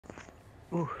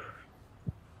Ooh.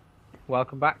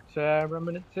 Welcome back to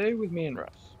Remnant 2 with me and Russ.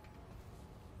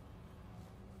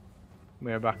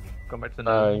 We're back. Come back to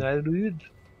Aye. Node.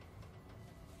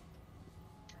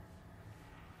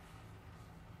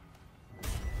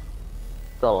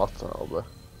 Got lots of over.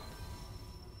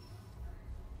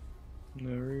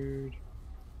 Node.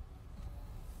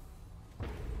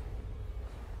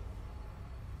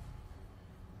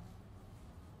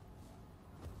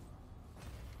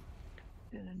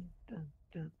 Dun, dun,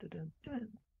 dun, dun, dun, dun.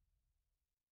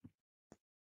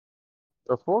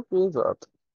 The fuck is that?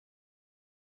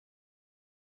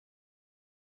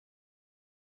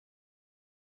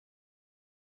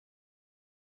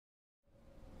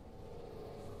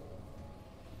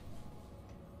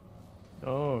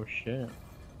 Oh shit.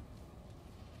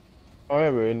 Oh yeah,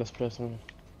 we're in this place. Oh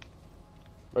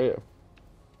yeah.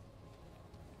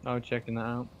 I'm checking that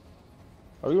out.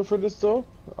 Are we going for this door?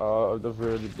 I've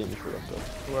really been for that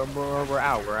door. We're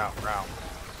out. We're out.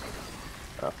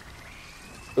 Yeah.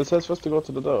 It says for us to go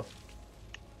to the door.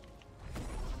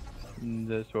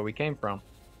 That's where we came from.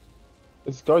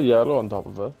 It's got yellow on top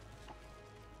of it.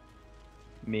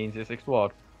 Means it's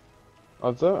explored.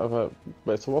 That's it?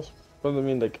 Wait, so what does it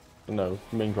mean, like,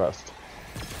 main quest?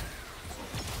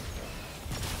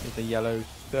 It's a yellow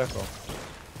circle.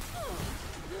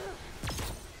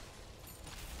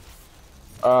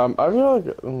 I feel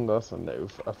like that's a no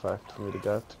effect for me to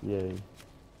get. Yay.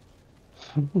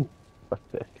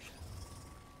 Okay.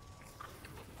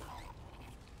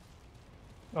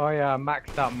 Oh yeah, I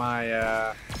maxed out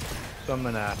my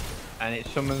summoner, and it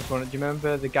summons one. Do you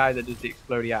remember the guy that does the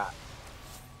explodey axe?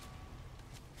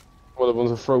 Well, the ones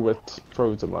that throw it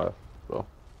to my. Well,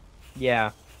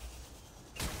 Yeah,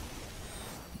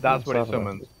 that's what it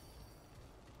summons.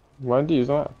 Why do you use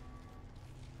that?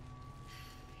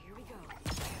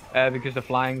 Because the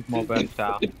flying's more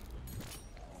versatile.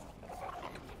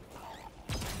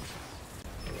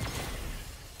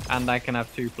 And I can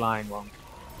have two flying ones.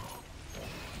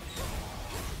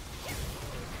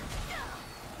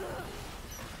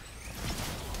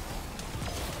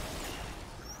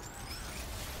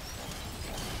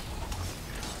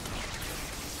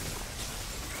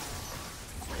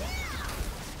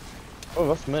 Oh,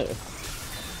 that's me.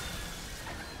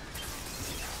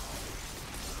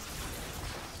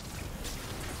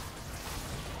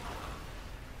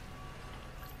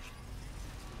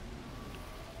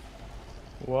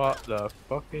 What the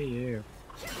fuck are you?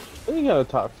 Then you get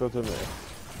attacked, doesn't it?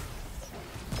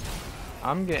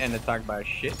 I'm getting attacked by a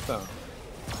shit ton.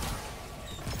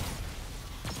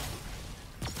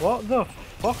 What the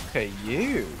fuck are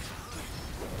you?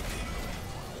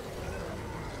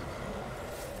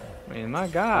 I mean, my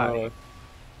god.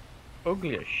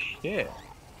 Ugly as shit.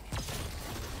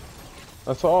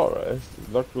 That's alright.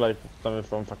 Look like something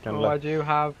from fucking Oh, I do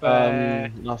have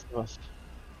Last of Us.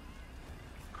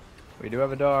 we do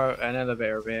have a door, an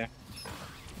elevator over here.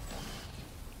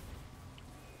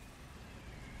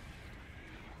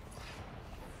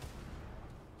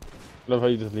 Love how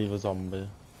you just leave a zombie.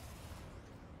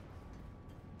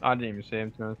 I didn't even see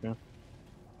him, to be honest with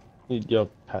you. Your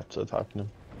pet's attacking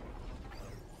him.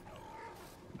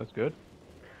 That's good.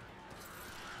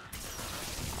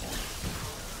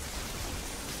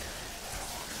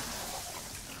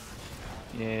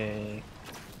 Yay.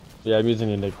 Yeah, I'm using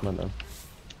Enigma now.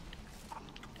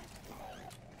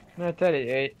 No, I tell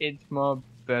you, it's more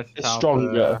versatile. It's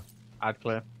stronger. Add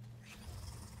clear.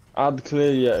 Add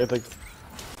clear, yeah, it's like...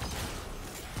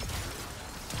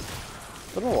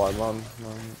 I don't know why, man.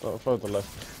 I'll throw the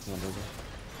left.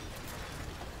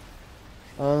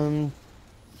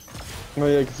 No,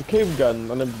 yeah, because the cave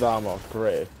gun and the armor,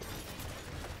 great.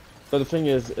 But the thing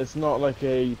is, it's not like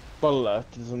a bullet,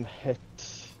 it doesn't hit,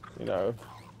 you know.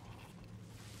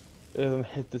 It doesn't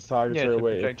hit the target Yeah, straight it's a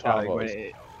away, it projectile, travels.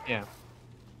 yeah.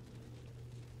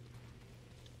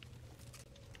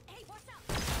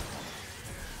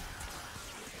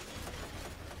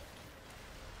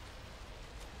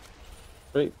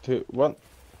 Three, two, one.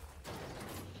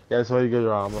 Yeah, that's why you get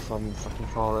your armor from the fucking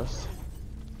forest.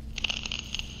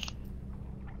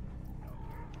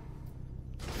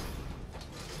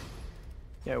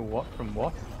 Yeah, what? From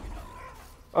what?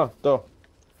 Oh, door.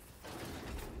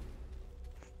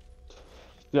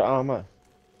 Your armor.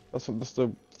 That's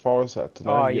the forest set.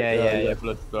 Oh, yeah,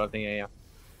 blood thing, yeah.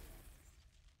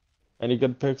 Any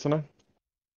good picks on it?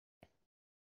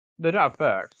 They don't have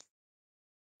perks.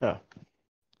 Yeah.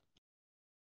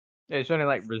 It's only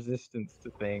like resistance to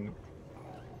things.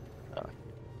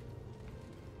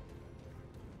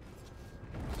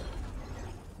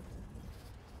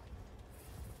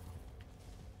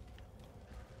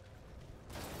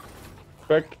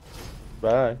 Quick.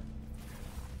 Bye.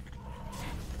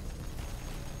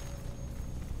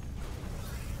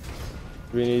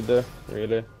 We need the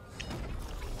really.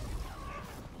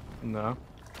 No.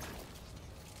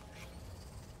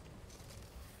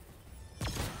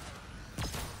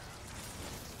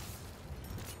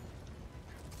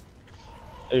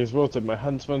 It's worth my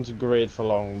huntsman's great for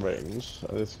long range,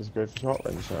 and this is great for short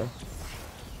range now.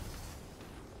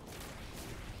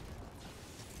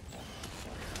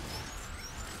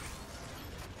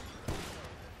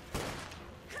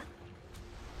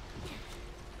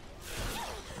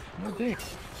 Oh dear.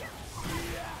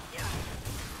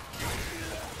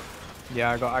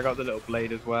 Yeah, I got the little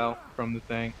blade as well from the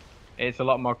thing. It's a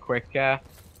lot more quicker,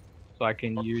 so I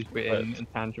can use it in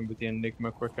tangent with the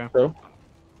Enigma quicker. So?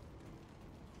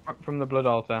 From the Blood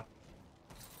Altar.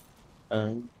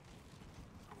 Nothing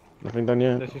done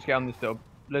yet. Let's just get on this little.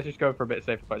 Let's just go for a bit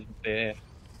safer spot. You can see it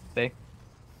here. See?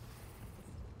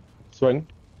 Swing.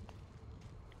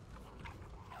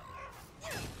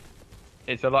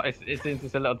 It's a lot. It's since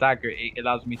it's a little dagger. It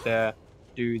allows me to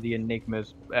do the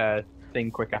Enigma's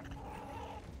thing quicker.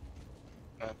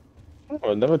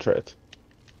 Oh, never tried.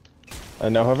 I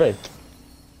now have 8.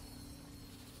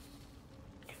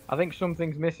 I think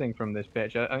something's missing from this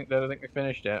pitch. I don't think we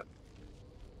finished it.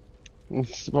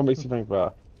 What makes you think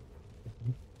that?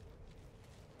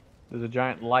 There's a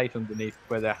giant light underneath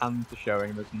where their hands are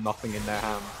showing. There's nothing in their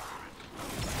hands.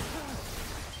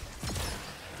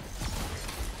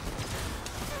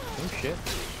 Oh shit.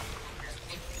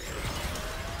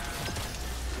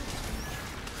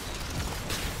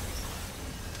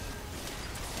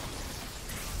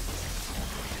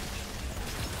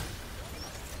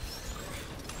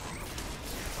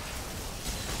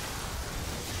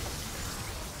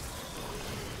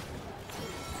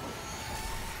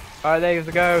 Alright, there's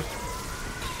the ghost.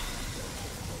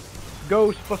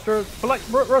 Ghostbusters! Pull out,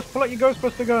 Russ, pull out your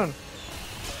Ghostbuster gun!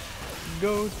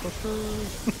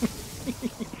 Ghostbusters!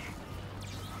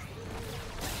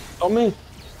 On me!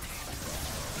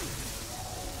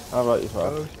 How about you,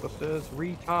 pal? Ghostbusters,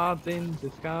 retards in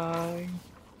disguise.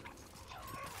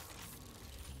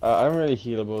 I'm really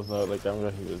healable now, like I'm gonna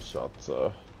heal shot,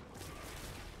 so...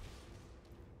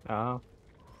 Ah.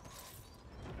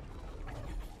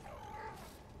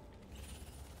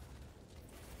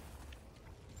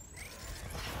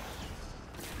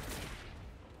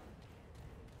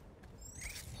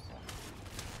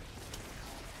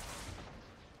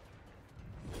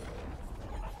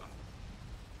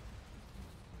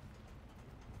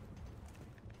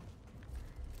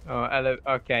 Oh,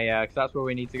 okay, yeah, because that's where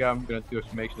we need to go. I'm going to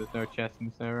just make sure there's no chest in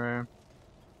this area.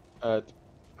 I'm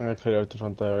gonna clear out the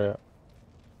front area.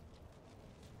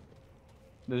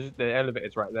 The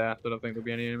elevator's right there, so I don't think there'll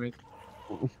be any enemies.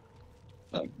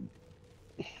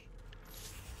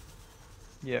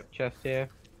 Yep, chest here.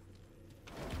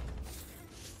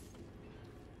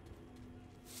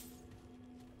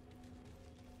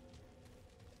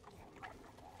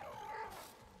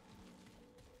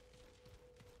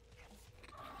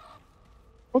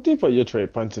 What do you put your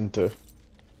trade points into?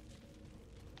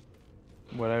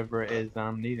 Whatever it is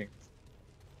I'm needing.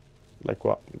 Like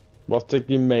what? What's like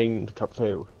your main top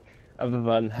 2? Other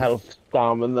than health,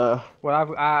 stamina.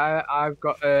 Well, I've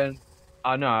got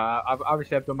I know I've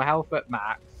obviously I've done my health at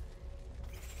max,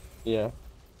 Yeah.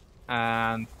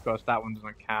 and of course that one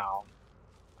doesn't count.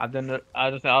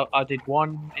 I did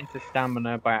 1 into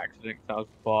stamina by accident because that was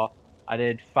before. I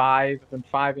did 5, then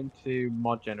 5 into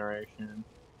mod generation,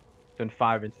 then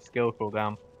 5 into skill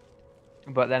cooldown.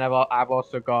 But then I've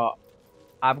also got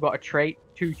a trait,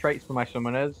 2 traits for my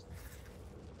summoners,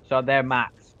 so they're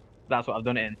max. That's what I've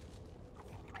done it in.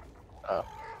 Oh.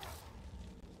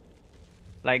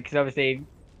 Like, because obviously,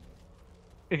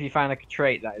 if you find like a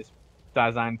trait that is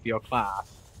designed for your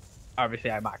class,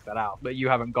 obviously I max that out. But you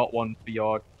haven't got one for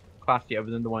your class yet,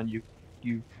 other than the one you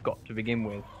got to begin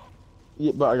with.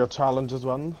 Yeah, but I got challenges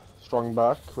one, strong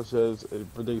back, which is it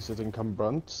reduces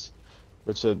encumbrance,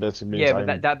 which is basically means Yeah,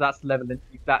 but that's leveling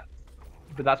that.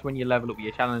 But that's when you level up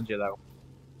your challenger, though.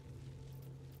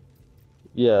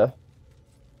 Yeah.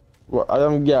 Well, I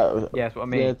don't get. Yeah, that's what I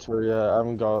mean. Yeah, true. Yeah, I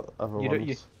haven't got other You don't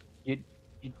ones.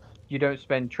 you don't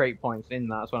spend trait points in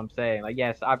that. That's what I'm saying. Like,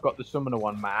 yes, I've got the summoner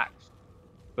one max,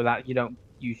 but that you don't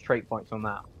use trait points on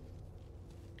that.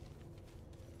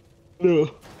 No.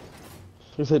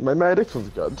 You said my medics was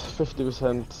good.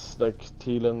 50% like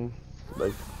Teelan,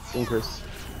 like increase.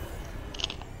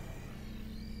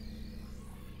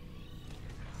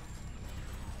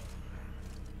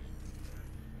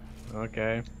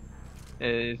 Okay.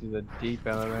 This is a deep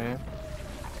elevator.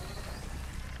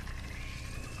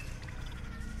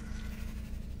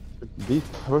 Deep.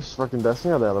 Where's fucking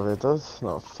Destiny at the elevators?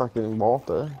 No fucking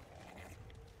water.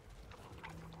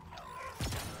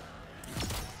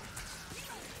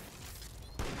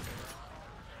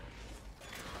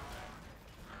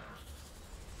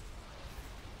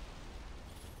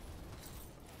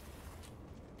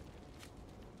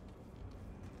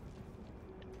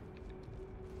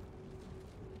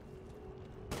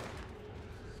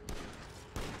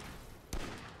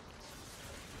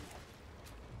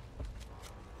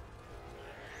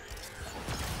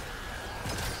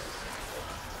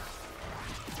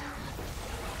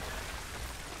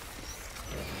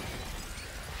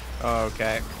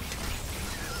 Okay.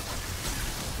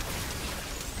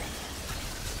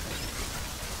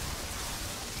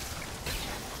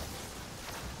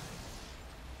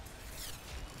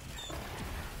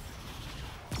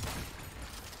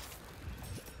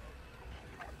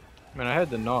 I mean, I heard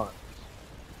the noise.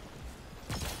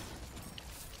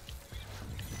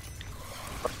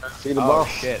 See the Oh boss.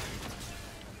 shit.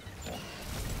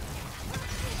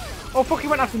 Oh fuck, he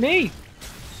went after me!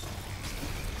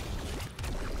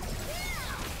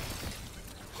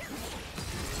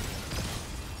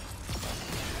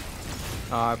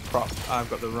 I've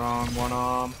got the wrong one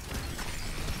arm.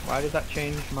 Why did that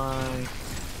change my...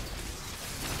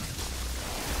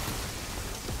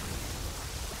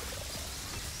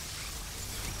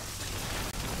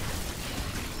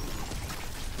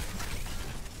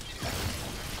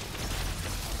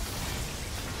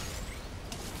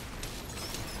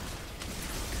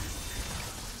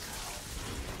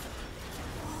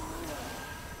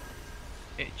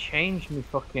 It changed me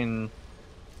fucking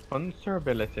hunter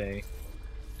ability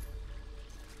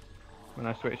when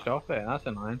I switched off it. That's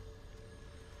annoying.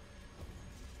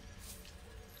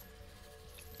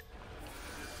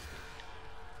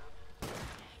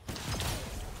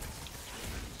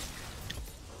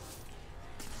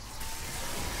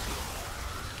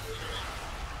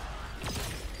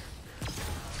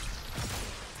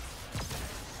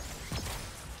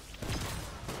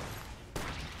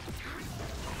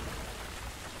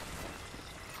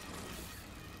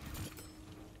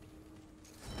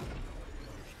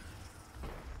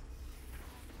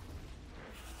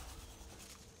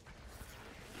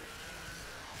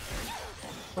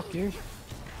 Fuck you.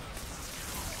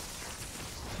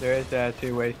 There is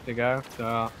 2 ways to go,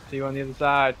 so see you on the other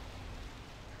side.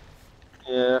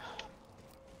 Yeah.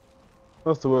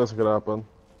 That's the worst that could happen.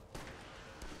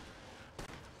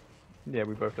 Yeah,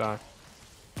 we both die.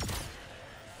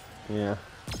 Yeah.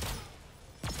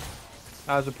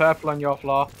 There's a purple on your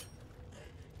floor.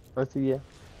 I see, yeah.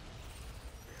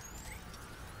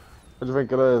 What do you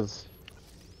think it is?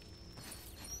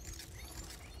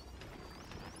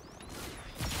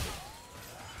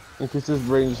 Increases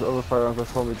range of a firearm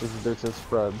before me just due to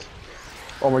spread.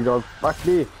 Oh my god, back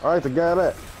me! Alright, I got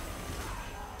it!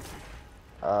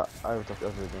 I would have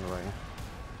everything in the ring.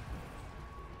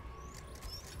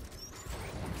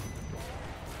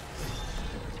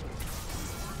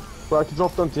 Well, I can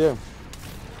drop down to you.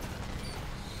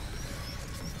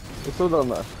 It's still down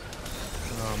there.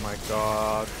 Oh my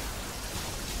god.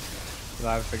 Did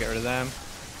I ever get rid of them?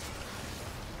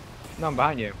 No, I'm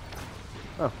behind you.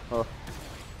 Oh, oh.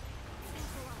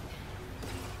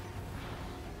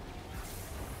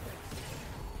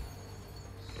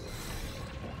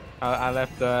 I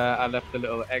left a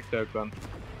little exo gun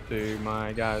to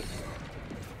my guys.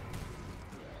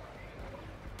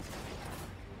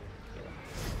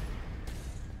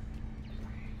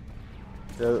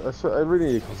 Yeah, I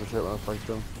really need to concentrate when I fight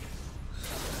them.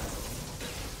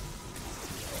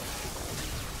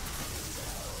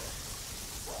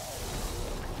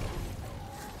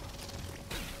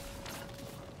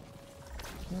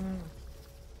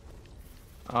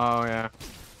 Oh yeah.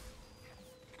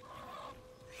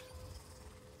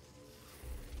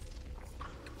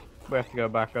 We have to go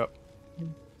back up.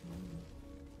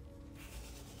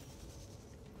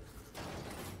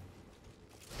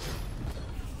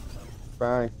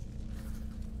 Bang.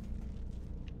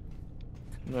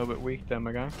 A little bit weak then,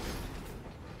 my guy.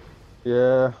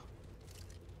 Yeah.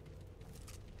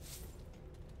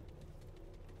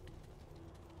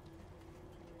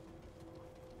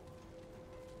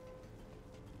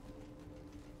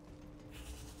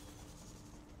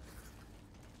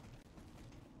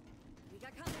 We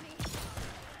got company.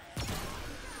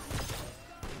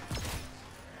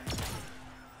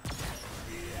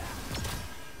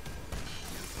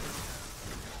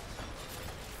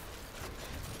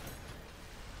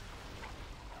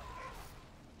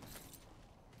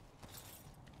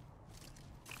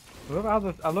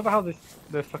 I love how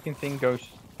the fucking thing goes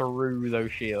through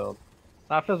those shields.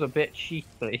 That feels a bit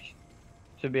cheaply,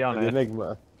 to be The honest.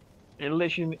 Enigma.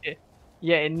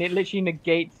 Yeah, it literally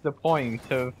negates the point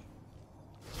of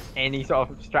any sort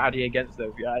of strategy against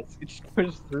those guys. It just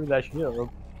goes through their shield.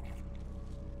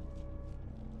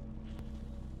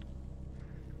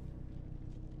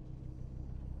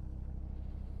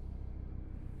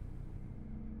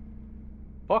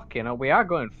 Fucking hell, we are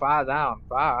going far down,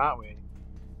 aren't we?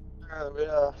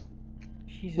 Yeah.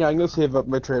 Jesus Yeah, I'm gonna Christ. save up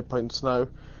my trade points now.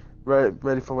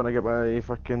 Ready for when I get my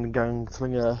fucking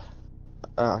gunslinger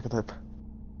archetype.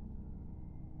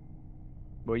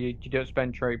 Well, you don't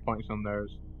spend trade points on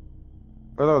those.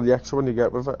 I know the extra one you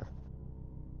get with it.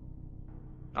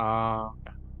 Ah,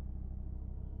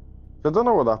 I don't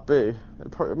know what that be.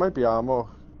 It might be armor.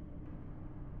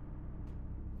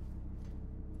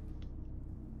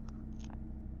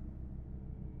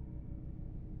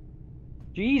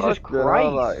 Jesus Fuck it,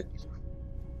 alright. Christ!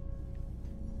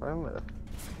 Finally.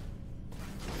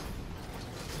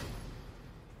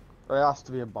 It has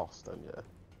to be a boss then, yeah.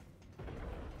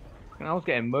 And I was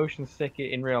getting motion sick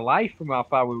in real life from how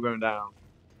far we were going down.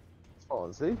 It's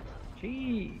falling asleep.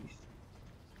 Jeez.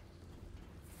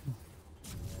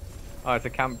 Oh, it's a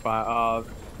campfire. Oh,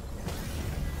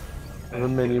 There's a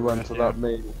mini one, so yeah. that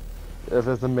means if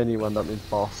there's a mini one, that means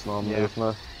boss normally, Yeah. isn't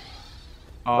it?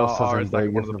 That's Or something it's like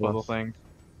big, one of the isn't it? puzzle things.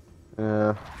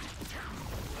 Yeah.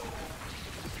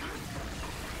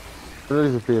 It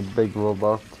really just be a big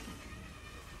robot.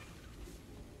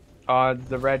 Oh,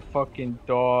 the red fucking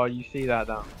door. You see that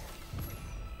now?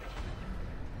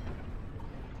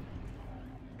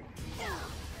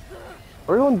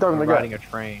 Are we going down We're again? riding a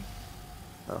train.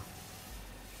 Oh.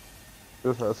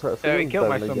 It killed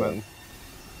my stomach.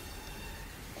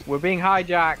 We're being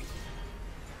hijacked.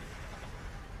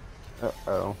 Uh-oh.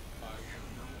 I have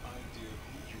no idea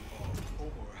who you are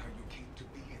or how you came to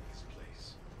be in this place.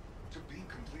 To be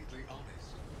completely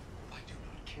honest, I do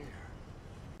not care.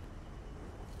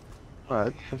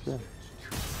 Alright, I have okay. spent 2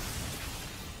 years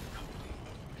in the company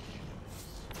of machines.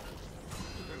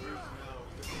 There is now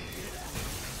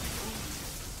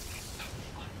the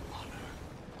my honor.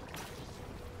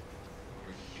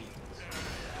 Machines.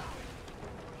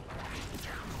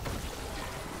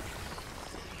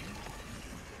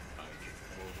 I can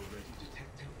already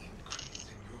detect an increase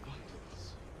in your vitals.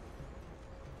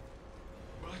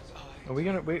 But Are we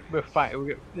gonna? We're fighting.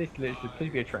 This literally.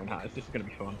 Please be a train heist. This is gonna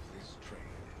be fun. this train,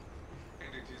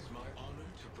 and it is my honor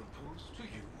to propose to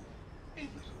you a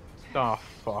little Oh test.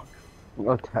 fuck.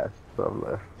 No test, lovely. The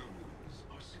rules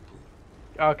are simple.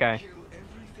 Okay. Kill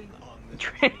everything on The this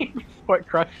train. What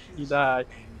crash? You die. and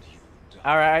you die.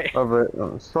 All right.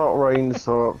 Lovely. Sort rain,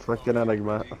 sort fucking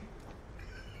enigma.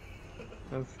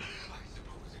 That's, I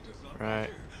suppose it does not right.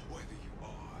 matter whether you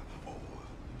are or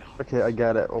not. Okay, I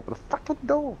get it. Open the fucking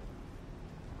door.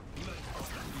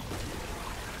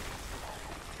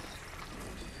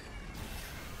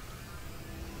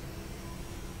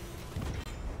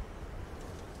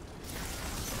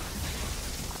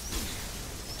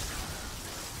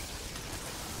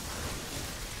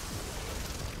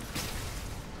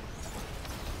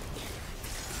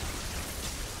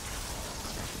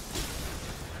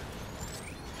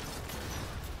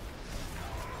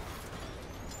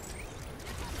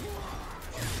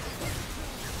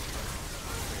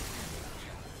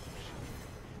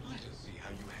 Let us see how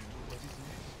you handle what is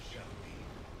next, shall we?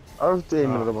 I was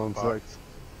aiming Oh, at the one fuck. side.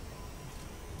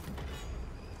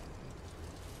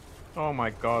 Oh my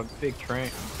god. Big train.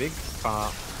 Big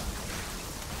part.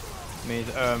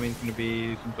 Major. I mean, it's gonna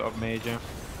be some sort of major.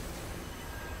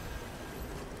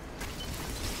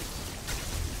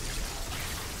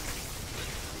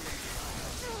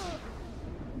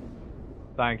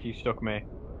 Thank you. Stuck me.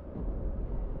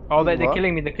 Oh, they're What?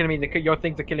 killing me. They're killing me. Your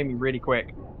things are killing me really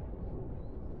quick.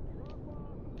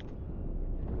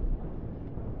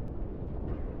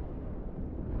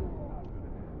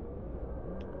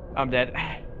 I'm dead.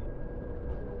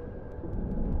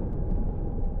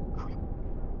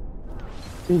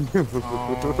 Oh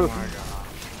my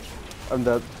god. I'm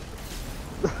dead.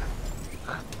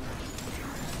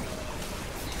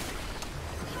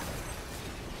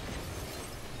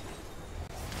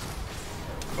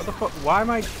 What the fuck? Why am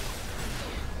I?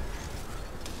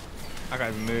 I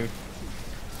can't even move.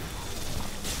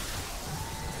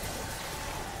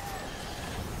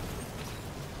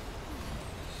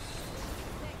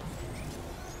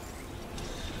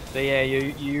 So yeah,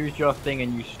 you used your thing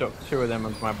and you stuck 2 of them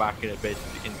onto my back and it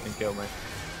basically instant killed me.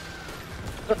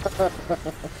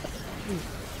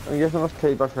 I'm guessing I must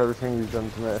pay back for everything you've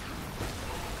done to me.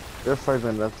 You're 5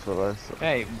 minutes for this.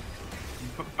 Hey,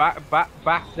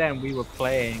 back then we were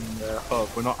playing the hub.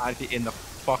 We're not actually in the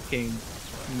fucking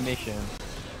mission.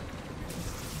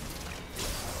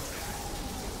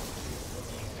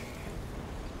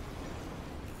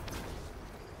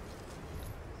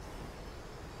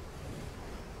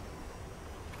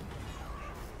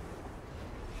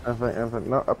 I think,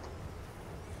 no, up.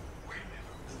 Wherever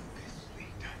will this lead,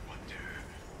 I wonder?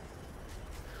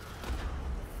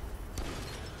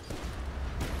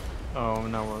 Oh,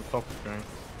 now we're on top of the screen.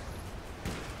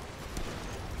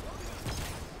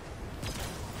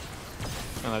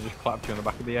 And I just clapped you on the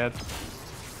back of the head.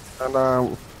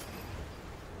 And,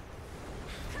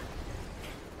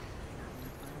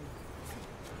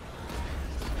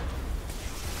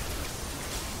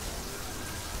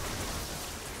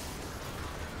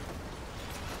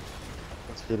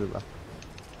 kill that.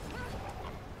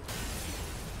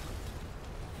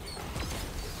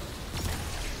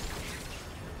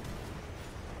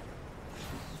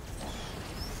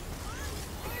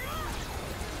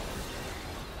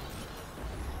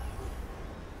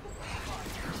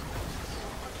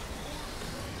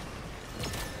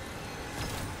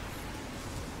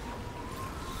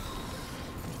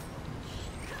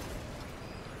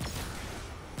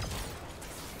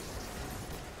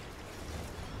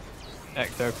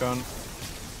 Ectocon.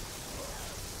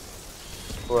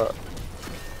 What?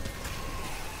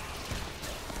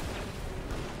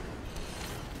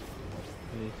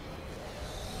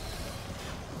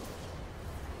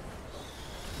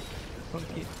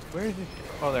 Where is this?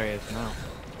 Oh, there he is now.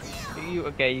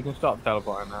 Okay, you can stop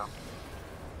teleporting now.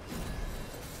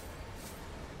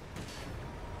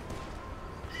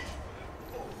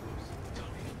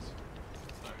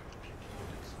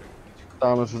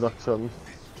 Damage reduction.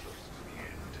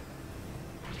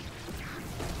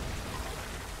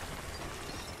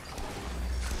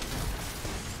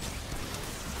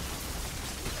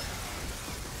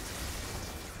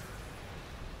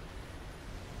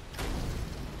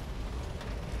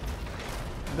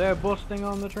 They're busting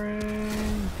on the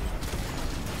train.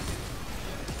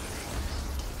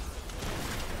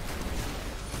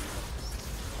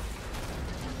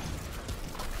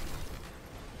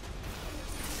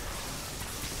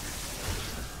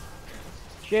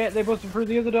 Shit, they busted through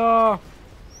the other door.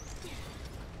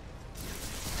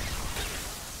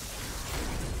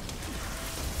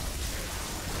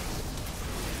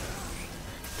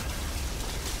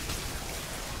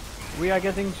 We are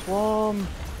getting swarmed.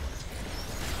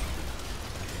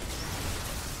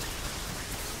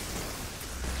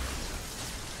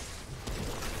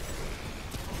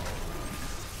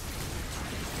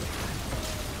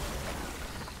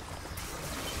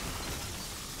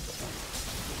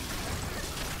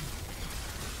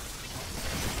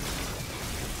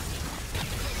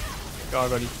 Oh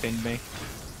god, he pinned me.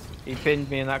 He pinned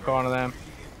me in that corner there.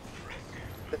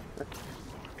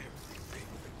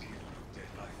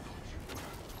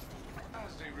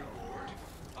 As a reward,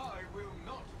 I will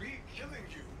not be killing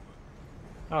you.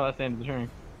 Oh, that's the end of the train.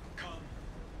 Come,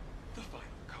 the final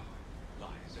card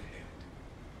lies ahead.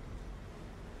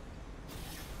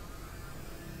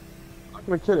 I'm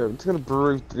gonna kill him. It's gonna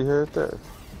brutally hurt it.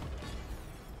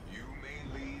 You may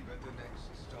leave at the next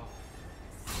stop.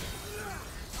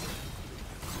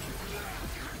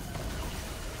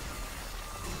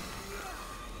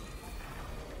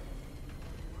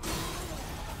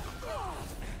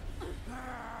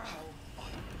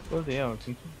 Bloody hell,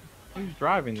 who's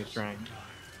driving this train?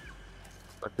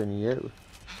 Fucking you.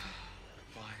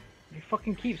 Fine. He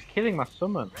fucking keeps killing my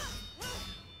summon.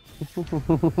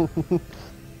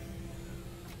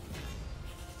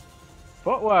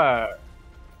 Footwork!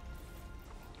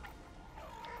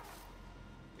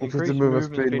 Increase Increase the movement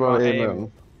movement speed speed while while aiming.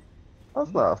 aiming.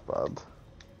 That's not half bad.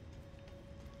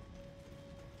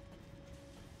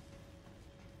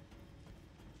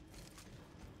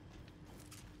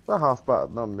 Not half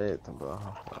bad, not amazing, but not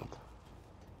half bad.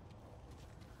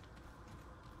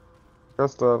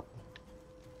 Custodian.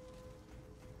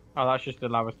 Oh, that's just to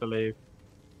allow us to leave.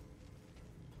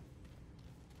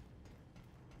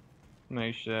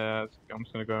 Nice, I'm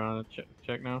just gonna go around and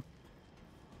check now.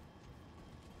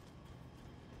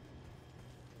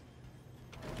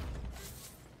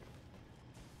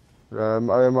 I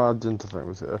imagine the thing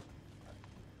was here.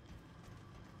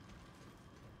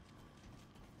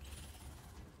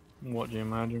 What do you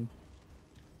imagine?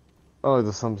 Oh, like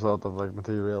there's some sort of like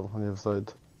material on the other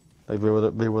side. Like they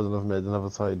wouldn't have made another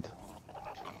side.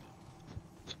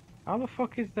 How the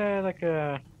fuck is there like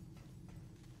a...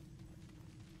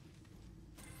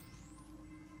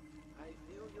 I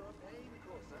feel your pain,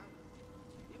 Corsa.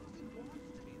 It was important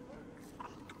to be heard.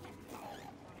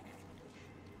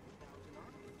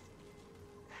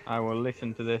 I will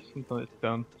listen to this until it's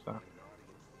done, so...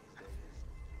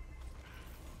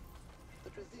 The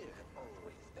Brazier had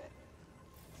always been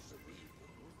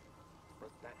cerebral,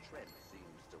 but that trend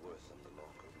seems to worsen the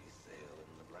longer we sail in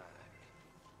the black.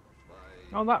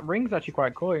 Oh, that ring's actually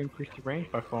quite cool. It increased the range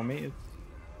by 4 meters.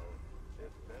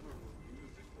 If federal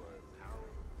music was our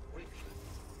wishes,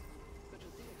 the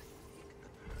Brazier seek the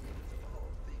permanence of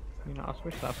all things. You know, I'll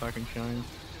switch that so I can shine.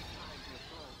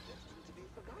 Destined to be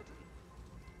forgotten.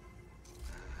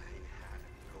 I had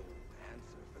no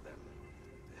answer for them.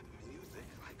 Their music,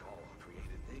 like all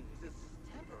created things, is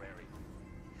temporary.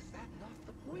 Is that not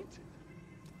the point?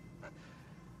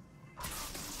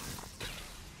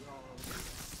 Strong,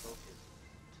 focused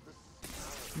to the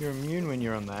sound. You're immune when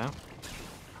you're on there.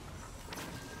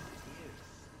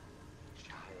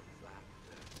 Child's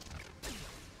laughter.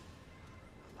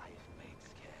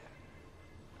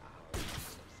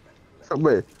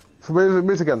 Wait, so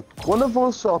wait again. One of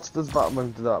those shots does that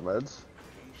amount of damage,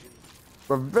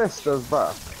 but this does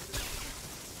that.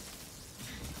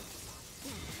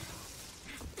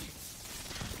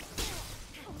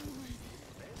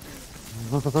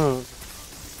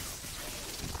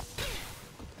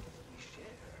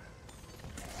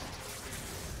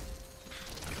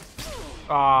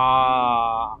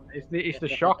 Ah, it's the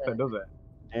shock that does it.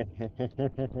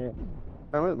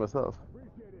 I made it myself.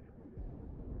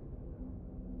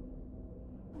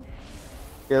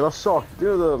 Yeah, that shock, you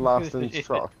know the last inch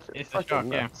shock? It's the Fucking shock,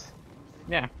 yeah. nuts.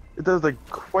 Yeah. It does like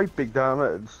quite big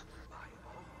damage.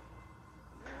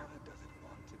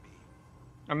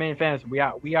 I mean, in fairness,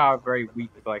 we are very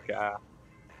weak, like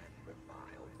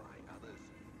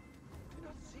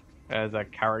as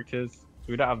characters. So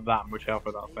we don't have that much health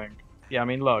with that thing. Yeah, I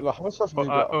mean, look, Look, how much stuff have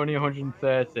you got? only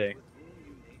 130.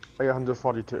 I got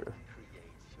 142.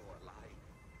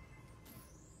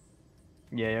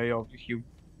 Yeah,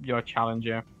 you're a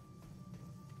challenger.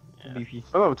 Yeah. Beefy.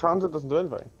 Oh no, transit doesn't do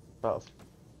anything. That's...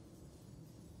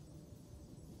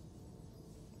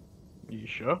 You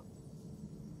sure?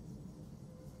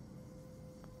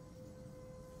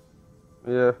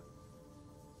 Yeah.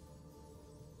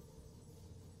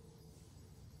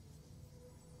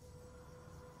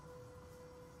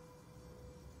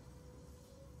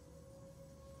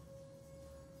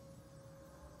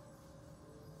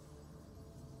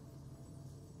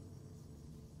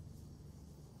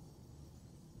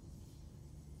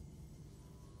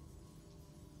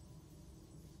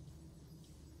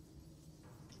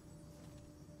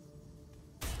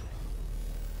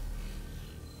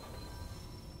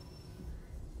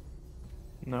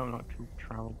 No, not to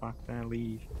travel back there.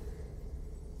 Leave.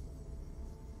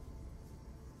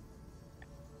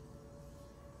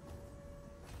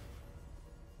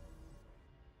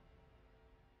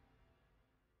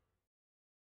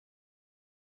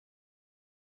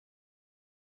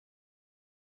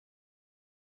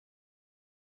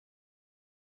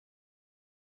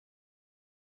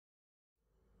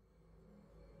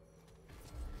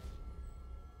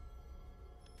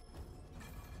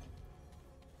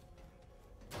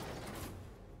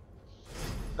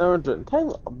 No,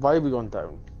 why are we going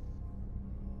down?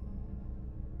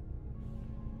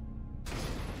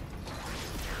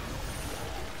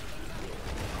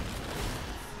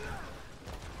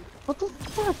 What the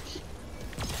fuck?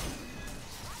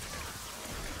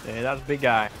 Yeah, that's a big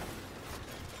guy.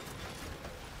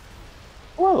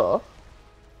 Well,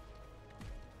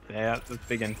 Yeah, that's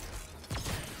big one.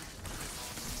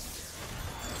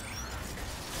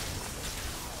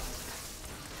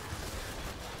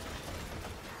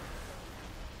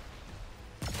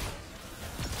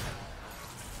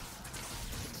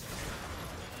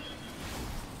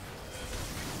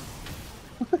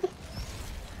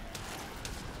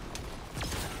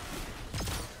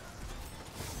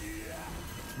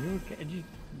 You're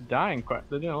dying quite.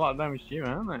 They're doing a lot of damage to you,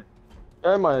 aren't they?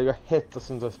 yeah, man, I got hit as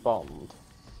soon as I spawned.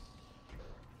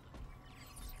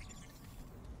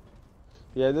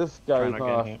 Yeah, this guy's Trying not not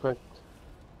getting as hit. quick.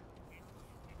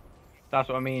 That's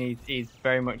what I mean. He's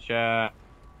very much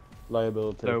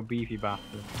Liability. so beefy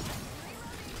bastard.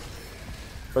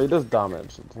 But he does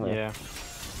damage, doesn't he? Yeah.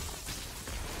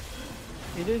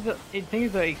 He does. It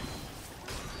things like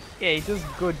yeah, he does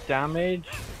good damage.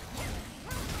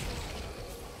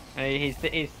 And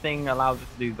his thing allows it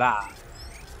to do that,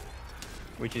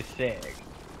 which is sick.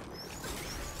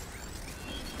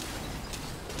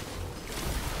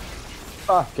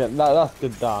 Fucking, that's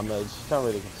good damage. Can't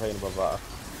really complain about that.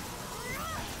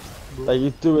 Like,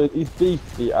 he's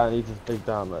beefy and he does big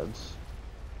damage.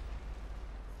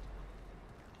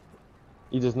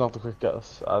 He does not the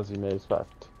quickest, as you may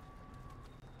expect.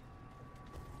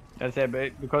 That's it,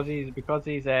 but because he's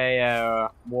a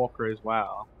walker as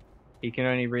well, he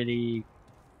only really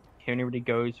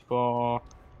goes for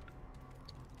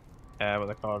what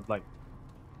they're called, like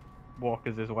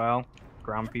walkers as well,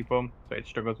 ground people. So it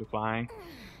struggles with flying.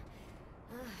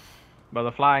 But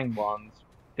the flying ones,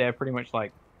 they're pretty much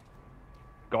like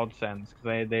godsends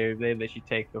because they literally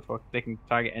take they can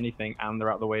target anything and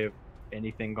they're out the way of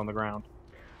anything on the ground.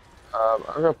 I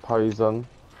got poison.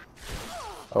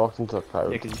 I walked into a cloud.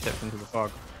 Yeah, because he steps into the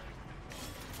fog.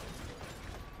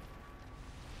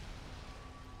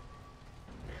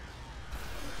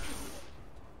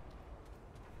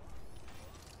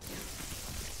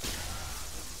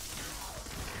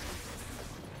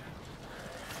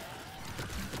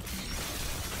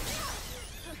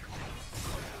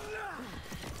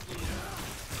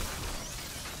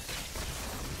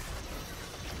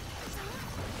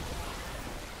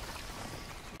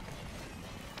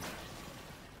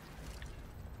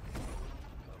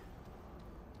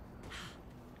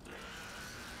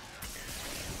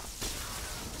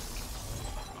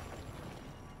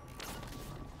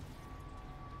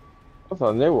 What's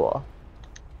a new one?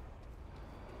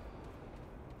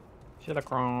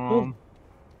 Silicon.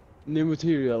 New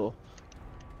material.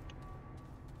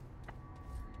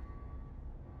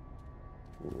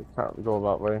 You can't go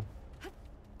that way.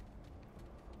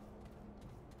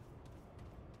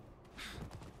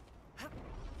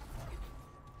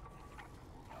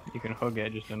 You can hug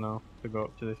it just enough to go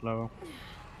up to this level.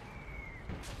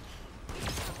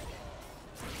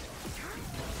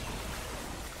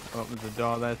 Oh, there's a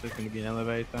door there, so it's going to be an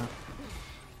elevator.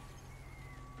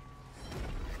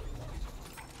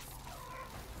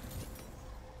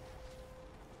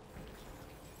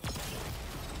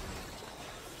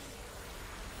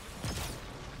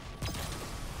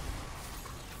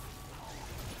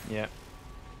 Yeah.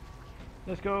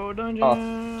 Let's go dungeon! Oh, you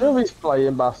know these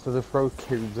flying bastards who throw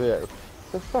cubes here?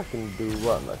 They fucking do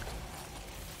run it.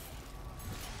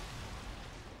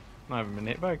 I haven't been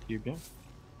hit by a cube yet.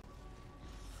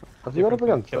 Have you got up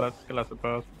Difference in against it? skill, I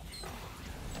suppose.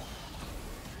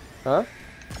 Huh?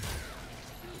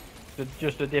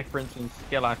 Just a difference in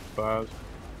skill, I suppose.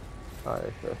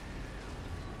 Alright,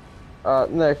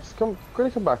 okay. Next, could you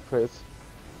come back, please?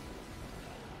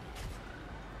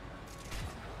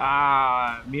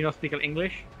 Me no speak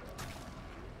English?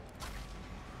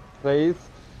 Please?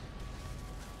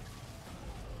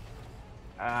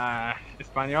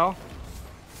 Espanol?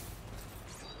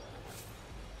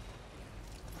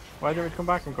 Why do we come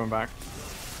back? I'm coming back.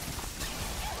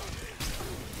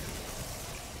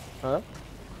 Huh?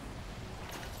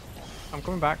 I'm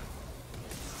coming back.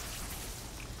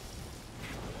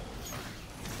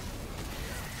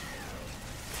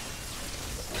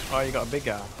 Oh, you got a big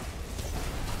guy.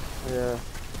 Yeah.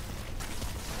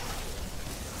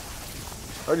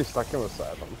 I already stuck him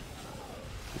beside him.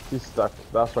 He's stuck.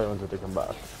 That's why I wanted to come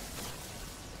back.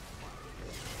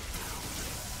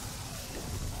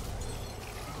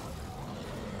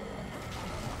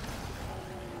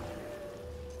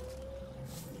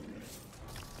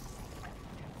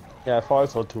 Yeah, I thought I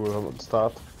saw two of them at the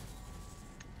start.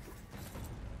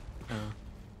 Oh.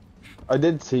 I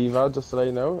did see that, just so I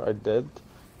know. I did.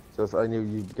 Just I knew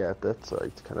you'd get it, so I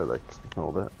kind of like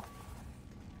ignored it.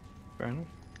 Fair enough.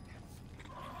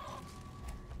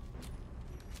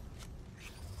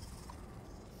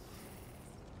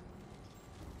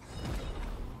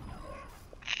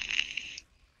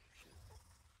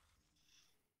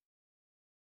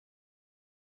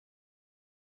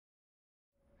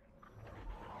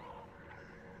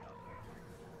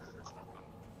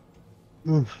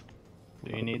 Do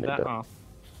you need that? Oh.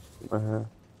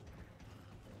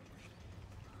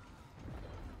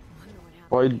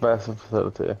 Wide basin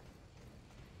facility.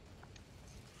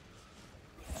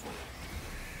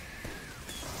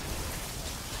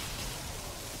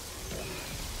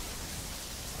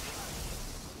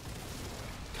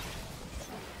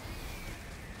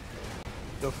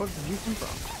 The fuck did you come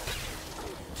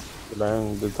from?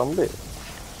 Down the zombie.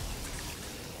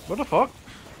 What the fuck?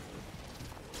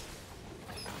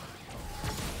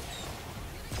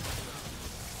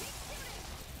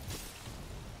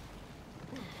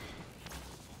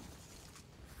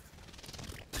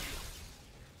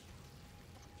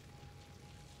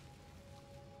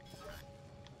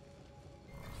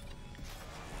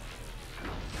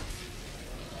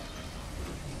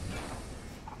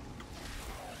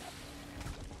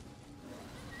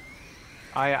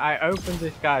 I opened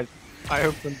this guy's. I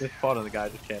opened this pod and the guy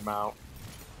just came out.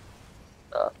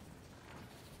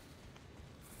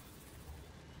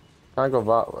 Can't go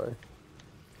that way.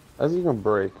 As you can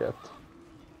break it.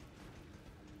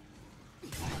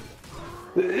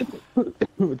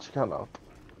 Which you cannot.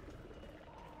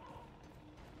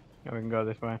 Yeah, we can go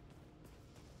this way.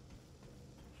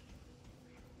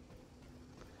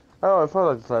 Oh, I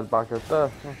thought I just led back out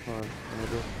there. That's fine.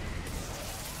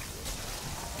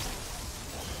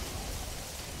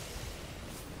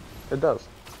 It does.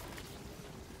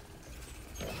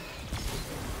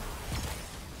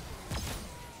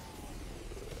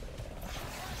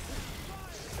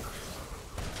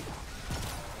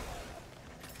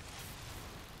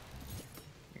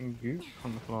 Goose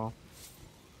on the floor.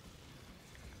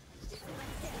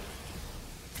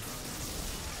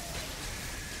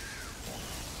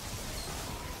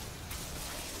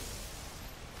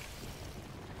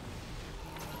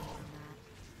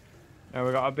 Yeah,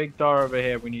 we got a big door over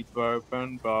here we need to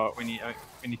open, but we need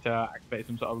to activate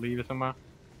some sort of lever somewhere.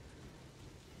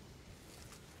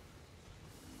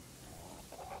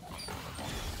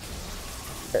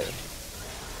 Okay.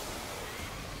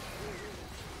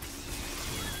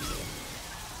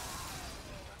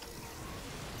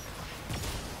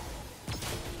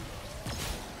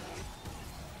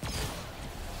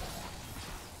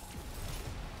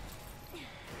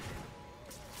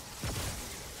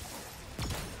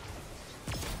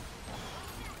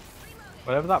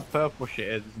 Whatever that purple shit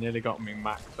is, it's nearly got me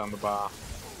maxed on the bar.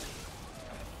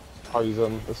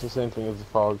 Poison. It's the same thing as the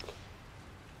fog.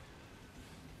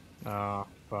 Oh,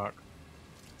 fuck.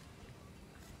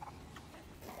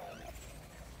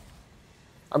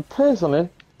 I'm personally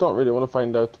don't really want to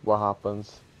find out what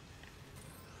happens.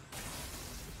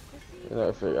 You know,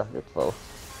 if I get full.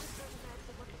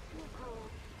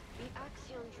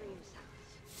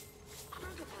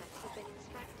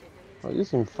 Oh, you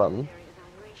seem fun.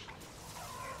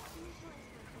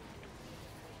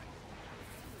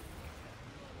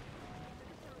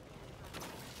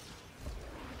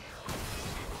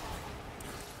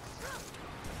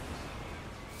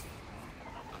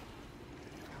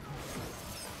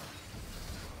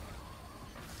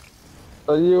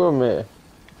 Are you or me?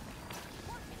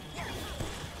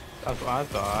 That's what I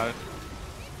thought.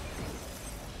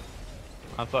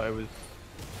 I thought it was...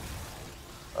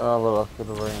 Oh, well, look at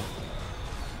the ring.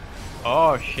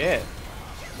 Oh, shit.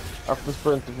 After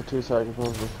sprinting for 2 seconds,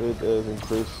 movement speed is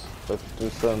increased by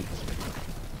 50%.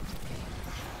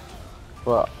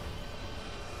 What?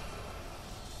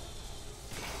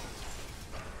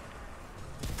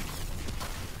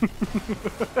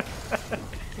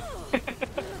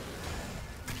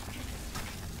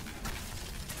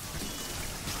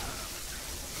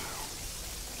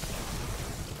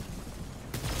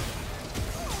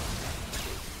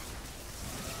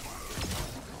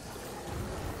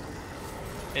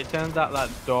 It turns out that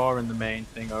door in the main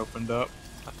thing opened up,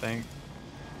 I think.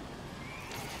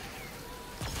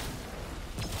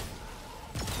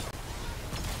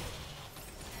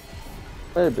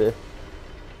 Maybe.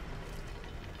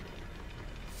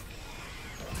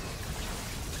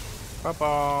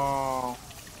 Bye-bye.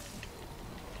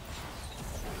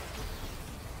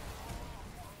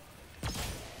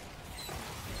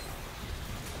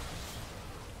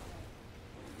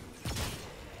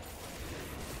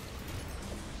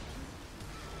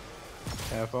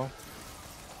 Careful.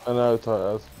 I know it's how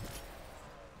it is.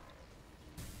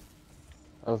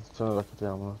 I was trying to look at the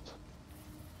amulet.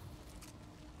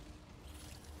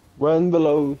 When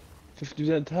below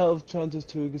 50% health, chances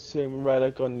to consume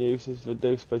relic on use is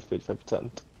reduced by 35%.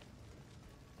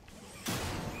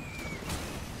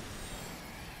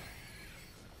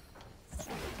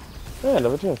 Yeah,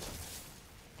 never did.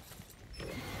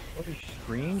 What is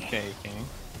screen shaking?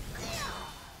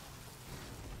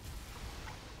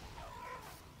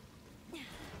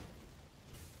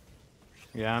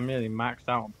 Yeah, I'm nearly maxed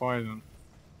out on poison.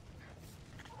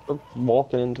 I'm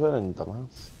walking into it and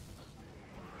dumbass.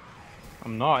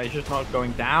 I'm not, it's just not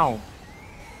going down.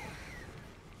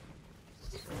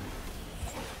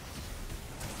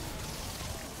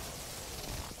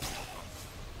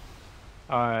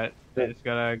 Alright, it's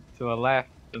gotta to the left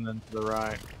and then to the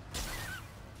right.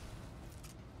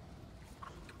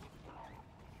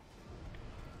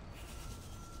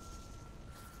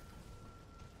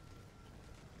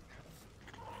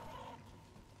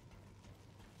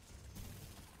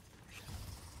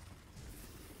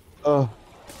 Oh,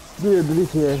 weird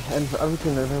here and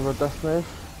everything I know about Destiny.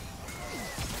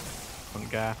 Couldn't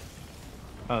care.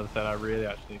 As I said, I really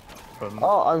actually couldn't.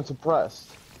 Oh, I'm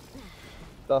suppressed.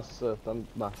 That's it, I'm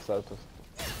maxed out of.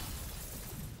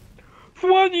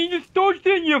 What? You just dodged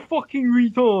it, you fucking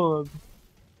retard!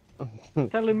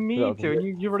 Telling me Yeah, to,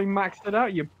 and you already maxed it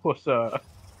out, you pusser.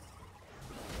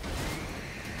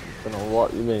 Don't know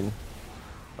what you mean.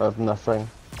 I have nothing.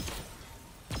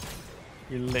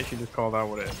 You literally just called out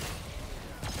what it is.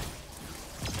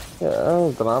 Yeah,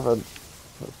 I don't have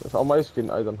it. On my screen,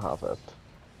 I don't have it.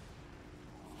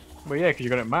 Well, yeah, because you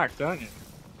got it maxed, don't you?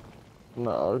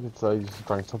 No, it's I just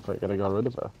drank something and I got rid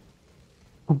of it.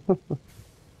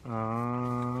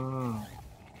 Ah.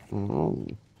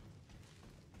 Mm.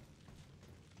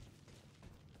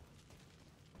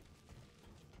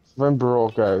 Then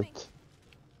broke out.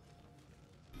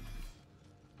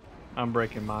 I'm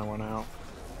breaking my one out.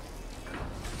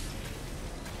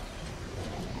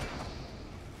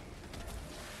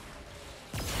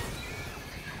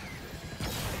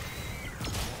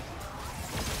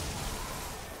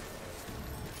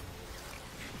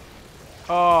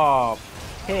 Oh,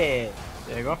 piss.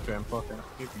 Yeah, go after him, fucking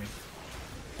excuse me.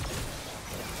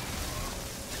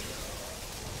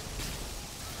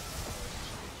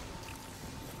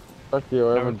 Fuck you,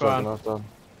 I have a Having fun. juggernaut on.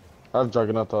 I have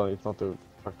juggernaut on, it's not too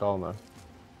fucked all now.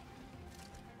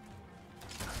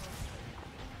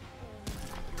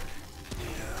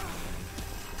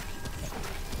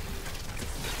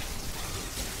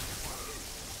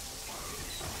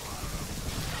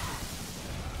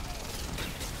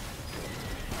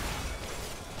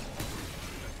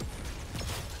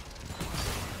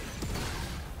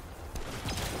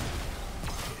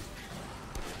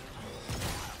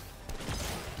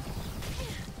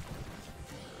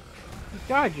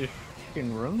 guy just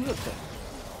fucking runs at this.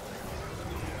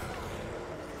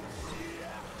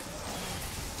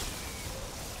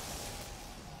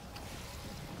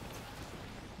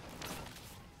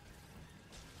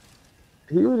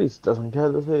 He really doesn't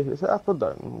care, does he? Is it up or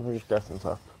down? I think it's guessing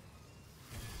up.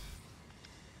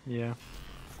 Yeah.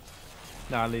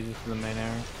 That leads us to the main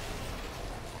area.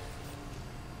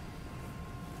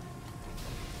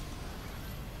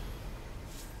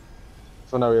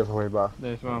 So now we have a way back.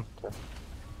 This one. Okay.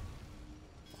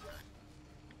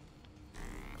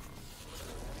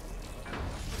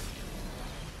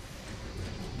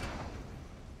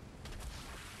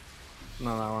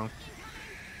 Not that one.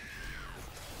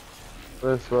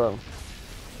 This one.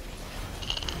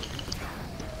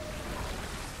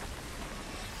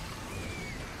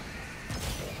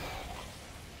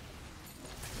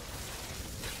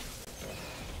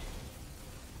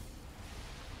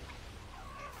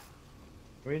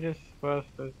 We just supposed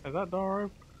to... Is that door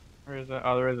open? Or is it...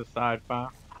 Oh, there is a side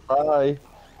path. Bye.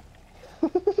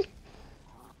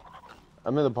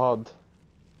 I'm in the pod.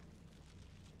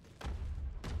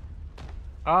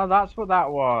 Oh, that's what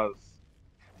that was.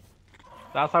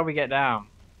 That's how we get down.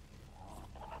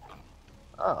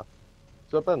 Ah.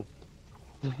 Jump in.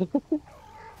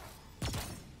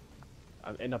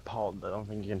 I'm in a pod. I don't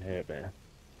think you can hear me.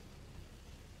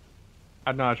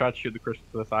 I don't know, I tried to shoot the crystal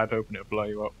to the side hoping it would blow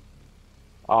you up.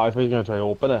 Oh, I thought you were going to try to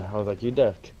open it. I was like, you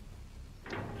dick.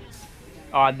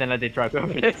 Oh, and then I did try to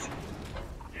open it.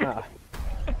 Ah.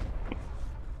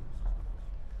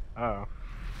 Oh.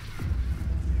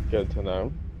 Good to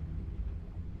know.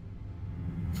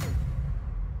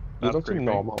 You That's don't seem creepy.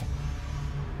 normal.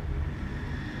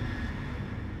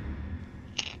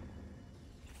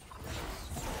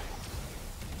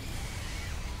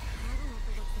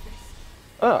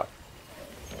 Ah.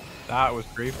 That was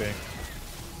creepy.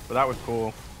 But that was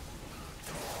cool.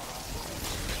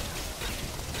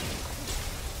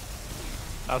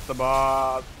 That's the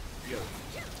boss.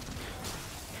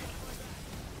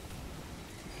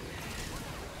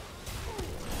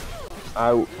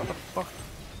 Ow. What the fuck?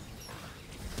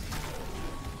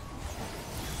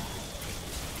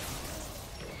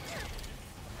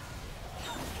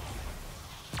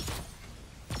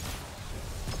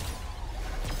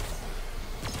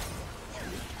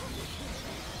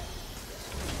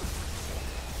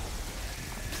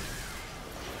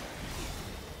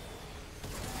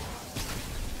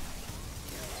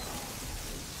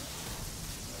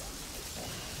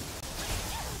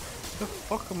 The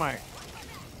fuck am I?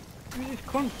 Where do these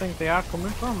cunts think they are coming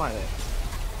from like this?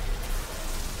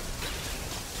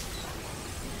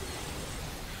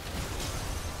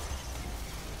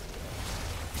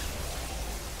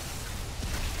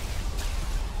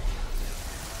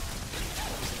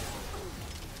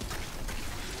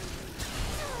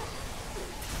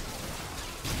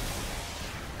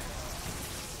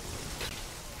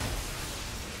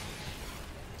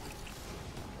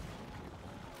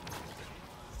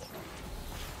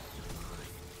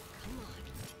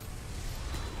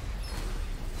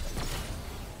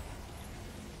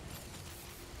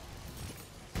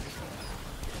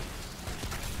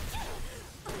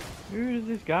 Who does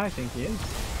this guy think he is?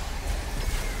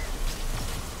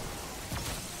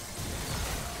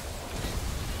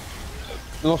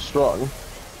 Not strong.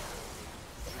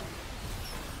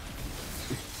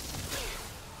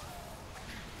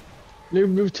 New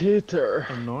mutator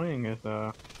Annoying as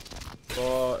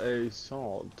for a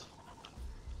sword.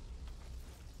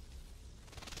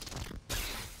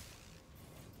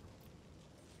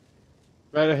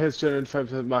 Better hits generate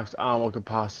 5% max ammo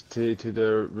capacity to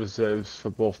the reserves for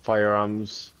both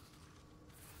firearms.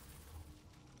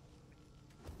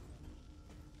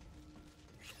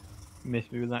 miss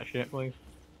me with that shit, please.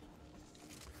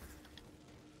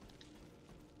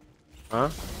 Huh?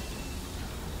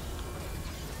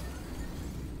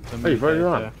 The Hey, you've already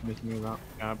mutator, run. miss me with that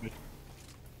garbage.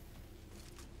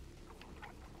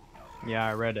 Yeah,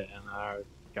 I read it and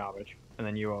garbage. And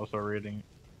then you also reading it.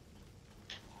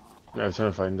 Yeah, I was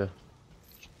trying to find it.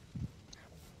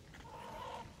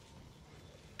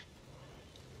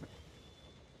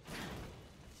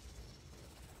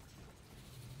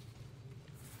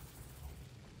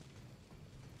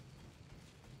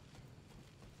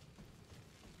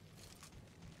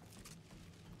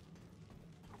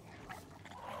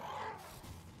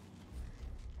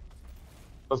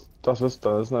 That's what's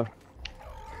done, isn't it?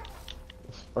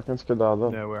 It's fucking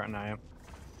skedaddle. No, we're at now.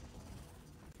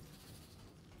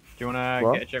 Do you wanna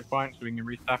What? get a checkpoint so we can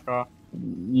restack our...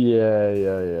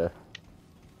 Yeah.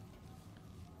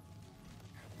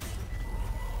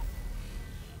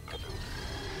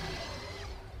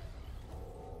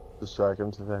 Just checking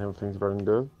if anyone thinks about him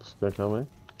good. Just gonna kill me.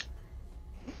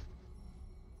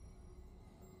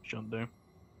 Shouldn't do.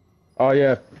 Oh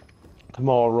yeah,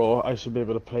 tomorrow I should be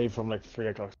able to play from like 3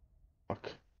 o'clock.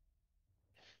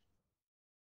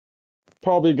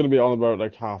 Probably gonna be on about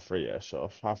like half 3ish or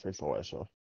half 3, 4ish or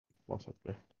what's it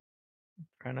be?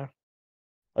 Fair enough.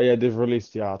 Oh yeah, they've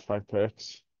released the artifact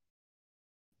perks.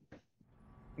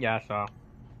 Yeah, so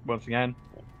once again,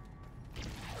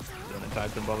 don't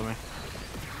decide to bother me.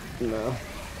 No.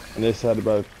 And they said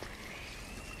about.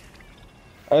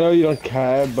 I know you don't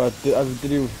care, but did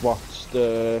you watch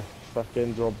the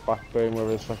fucking Drop Backbone,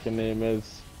 whatever his fucking name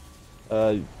is?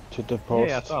 Twitter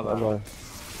Yeah, I post. saw that.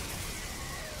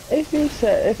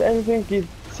 If everything he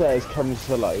says comes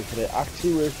to life and it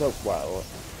actually works out well,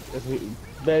 it's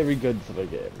very good for the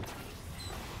game.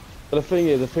 But the thing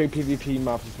is, the free PvP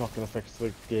map is not going to fix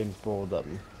the game's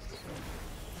boredom.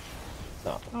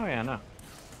 No. Oh yeah, no.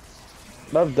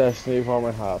 Love Destiny with all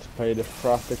my heart. Played it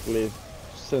practically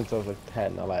since I was like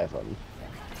 10, 11.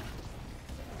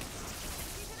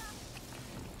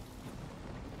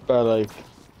 But like,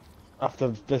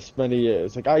 after this many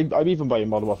years, like I'm even buying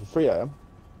Modern Warfare 3, I am.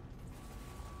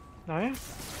 Oh yeah.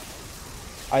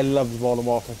 I love Modern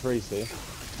Warfare 3, see?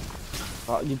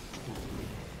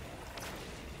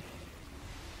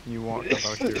 You walked up, I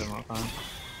was shooting that time.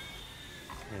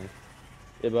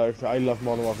 Yeah, but I love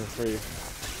Modern Warfare 3.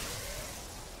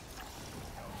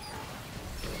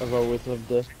 I've always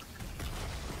loved it.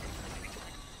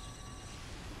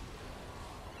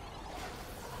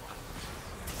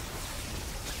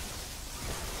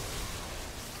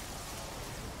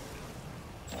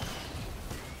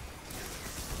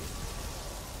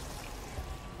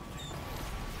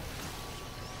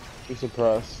 Be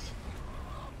suppressed.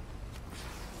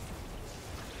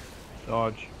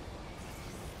 Dodge.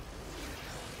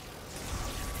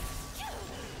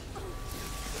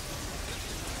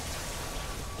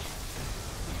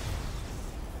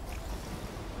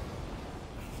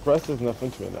 Suppressed is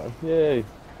nothing to me now. Yay!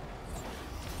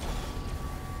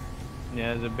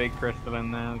 Yeah, there's a big crystal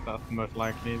in there, so that's most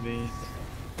likely the...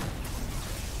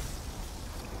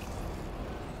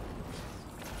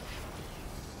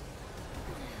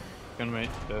 Gonna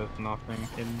make there's nothing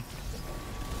hidden.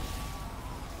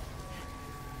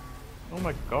 Oh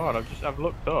my god, I've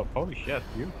looked up. Holy shit, it's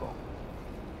beautiful.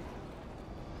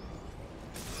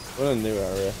 What a new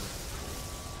area.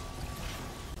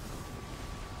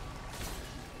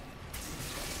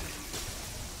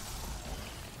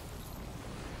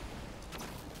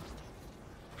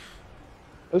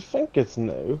 I think it's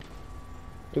new.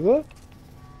 Is it?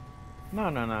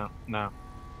 No.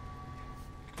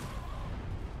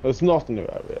 It's not a new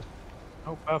area.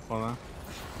 Oh, purple though.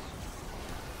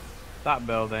 That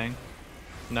building.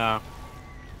 No.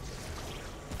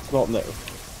 It's not new.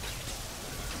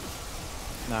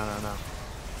 No.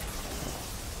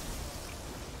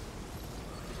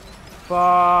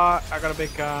 But I got a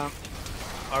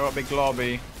big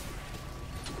lobby.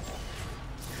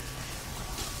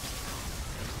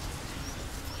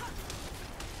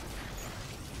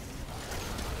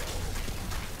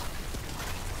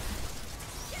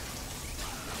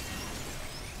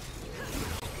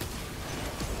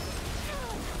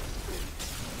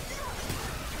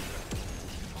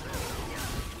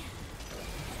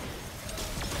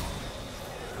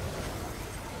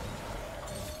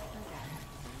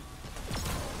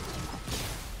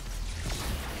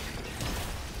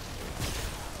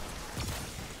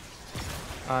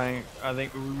 I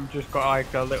think we've just got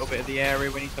like a little bit of the area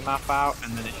we need to map out,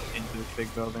 and then it's into this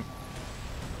big building.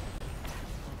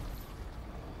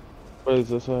 Where is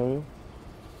this area?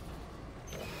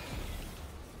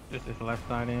 Just this left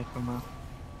side here somewhere.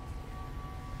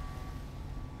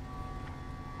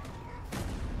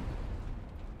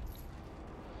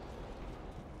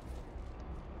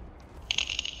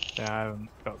 Yeah, I haven't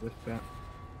got this bit.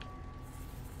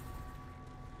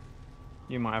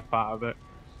 You might have part of it.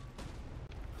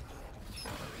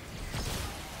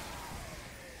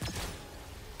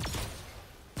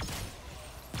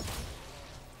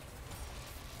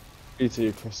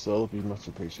 BT crystal would be much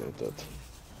appreciated.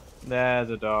 There's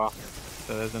a door.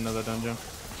 So there's another dungeon.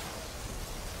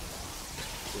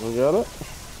 We got it?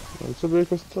 It's a big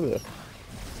crystal here.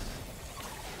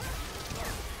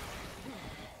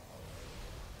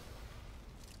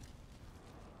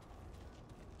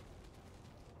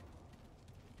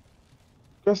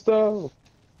 Crystal!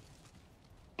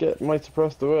 Get my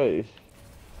suppressed away.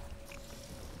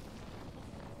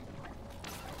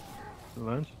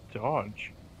 Learn to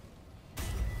dodge.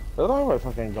 I don't know if I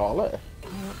fucking got it.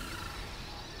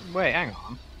 Wait, hang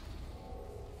on.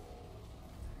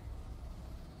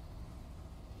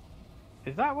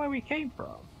 Is that where we came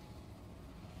from?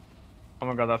 Oh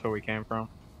my god, that's where we came from.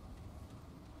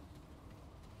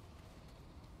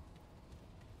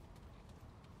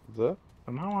 Is it?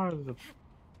 Somehow I was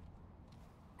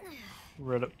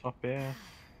right up top here.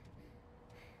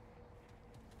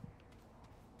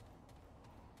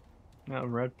 That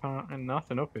red part and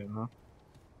nothing up here though.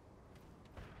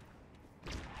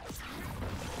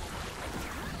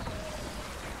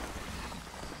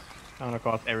 And of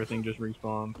course everything just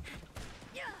respawned.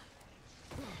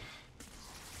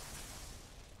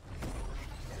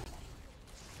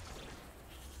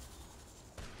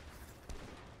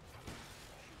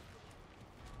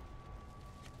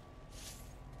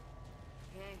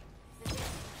 Okay, this is it.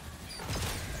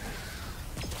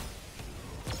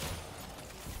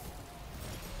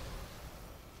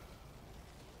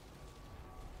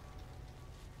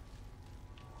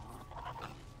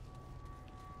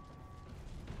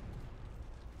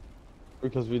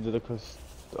 Because we did a quest.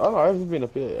 Oh no, I haven't been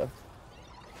up here yet.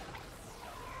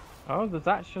 Oh, there's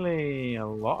actually a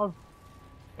lot of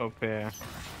up here.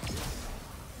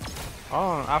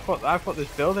 Oh, I thought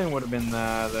this building would have been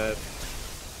the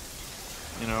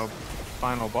you know,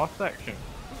 final boss section.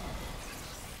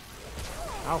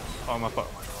 Ow. Oh my foot,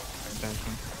 oh my god, pay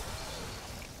attention.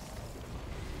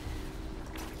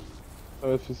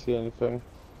 Oh, if you see anything.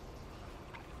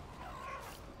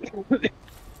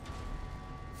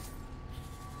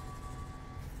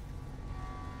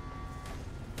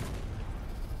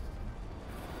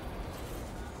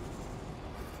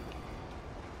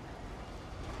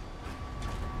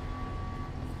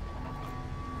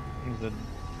 There's a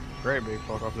great big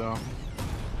fuck up though.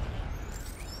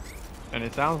 And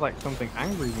it sounds like something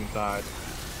angry's inside.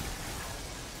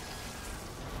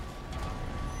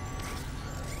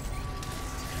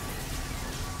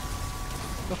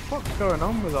 What the fuck's going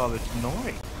on with all this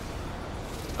noise?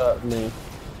 Me.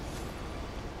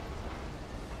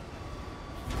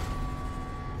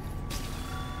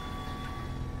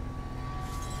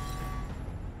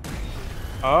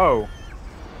 Oh,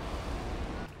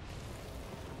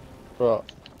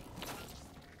 What?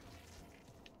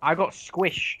 I got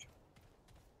squished.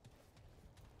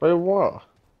 Wait, what?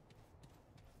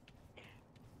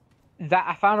 That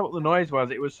I found out what the noise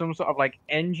was. It was some sort of like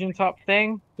engine top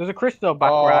thing. There's a crystal back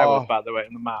where I was, Oh, by the way,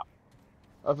 in the map.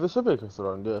 there should be a crystal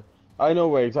around here. I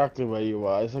know exactly where you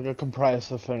are. It's like a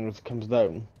compressor thing that comes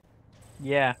down.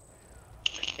 Yeah,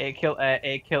 it killed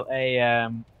a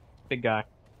big guy.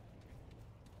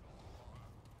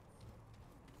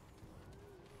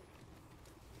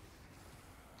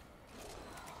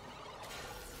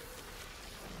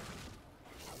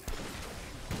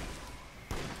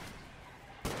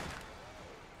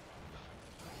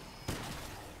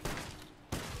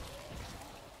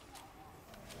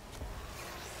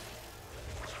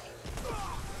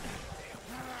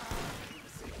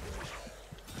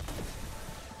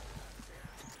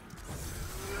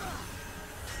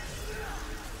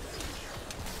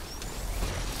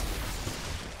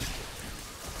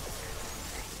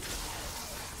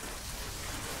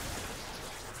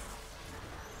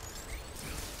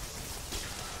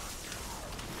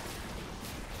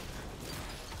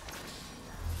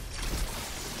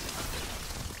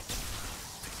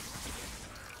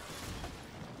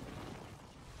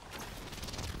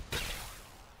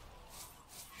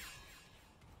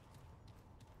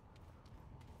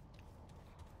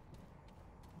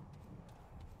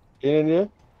 In here?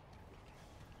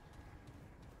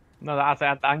 No, I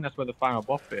think that's where the final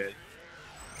boss is.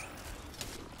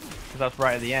 'Cause that's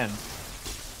right at the end.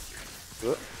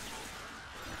 What?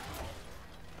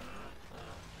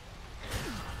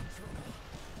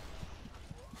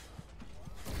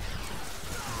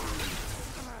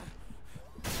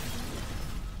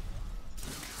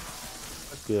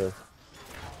 Yeah.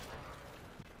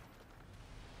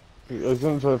 I was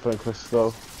gonna try to find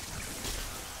crystal.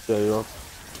 There you are.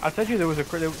 I told you there was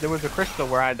a crystal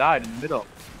where I died in the middle.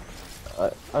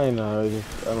 I know,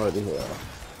 I'm already here.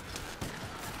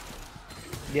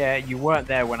 Yeah, you weren't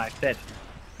there when I said.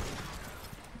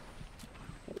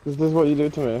 Is this what you do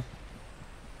to me?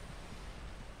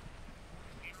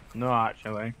 No,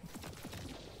 actually.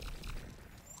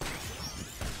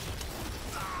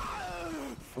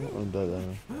 Oh, I'm dead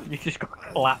now. You just got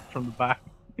clapped from the back.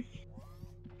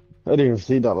 I didn't even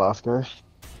see that last guy.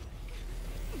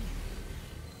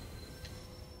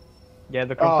 Yeah,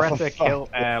 the Oh, for compressor fuck. killed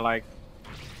like.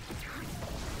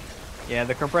 Yeah,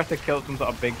 the compressor killed some sort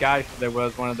of big guy. So there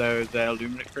was one of those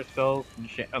luminous crystals and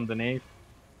shit underneath,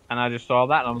 and I just saw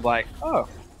that and I was like, oh,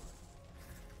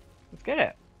 let's get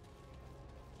it.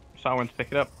 So I went to pick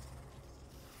it up.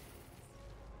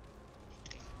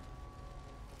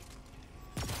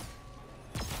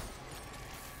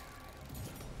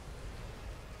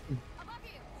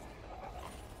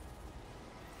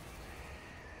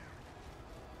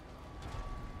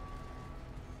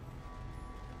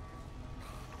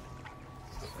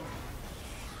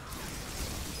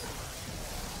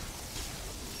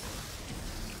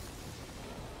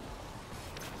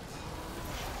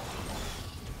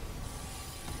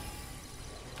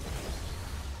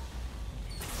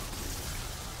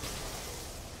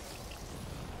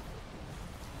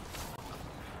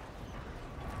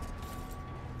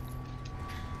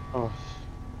 Oh,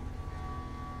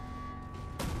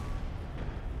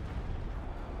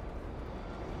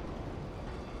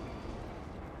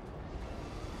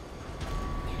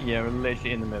 Yeah, we're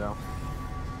literally in the middle.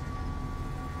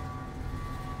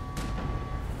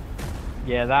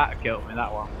 Yeah, that killed me,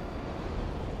 that one.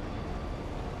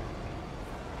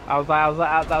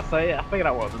 That's it. I figured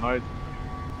out what the noise was.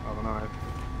 Oh, the noise.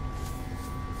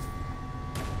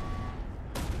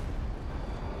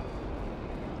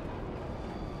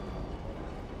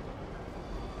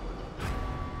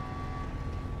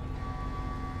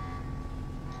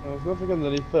 there's nothing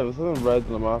underneath there. There's something red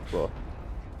on the map, though.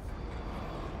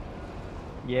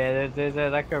 Yeah, there's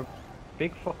like a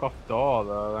big fuck off door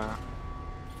though there.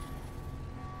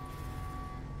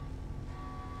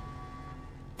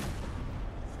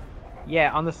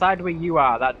 Yeah, on the side where you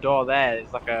are, that door there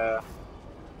is like there's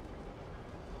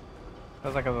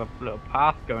like a little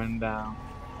path going down.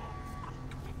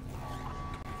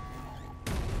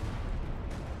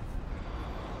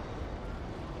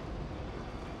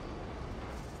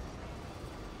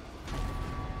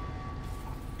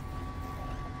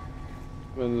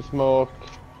 In the smoke.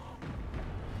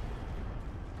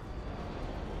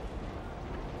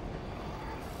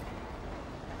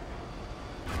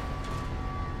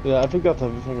 Yeah, I think that's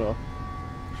everything off.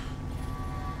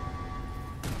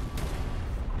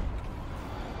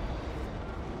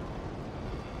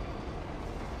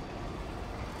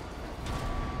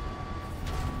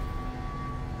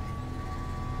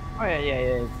 Oh yeah,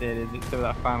 it is. It's to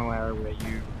that final area where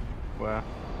you were.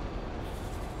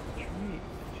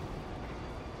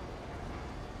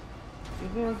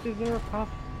 Is there a path?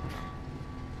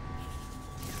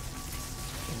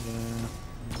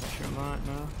 Sure might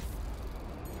no.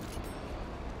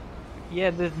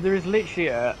 Yeah, there is literally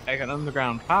like an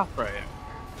underground path right here.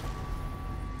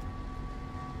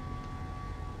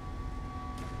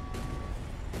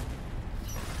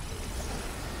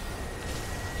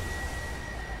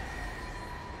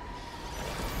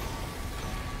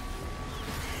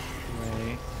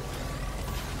 Wait.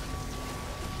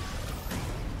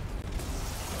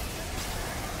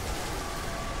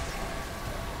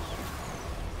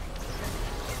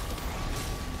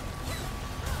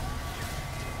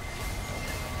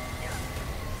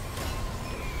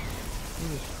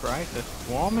 Jesus Christ, they're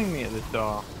swarming me at this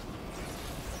door.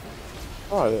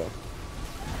 Oh, yeah.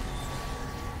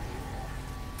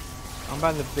 I'm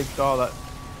by the big door that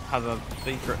has a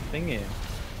secret thing in.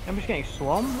 I'm just getting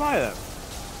swarmed by them.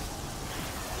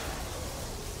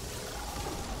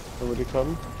 Somebody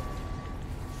come?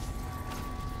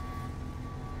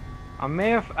 I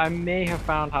may have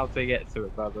found how to get to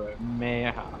it, by the way. May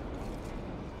have.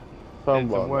 Found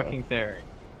It's a one. working theory.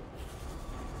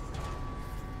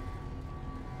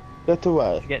 Get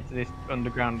away. To get to this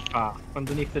underground part.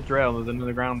 Underneath the drill there's an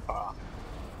underground part.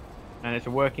 And it's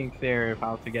a working theory of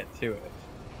how to get to it.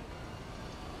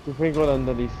 You think one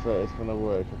underneath there is gonna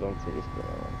work? I don't think it's gonna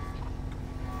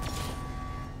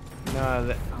work.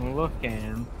 No, I'm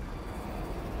looking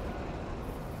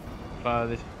for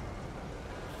this.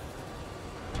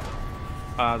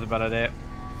 Oh, that's a bad idea.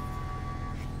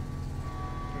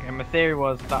 Okay, my theory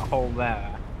was that hole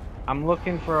there. I'm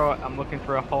looking for a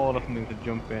hole or something to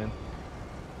jump in.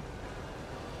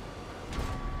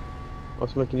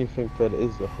 What's making you think that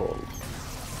is the hole?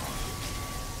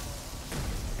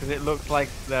 Because it looks like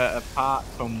the part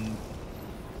comes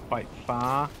quite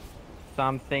far. So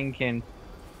I'm thinking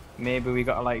maybe we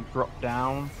gotta like drop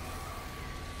down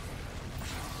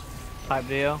type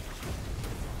deal.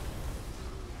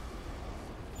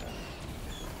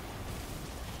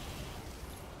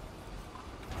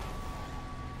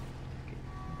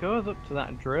 It goes up to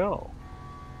that drill.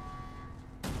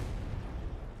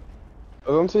 I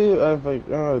don't see anything.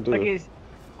 Oh, I do. Like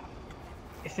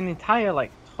it's an entire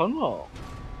like tunnel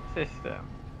system.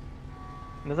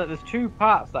 And there's two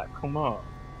parts that come up,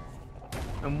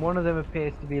 and one of them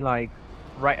appears to be like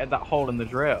right at that hole in the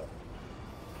drill.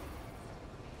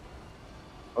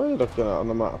 What are you looking at on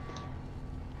the map?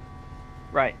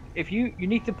 Right. If you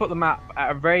need to put the map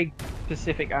at a very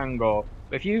specific angle.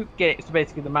 If you get it so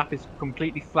basically the map is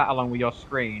completely flat along with your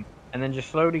screen, and then just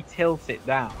slowly tilt it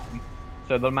down,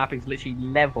 so the map is literally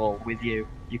level with you.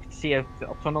 You can see a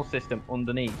tunnel system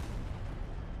underneath.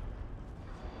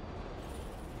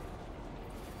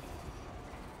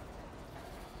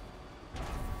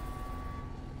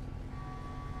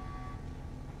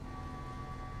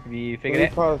 Have you figured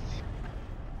it? What's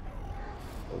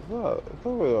that? What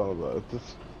are we on about?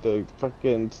 This, the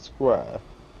fucking square.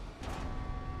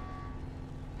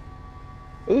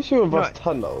 Are you sure about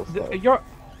tunnels?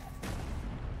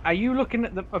 Are you looking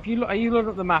at the? Are you looking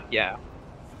at the map? Yeah.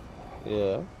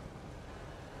 Yeah.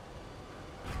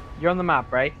 You're on the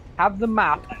map, right? Have the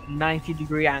map at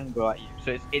 90-degree angle at you,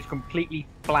 so it's completely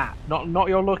flat. Not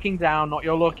you're looking down, not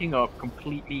you're looking up,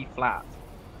 completely flat.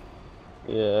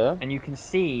 Yeah. And you can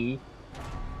see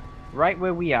right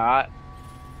where we are.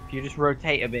 If you just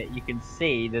rotate a bit, you can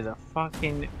see there's a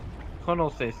fucking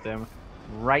tunnel system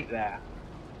right there.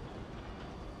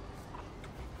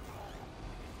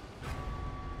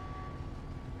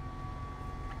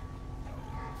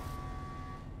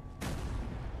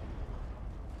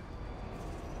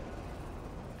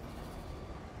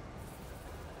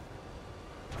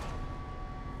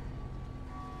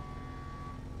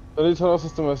 The only tunnel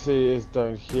system I see is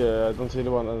down here. I don't see the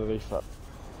one underneath it.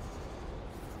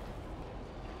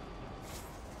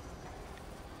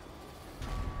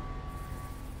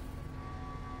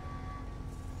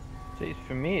 See,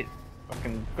 for me, it's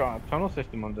fucking got a tunnel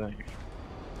system underneath.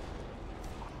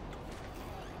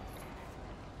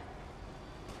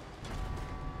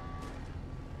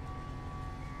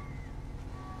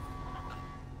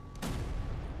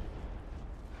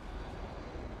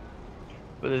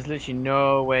 But there's literally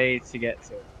no way to get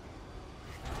to it.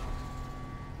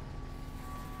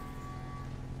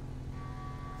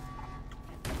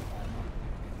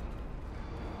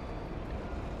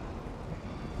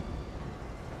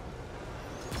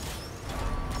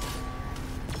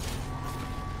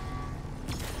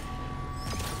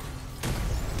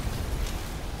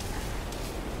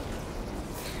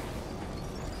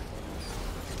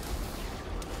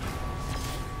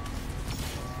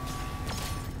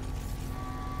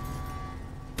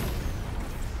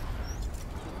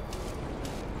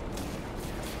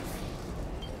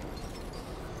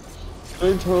 The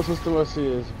only tunnel system I see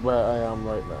is where I am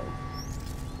right now.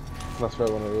 That's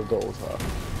where one of the doors are.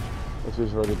 Which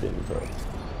we've already been through.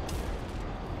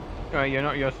 Oh, you're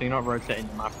not rotating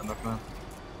the map enough now.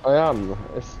 I am.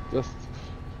 It's just.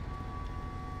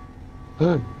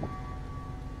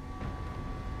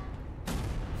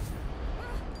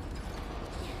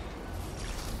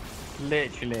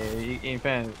 Literally, in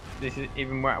fairness, this is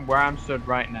even where I'm stood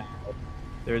right now.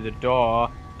 There is a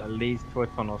door that leads to a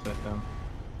tunnel system.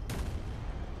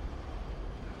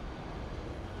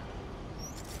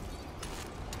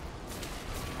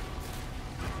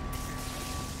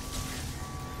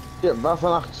 Yeah, that's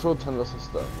an actual tunnel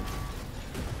system.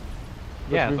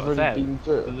 Yeah, Which that's we've what I already said. been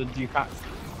through. So you can't.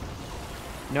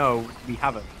 No, we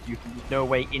haven't. There's no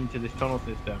way into this tunnel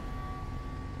system.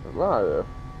 Right. You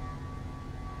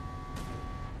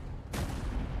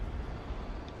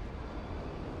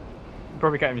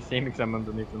probably can't even see me because I'm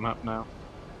underneath the map now.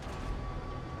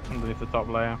 Underneath the top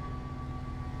layer.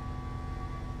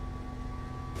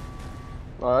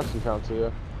 I actually can't see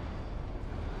you.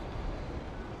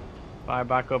 Fire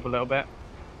back up a little bit.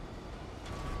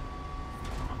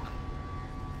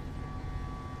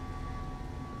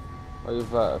 Are you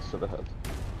there? Should have hit.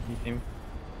 You see me?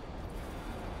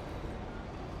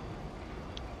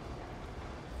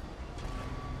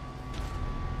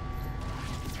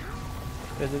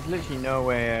 Because there's literally no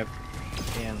way of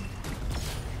in.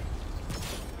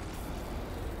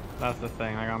 That's the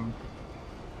thing. Like I'm.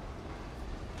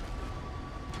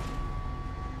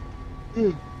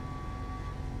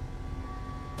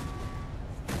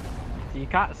 So you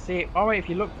can't see it. Oh wait, if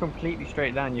you look completely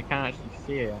straight down, you can't actually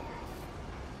see it.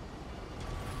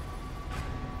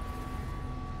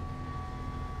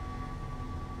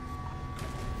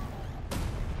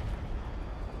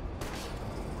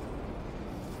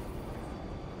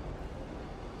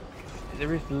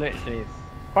 There is literally, it's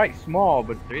quite small,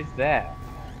 but there is there.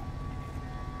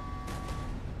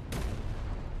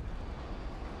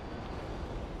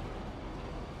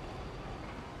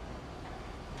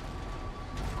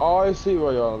 Oh, I see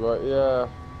what you're on about, yeah.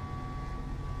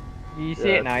 You see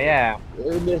it now, yeah.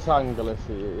 In this angle I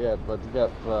see it, yeah, but to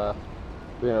get there,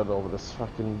 being over this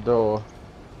fucking door.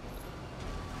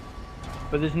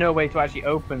 But there's no way to actually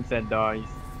open said doors.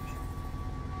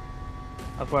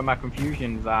 That's where my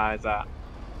confusions are, is at.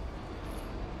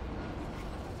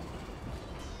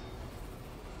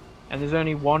 And there's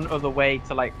only one other way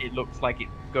to, like, it looks like it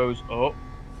goes up.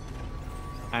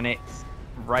 And it's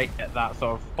right at that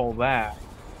sort of hole there.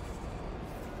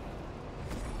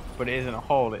 But it isn't a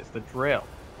hole, it's the drill.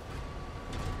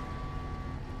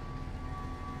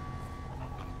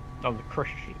 Oh, the crush,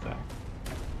 I should say.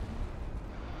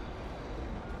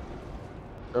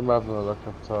 I'm having a look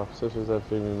up top, see if there's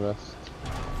anything we missed.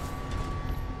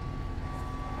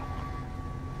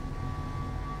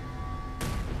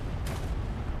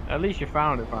 At least you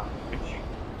found it, man.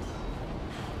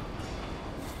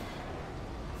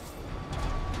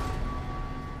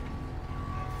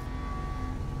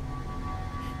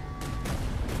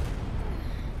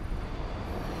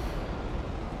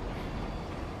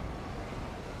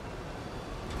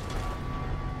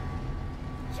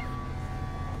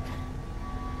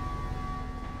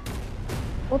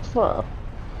 What's that?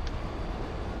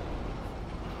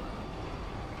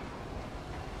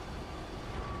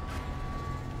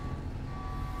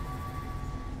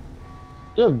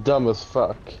 You're dumb as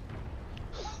fuck.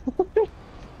 What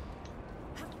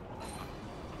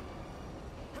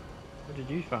did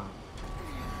you find?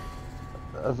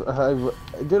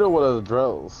 I did one of the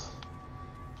drills.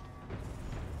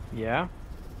 Yeah?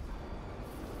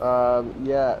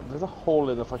 Yeah, there's a hole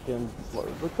in the fucking.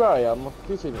 Look where I am. Look,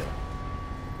 you see me?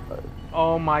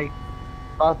 Oh my,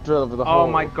 That drill with the oh hole.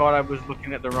 my god, I was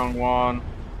looking at the wrong one.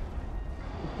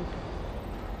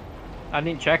 I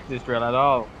didn't check this drill at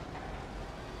all.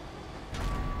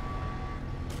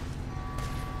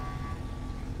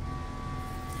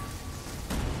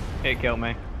 It killed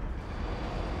me.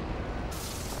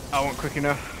 I wasn't quick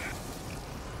enough.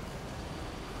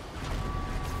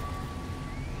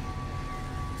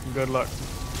 Good luck.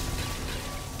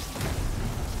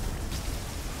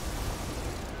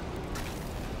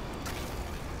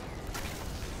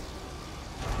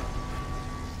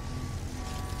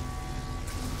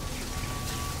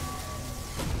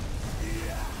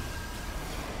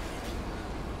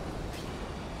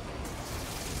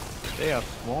 They are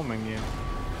swarming you.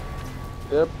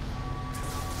 Yep.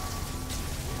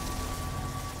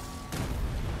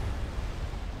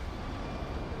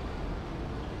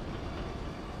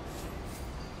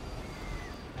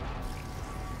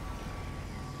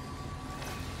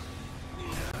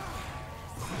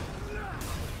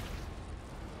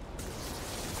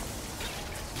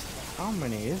 How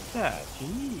many is that?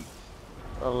 Jeez.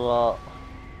 A lot.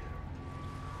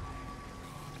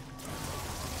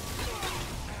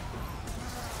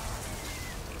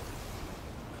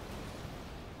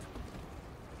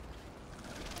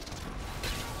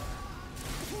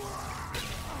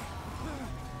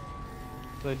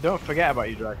 So don't forget about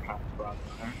your dragon house, brother.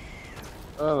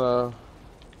 I don't know.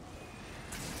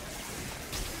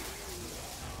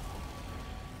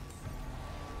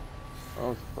 I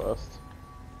was first.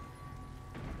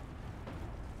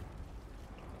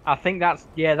 I think that's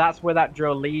where that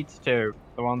drill leads to.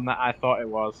 The one that I thought it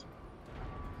was.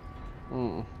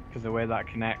 Hmm. Because the way that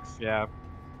connects, yeah.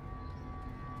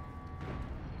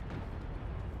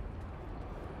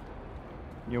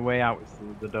 Your way out is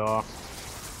through the door.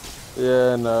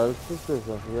 Yeah, no, it's just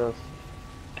something else.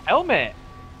 Helmet!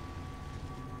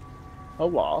 Oh,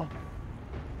 what?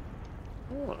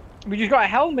 Oh. We just got a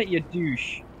helmet, you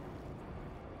douche.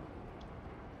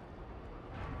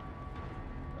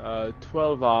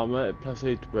 12 armor, plus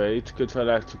 8 weight, good for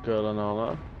electrical and all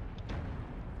that.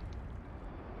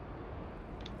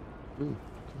 Ooh.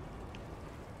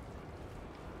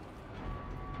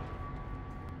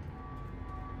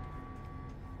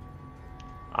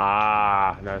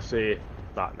 Ah, now see,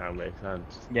 that now makes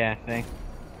sense. Yeah, see?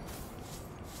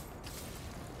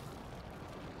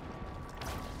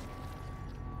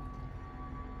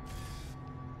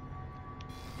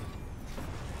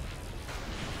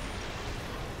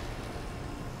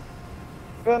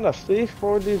 Fair enough, Steve,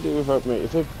 what do you do without me?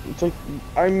 It's like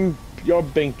I'm your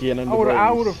Binky and I'm the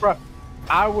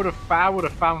I would have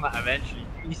found that eventually.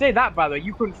 You say that, by the way,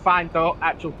 you couldn't find the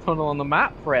actual tunnel on the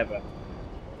map forever.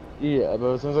 Yeah,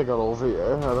 but as soon as I got over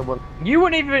here, I don't want. You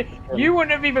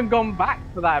wouldn't have even gone back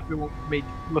for that if it weren't for me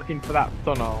looking for that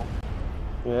tunnel.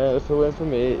 Yeah, if it went for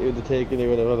me, it would have taken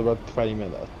you about 20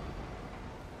 minutes.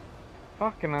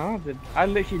 Fucking hell, I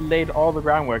literally laid all the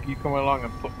groundwork. You come along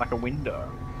and put like a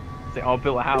window. Say, oh,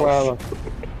 built a house. Well,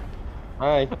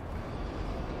 hi.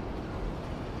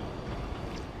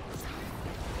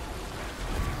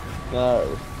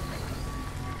 No.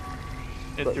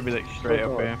 It should be like straight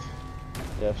up here.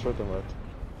 Yeah, straight and right.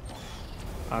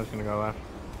 I was gonna go left.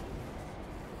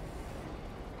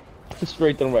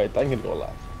 Straight and right, I'm gonna go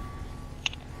left.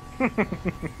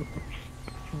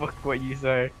 Fuck what you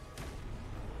say.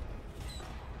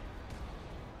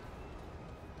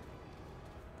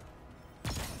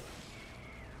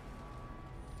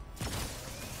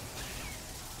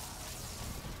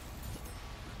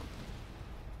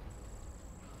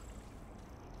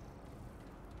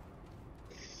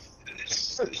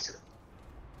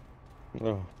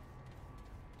 Oh.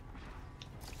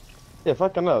 Yeah,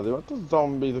 fucking hell, they want the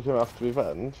zombies to come after me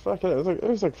then. Fucking hell, it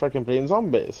was like fucking playing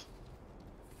zombies.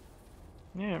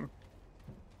 Yeah.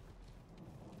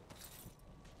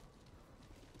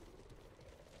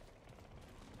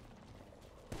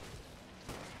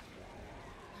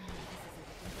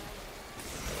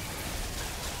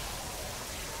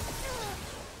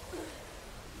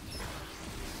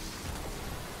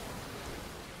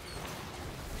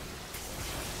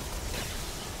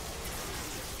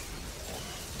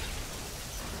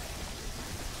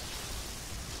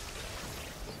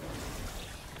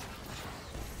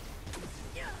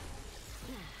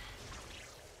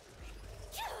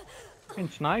 Can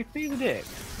snipe me the dick.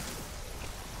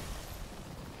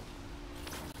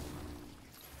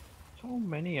 So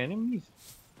many enemies.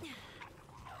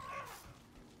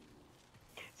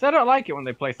 So I don't like it when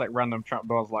they place like random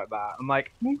trapdoors like that. I'm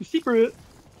like, ooh, secret.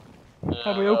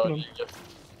 How do we open them?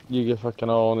 You get fucking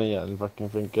on igen, fucking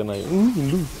thinking like, ooh,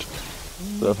 loot.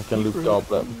 The fucking loot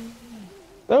goblin.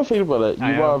 Don't feel about it.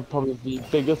 You are probably the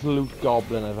biggest loot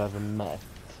goblin I've ever met.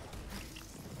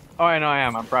 Oh, I know I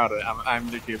am. I'm proud of it.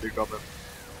 I'm literally a big goblin.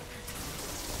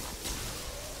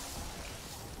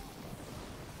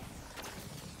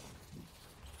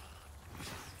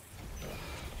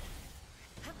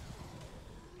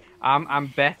 I'm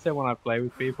better when I play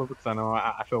with people because I know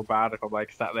I feel bad if I'm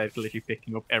like sat there literally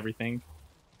picking up everything,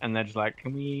 and they're just like,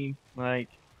 "Can we like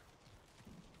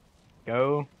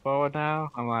go forward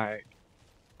now?" I'm like,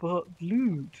 "But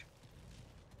loot."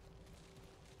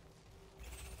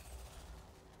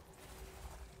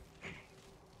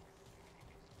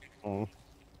 Mm.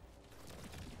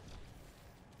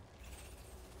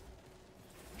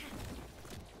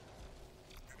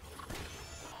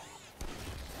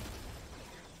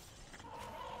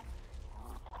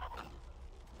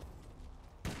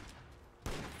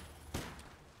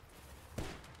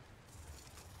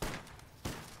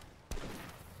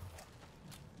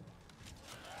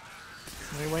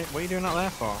 Wait, what are you doing out there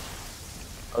for?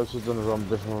 I was just gonna run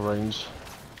different range.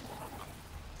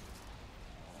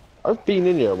 I've been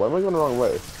in here, why am I going the wrong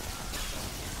way?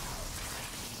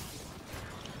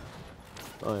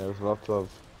 Oh yeah, there's lots of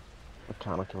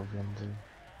mechanical ones in.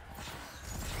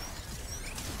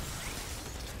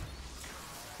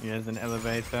 Yeah, there's an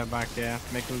elevator back here.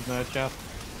 Michael's no chest.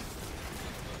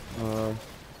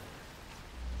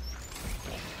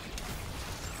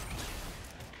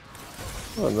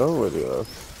 Oh no, where do you go?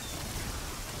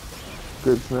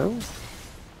 Good now?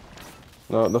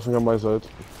 No, nothing on my side.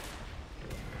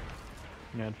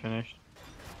 Yeah, I'd finished.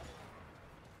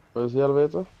 Where's the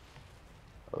elevator?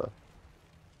 Oh, there.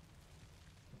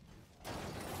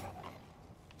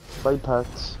 Bye,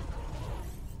 pets.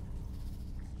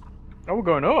 Oh, we're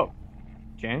going up.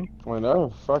 Jane. I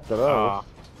know, fuck it Ah, out.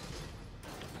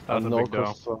 that was a No big door.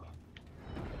 crystal.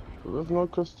 There's no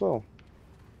crystal.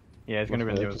 Yeah, it's gonna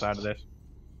be on the other side of this.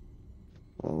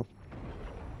 Oh.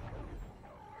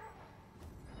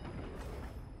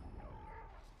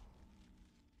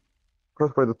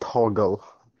 Press by the toggle.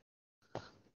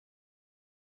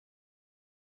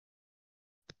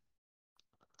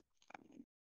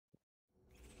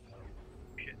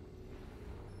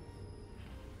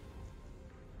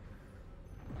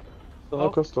 Still no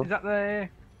crystal. Is that the?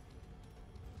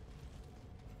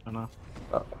 Oh no.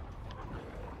 Oh.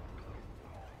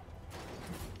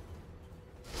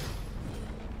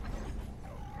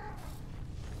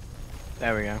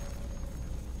 There we go.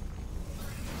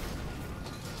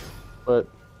 But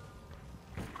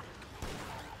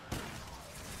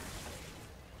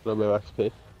a little bit of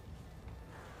XP.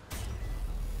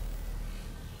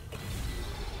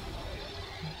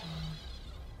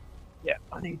 Yeah,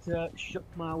 I need to shut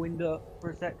my window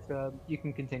for a sec, so you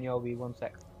can continue. I'll be 1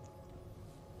 sec.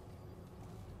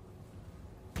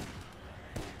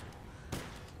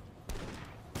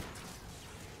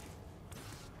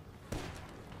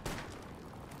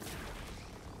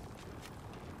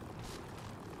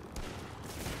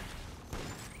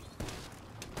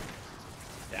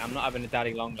 Yeah, I'm not having a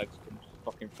daddy long legs come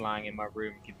fucking flying in my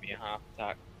room and give me a heart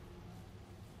attack.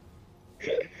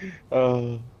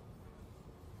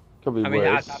 Could be I mean,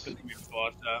 worse. that's happened to me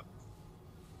before, so.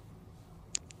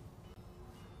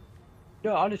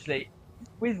 No, honestly,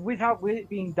 with it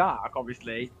being dark,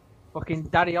 obviously, fucking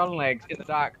daddy on legs in the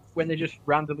dark when they just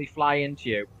randomly fly into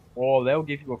you, or they'll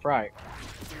give you a fright.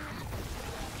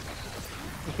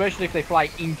 Especially if they fly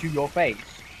into your face.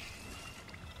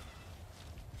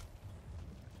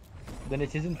 Then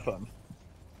it isn't fun.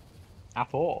 At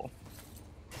all.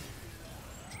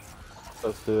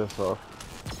 Let's do this off.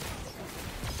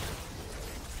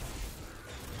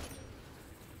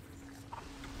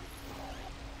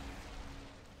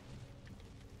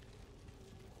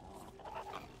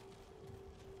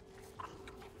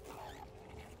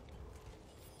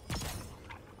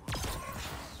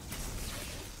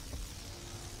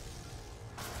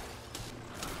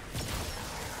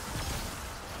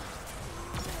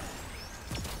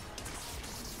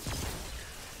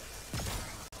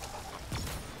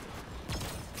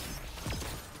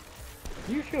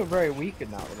 You feel very weak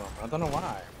now at the moment. I don't know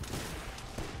why.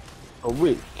 A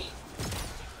week?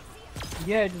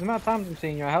 Yeah, just the amount of times I'm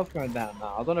seeing your health going down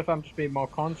now. I don't know if I'm just being more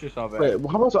conscious of it.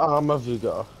 Wait, how much armor have you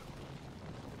got?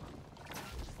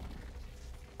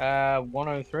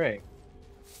 103.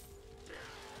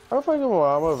 How do I get more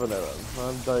ammo than it then?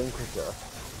 I'm dying quicker.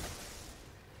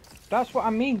 That's what I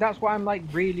mean. That's what I'm like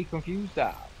really confused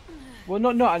at. Well,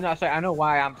 no, I know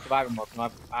why I'm surviving more.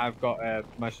 'Cause I've got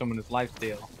my summoner's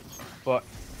lifesteal, but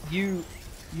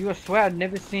I swear I've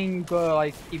never seen you go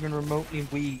like even remotely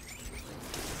weak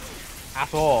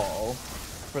at all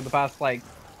for the past like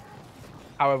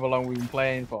however long we've been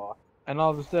playing for, and all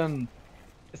of a sudden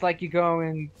it's like you're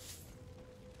going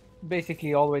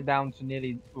basically all the way down to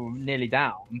nearly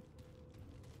down.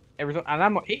 And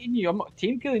I'm not hitting you. I'm not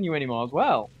team killing you anymore as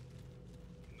well.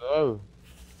 No.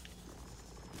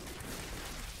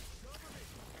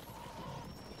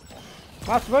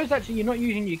 Well, I suppose actually you're not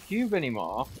using your cube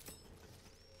anymore.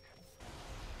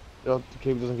 The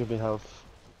cube doesn't give me health.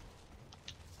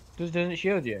 Doesn't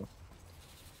shield you?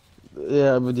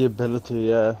 Yeah, with the ability,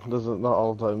 yeah. Doesn't not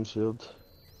all time shield.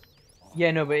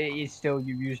 Yeah, no, but it is still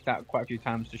you've used that quite a few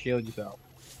times to shield yourself.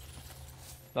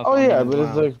 That's Oh what I mean yeah, as but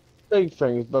it's well. like big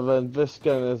things, but then this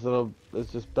gun is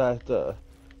it's just better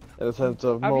in the sense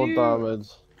of Have more you damage.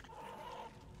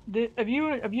 have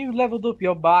you leveled up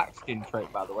your bark skin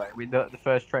trait by the way with the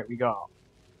first trait we got?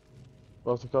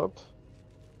 What's it called?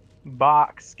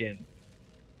 Bark skin.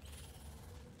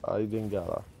 I didn't get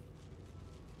that.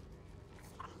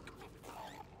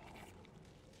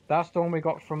 That's the one we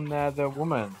got from the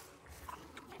woman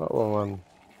That one.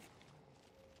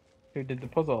 who did the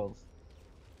puzzles.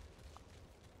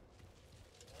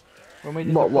 When we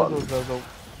did the What one? puzzles, there was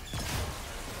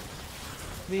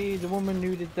the woman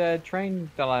who did the train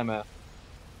dilemma.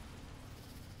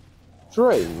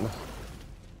 Train.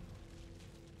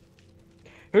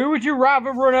 Who would you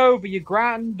rather run over, your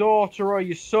granddaughter or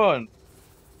your son?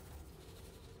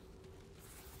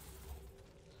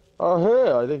 Oh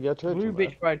hey, I didn't get to Blue it.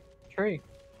 bitch by a tree.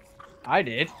 I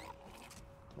did.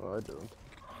 Oh, I didn't.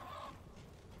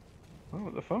 Oh,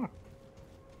 what the fuck?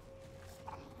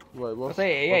 Wait, I what?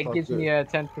 say, yeah, it gives me a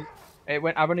 10.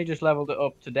 I've only just leveled it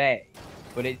up today,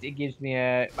 but it gives me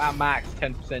a at max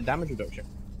 10% damage reduction.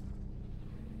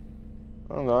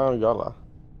 Oh no, I don't got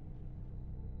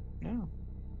that. No.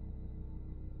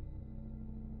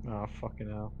 Oh fucking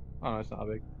hell. Oh no, it's not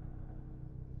big.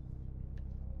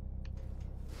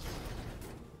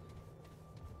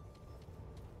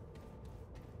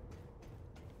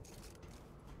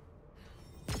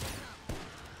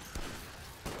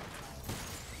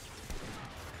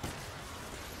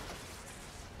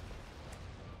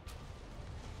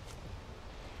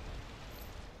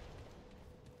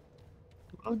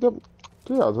 I don't.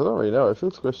 Yeah, I don't really know. It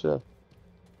feels squishy.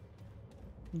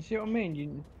 You see what I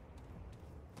mean?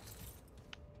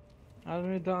 I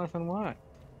don't understand why.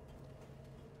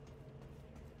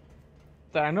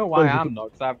 So I know why I'm not,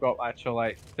 because I've got actual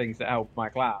like things that help my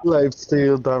class. Life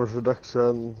steal, damage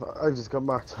reduction. I just got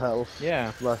max health.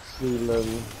 Yeah. Max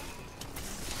healing.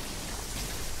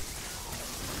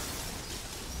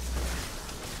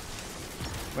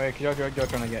 Wait, cause you're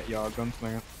trying to get your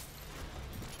gunslinger.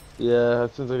 Yeah,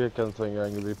 as soon as I get gunslinger,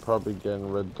 I'm gonna be probably getting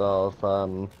rid of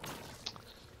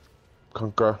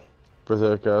Conquer,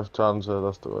 Berserker, Challenger.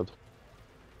 That's the word.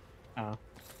 Oh.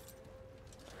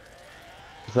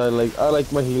 So I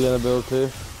like my healing ability.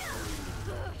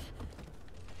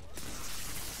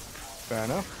 Fair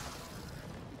enough.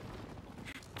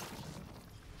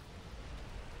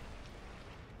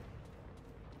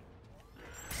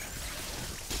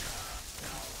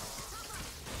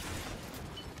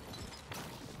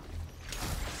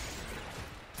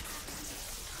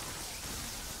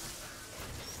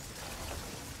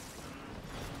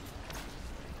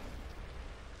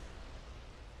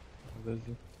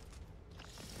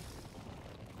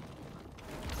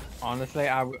 Honestly,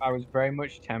 I was very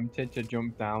much tempted to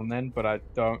jump down then, but I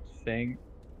don't think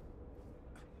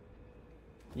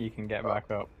you can get back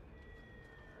up.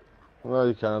 No,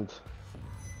 you can't.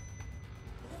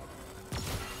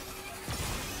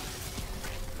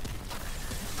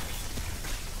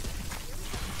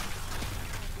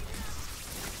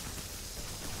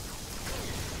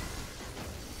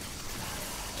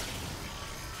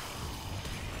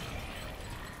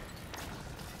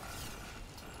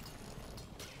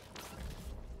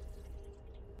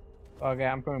 Okay,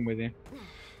 I'm coming with you.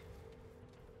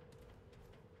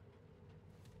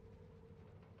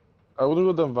 I would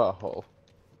have done that hole.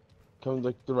 Come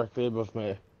like directly above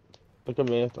me. Look at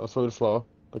me. I'll throw the floor.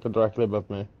 Look directly above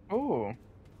me. Oh,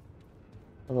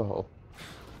 Have a hole.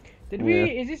 did Yeah. we?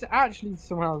 Is this actually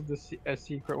somehow a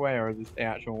secret way, or is this the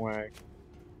actual way?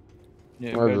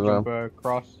 Yeah, I we're don't gonna jump know.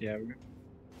 across. Yeah.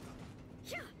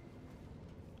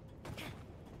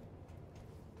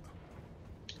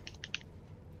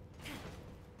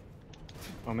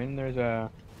 I mean, there's a.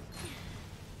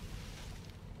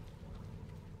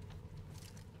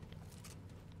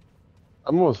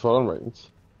 I'm almost full on range.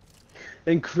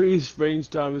 Increased range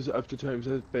damage up to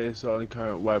 20% based on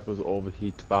current weapons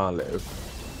overheat value.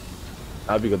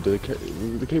 That'd be good to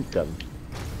do the cape gun.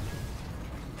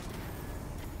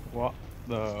 What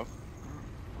the?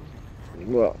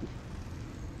 Well,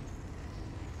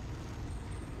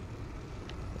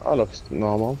 that looks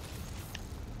normal.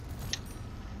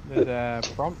 There's a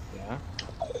prompt there.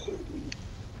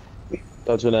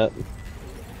 Dodging it.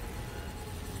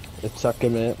 It's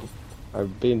sucking it.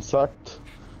 I've been sucked.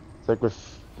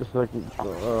 It's like,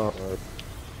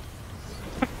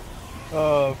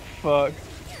 Oh fuck.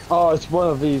 oh, it's one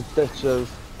of these bitches.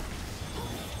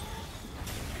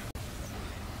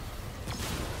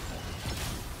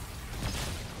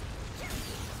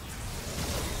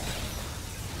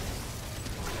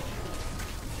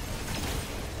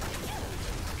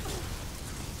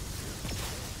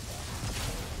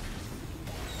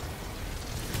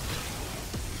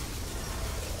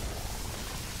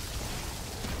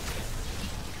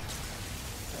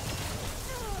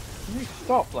 Can you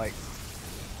stop, like?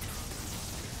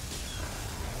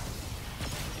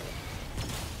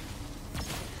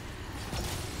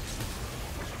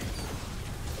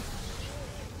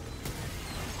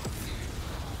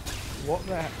 What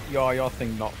the heck? Your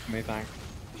thing knocked me, thanks.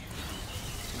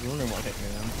 I was wondering what hit me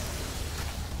then.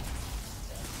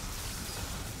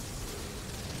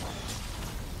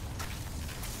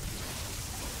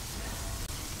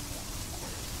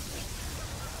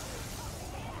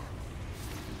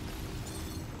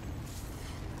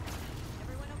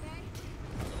 Everyone okay?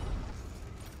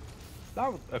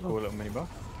 That was a cool little mini boss.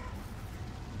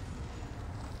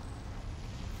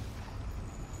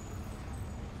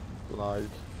 Like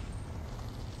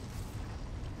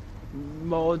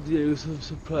mod use of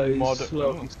supplies, Mod-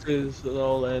 slowsters, and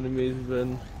all enemies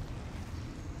within.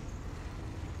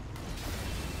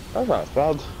 That's not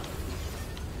bad.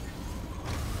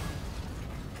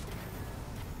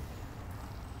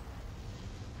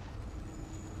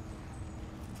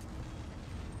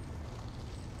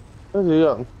 Where's he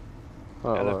gone?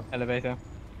 Oh, well. Elevator.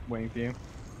 Waiting for you.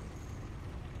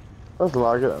 That's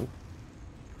lag it then.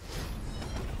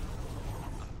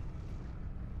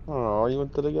 Oh, you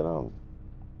wanted to get on.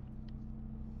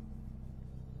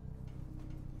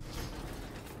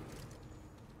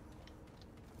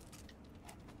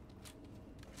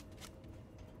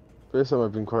 This time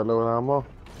I've been quite low on ammo.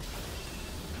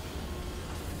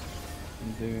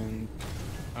 I'm doing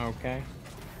okay.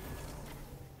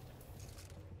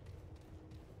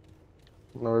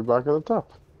 Now we're back at the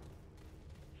top.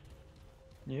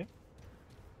 Yeah.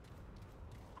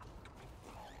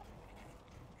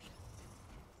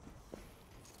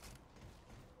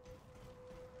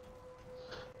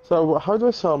 So, how do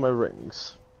I sell my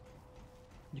rings?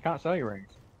 You can't sell your rings.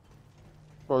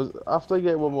 Well, after I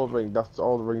get one more ring, that's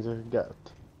all the rings I can get.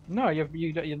 No,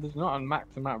 there's not a max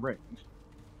amount of rings.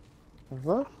 Is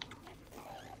that?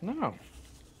 No.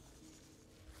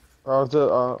 Oh,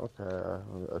 okay,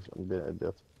 I'm being an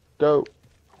idiot. Go!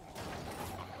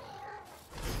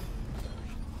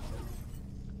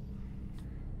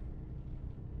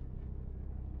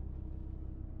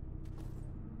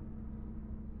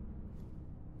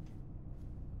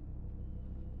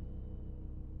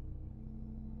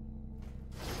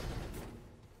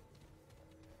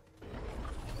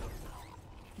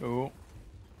 Oh.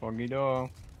 Foggy door.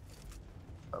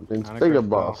 That means And a bigger crystal.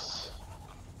 boss.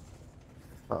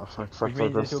 Oh, fuck, Which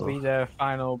means this crystal. will be the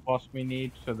final boss we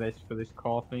need for this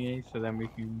core thingy, so then we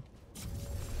can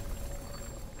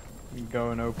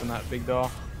go and open that big door.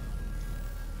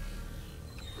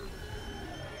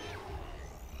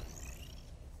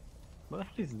 What the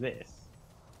heck is this?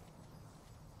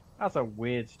 That's a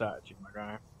weird statue, my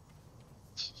guy.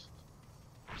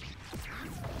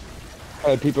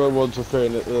 People are once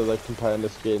referring to, like, comparing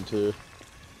this game to...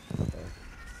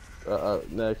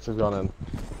 next have gone in.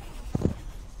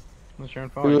 What's your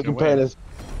info? People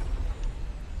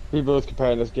are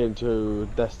comparing this game to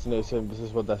Destiny, saying this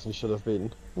is what Destiny should have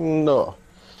been. No.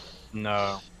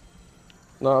 No.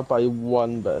 Not by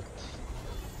one bit.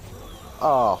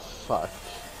 Oh, fuck.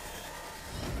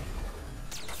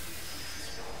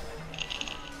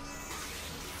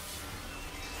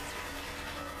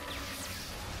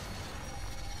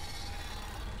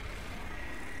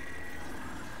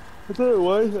 I don't know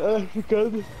why,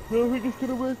 because I don't think it's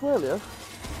gonna work well, yeah?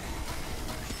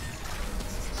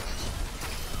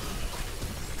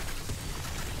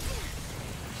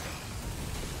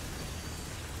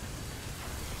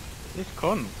 This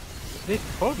couldn't. This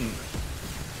couldn't.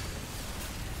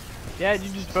 Yeah, you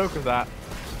just focus that.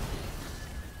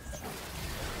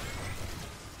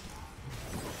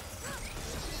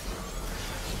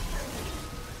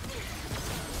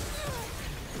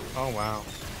 Oh wow.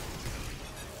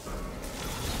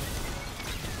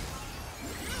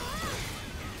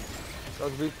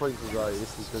 Those weak points as well, you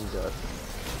couldn't get.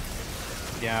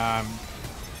 Yeah.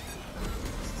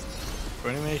 We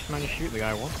only managed to shoot the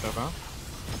guy once so far.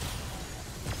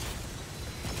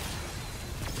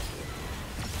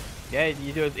 Yeah,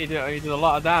 you do a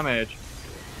lot of damage.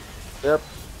 Yep.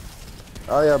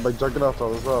 Oh yeah, by Juggernaut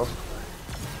as well.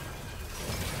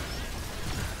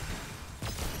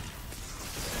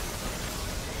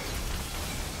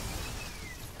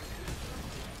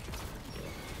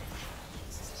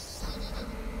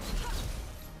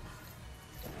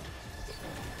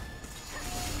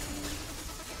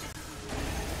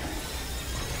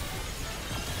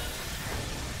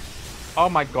 Oh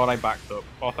my god, I backed up.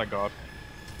 Oh thank god.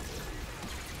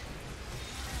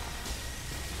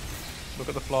 Look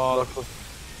at the flaws.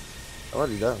 I'm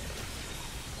already done.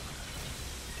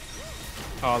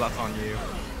 Oh, that's on you.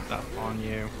 That's on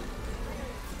you.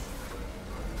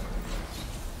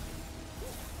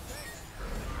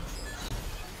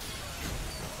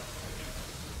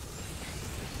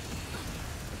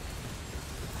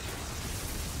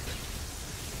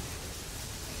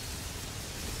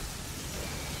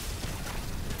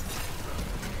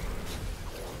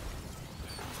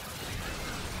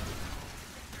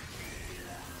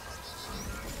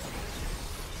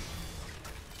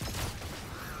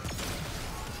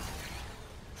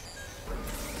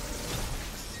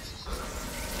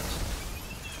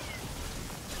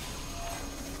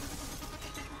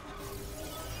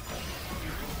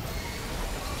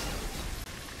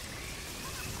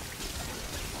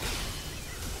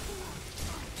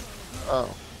 Oh.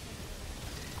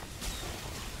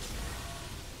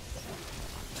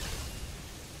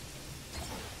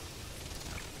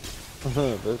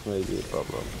 This may be a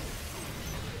problem.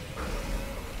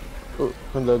 Oh,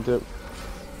 window dip.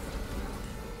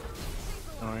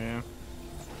 Oh yeah.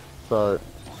 Sorry.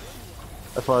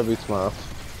 I thought I'd be smart.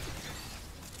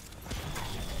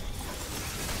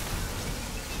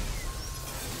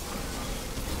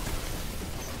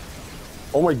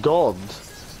 Oh my god!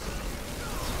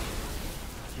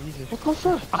 Jesus. What was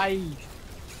that?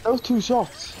 That was 2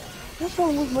 shots. What's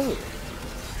wrong with me?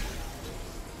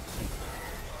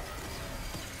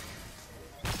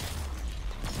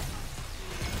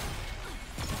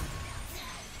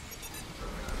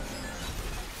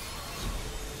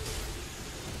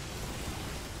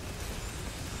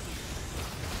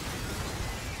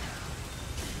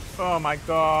 Oh my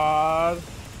god.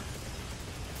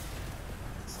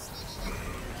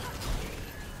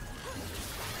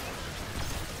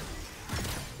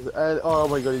 Oh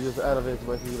my god, he just elevated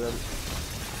my healing.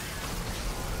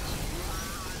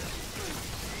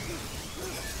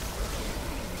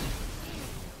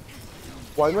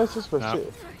 Why am I so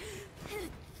suspicious?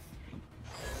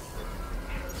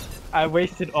 I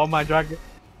wasted all my dragon.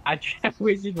 I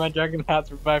wasted my dragon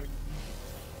hearts reviving.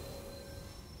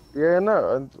 Yeah,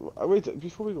 no, and wait,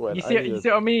 before we go in, You I need see to...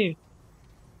 what I mean?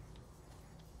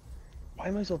 Why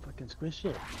am I so fucking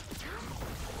squishy?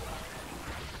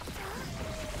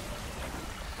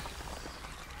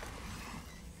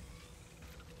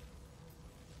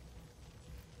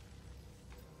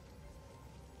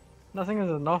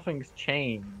 Nothing's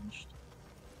changed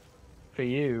for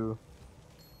you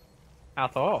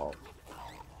at all.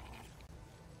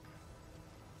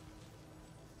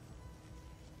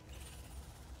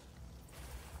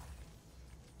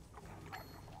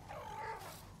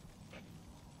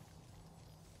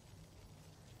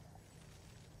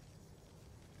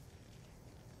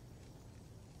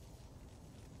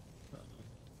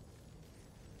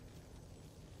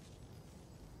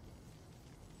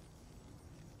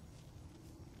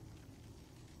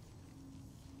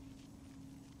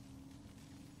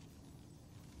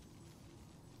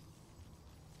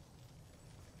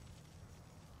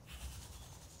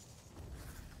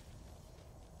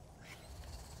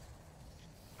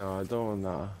 No, I don't want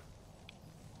that.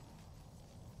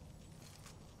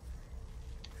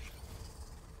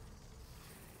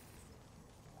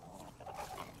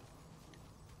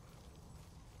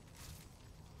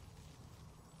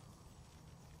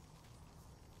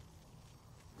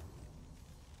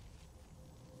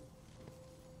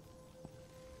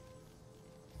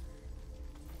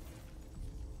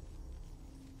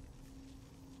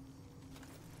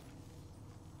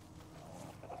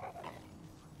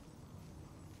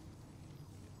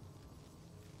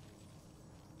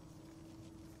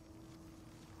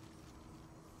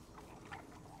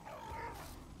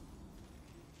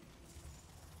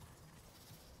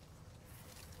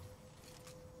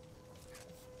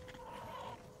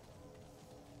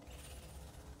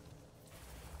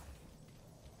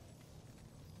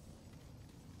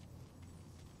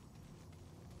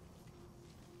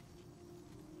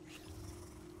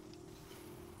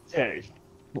 Okay,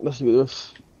 let's do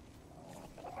this.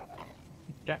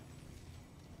 Okay.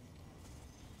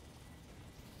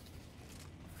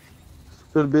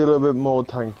 Should be a little bit more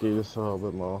tanky, just a little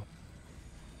bit more.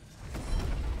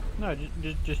 No,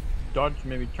 just dodge.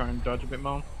 Maybe try and dodge a bit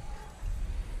more.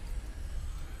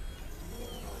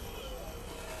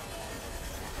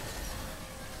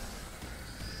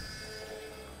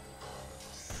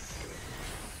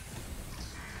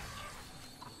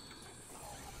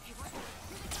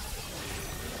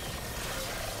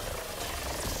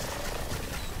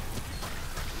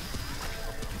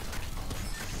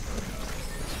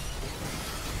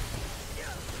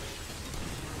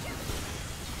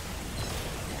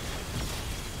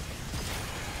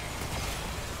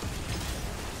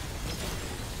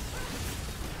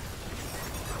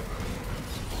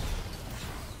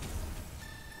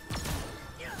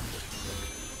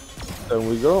 There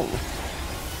we go.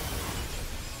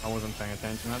 I wasn't paying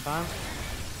attention that time.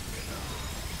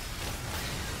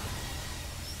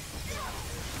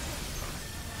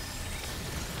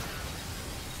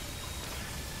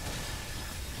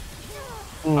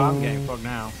 Oh, I'm getting fucked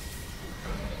now.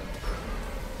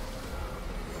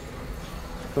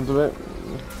 Come to it.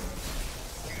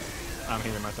 I'm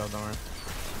healing myself, don't worry.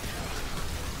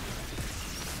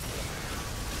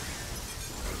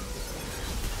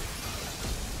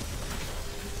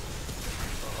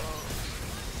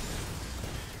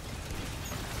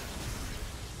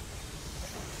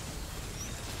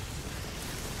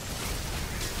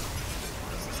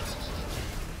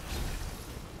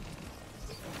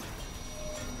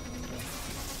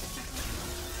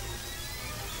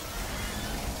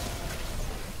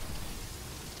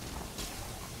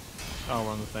 Oh,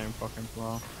 we're on the same fucking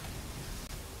floor.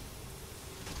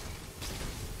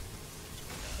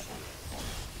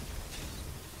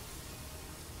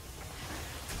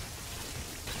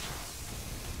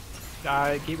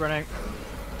 Keep running.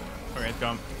 Okay, it's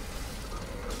gone.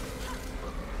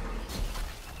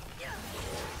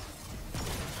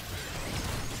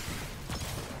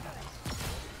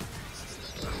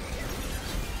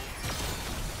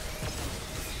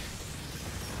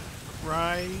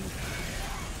 Right.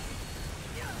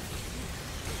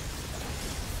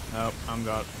 Nope, I'm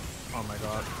got. Oh my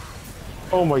god.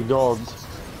 Oh my god.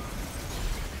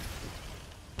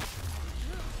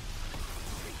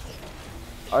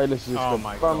 I literally just Oh got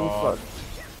my bum god. fucked.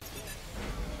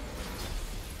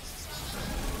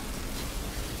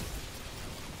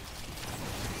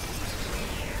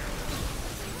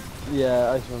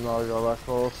 Yeah, I should not go that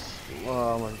close.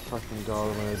 Oh my fucking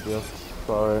god, I'm an idiot.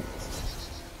 Sorry.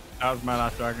 That was my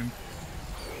last dragon.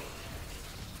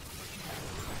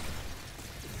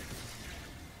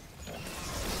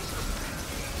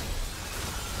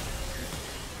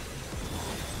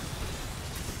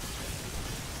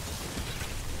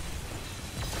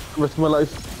 Rest of my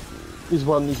life. He's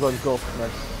one, go.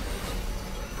 Nice.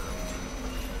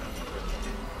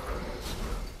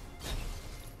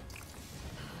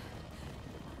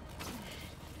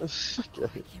 I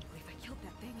can't believe I killed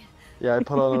that thing. Yeah, I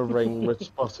put on a ring which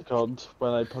what's it called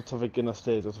when I put something in a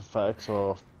state of effects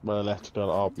or when I let go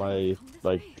of my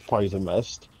like poison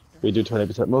mist, we do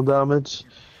 20% more damage.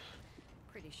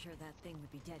 Pretty sure that thing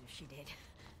would be dead if she did.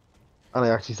 And I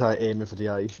actually started aiming for the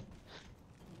eye.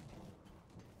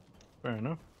 Fair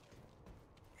enough.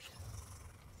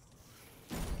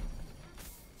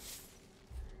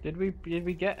 Did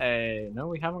we get a? No,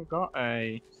 we haven't got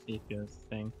a Seeker's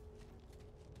thing.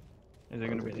 Is it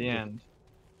going to be at the end?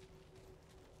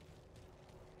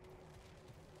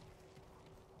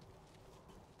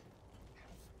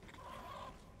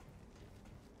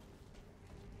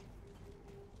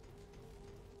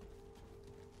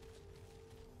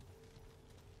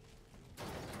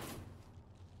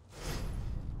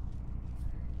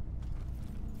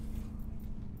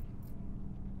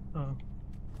 Oh.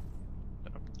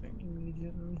 Something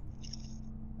immediately.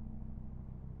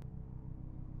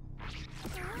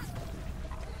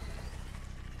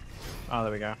 Oh,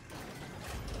 there we go.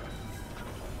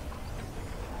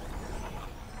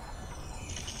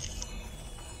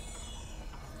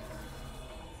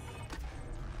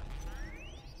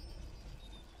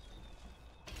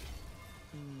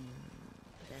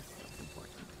 That's what's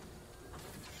important.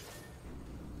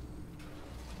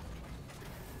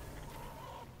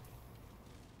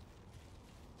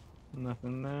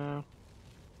 Nothing there.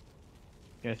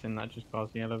 Guessing that just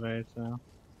caused the elevator.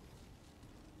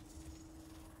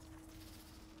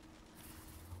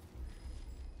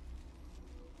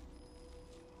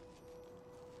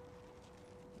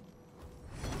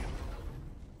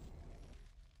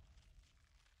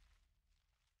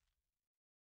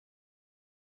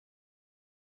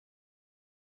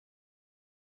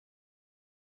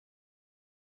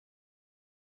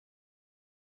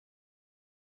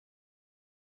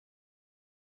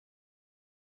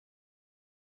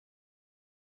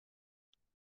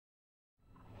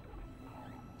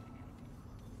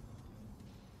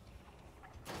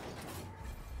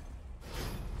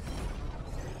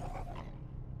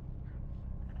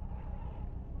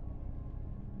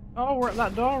 Oh, we're at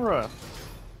that door, Russ.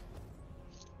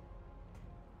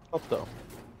 What though?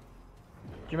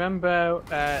 Do you remember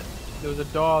there was a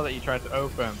door that you tried to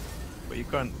open, but you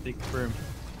couldn't sneak through?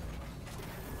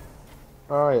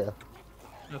 Oh yeah.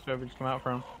 That's where we just come out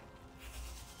from.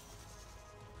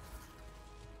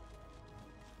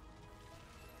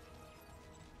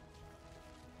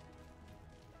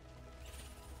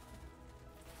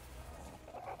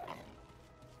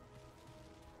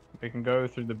 We can go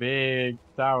through the big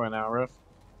tower now, Russ.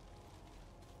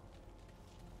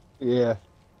 Yeah.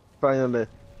 Finally.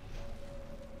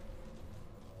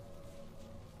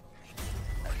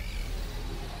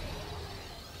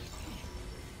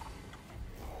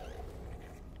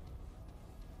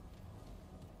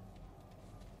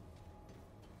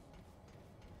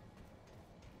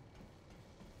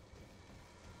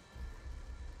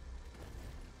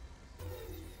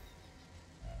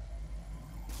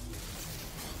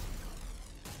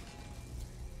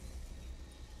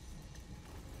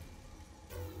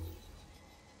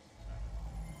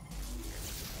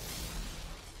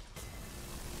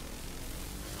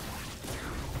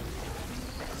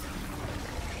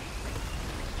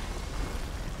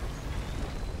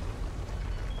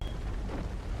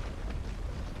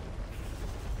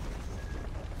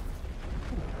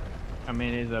 I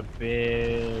mean, it's a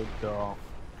big door.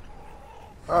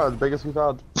 Oh, the biggest we've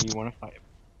had. We want to fight.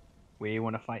 We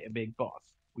want to fight a big boss.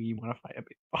 We want to fight a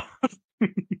big boss.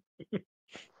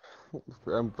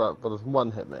 But there's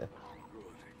one hit me. Good,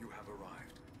 you have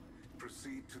arrived.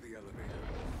 Proceed to the elevator.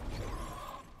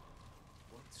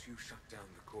 Once you shut down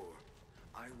the core,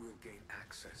 I will gain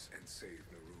access and save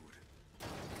Narud.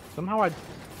 Somehow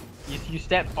you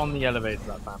stepped on the elevator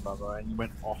that time, by the way, and you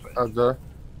went off it. Oh, did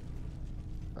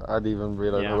I didn't even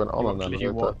realize I went on an you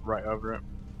elevator. walked right over it.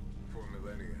 For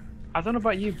millennia, I don't know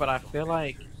about you, but I feel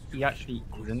like he actually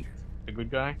isn't a good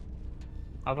guy.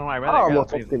 I don't know why I read Oh, it. I'm not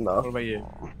thinking that. What about you?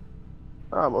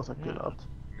 I'm not thinking Yeah. that.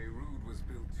 Narud was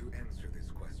built to answer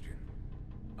this question.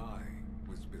 I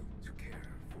was built to care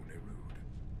for Narud.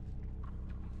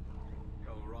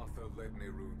 Kalratha led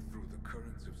Narud through the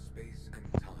currents of space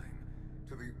and time,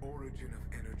 to the origin of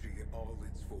energy in all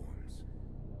its forms,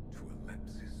 to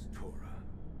Alepsis Torah.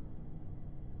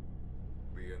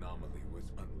 The anomaly was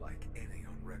unlike any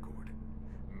on record.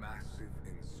 Massive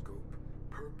in scope,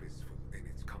 purposeful in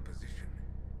its composition.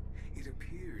 It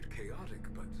appeared chaotic,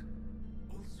 but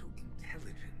also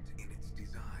intelligent in its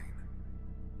design.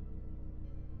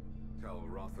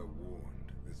 Talratha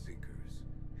warned the Seekers.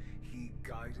 He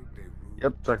guided Nerud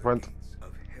Yep, to the checkpoint. gates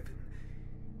of heaven,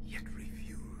 yet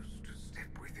refused to step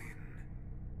within.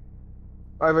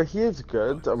 Either he's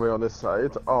good and we're on his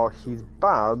side, or he's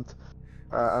bad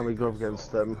and we go up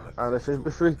against him. And if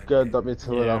we're good, that means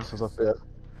someone Yeah. else is up here.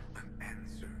 An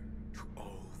answer to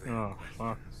all their Oh,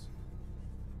 fuck. questions.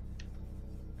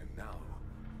 And now,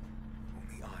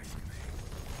 only I remain.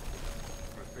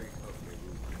 The fate of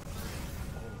Nerud,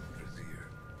 all Brazier,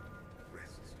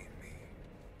 rests in me.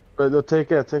 But no,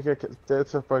 take it, take a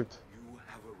checkpoint. You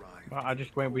have arrived. Well, I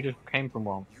just went. We just came from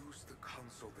one. Use the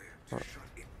console there to shut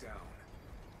it down.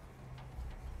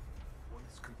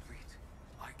 Once complete,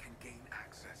 I can gain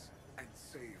access and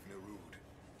save Nerud.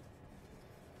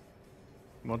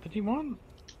 What did he want?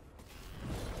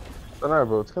 I don't know,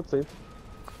 bro, it's cutscene.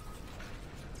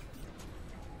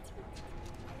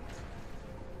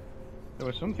 There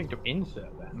was something to insert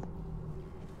then.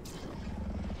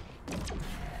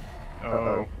 Oh,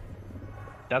 Uh-oh.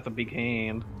 that's a big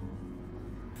hand.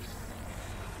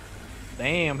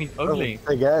 Damn, he's ugly.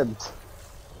 Oh, again.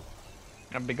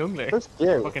 I'm big ugly. That's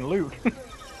you. Fucking Luke.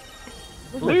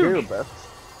 Look Luke. at you,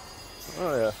 Beth.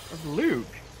 Oh yeah. That's Luke.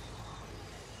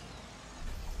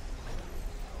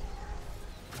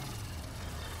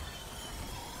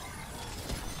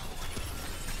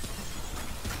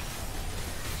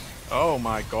 Oh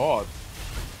my god.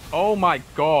 Oh my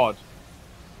god.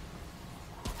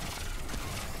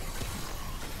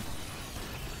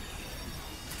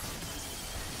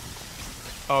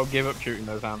 Oh, give up shooting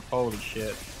those hands. Holy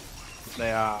shit.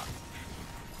 They are.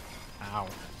 Ow.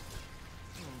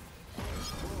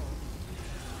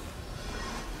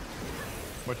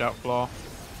 Watch out, Flaw.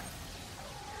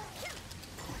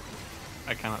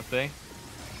 I cannot see.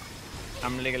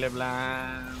 I'm legally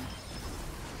blind.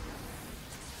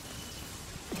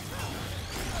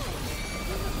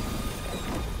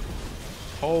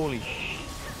 Holy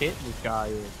shit, this guy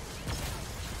is.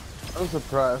 I'm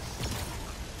surprised.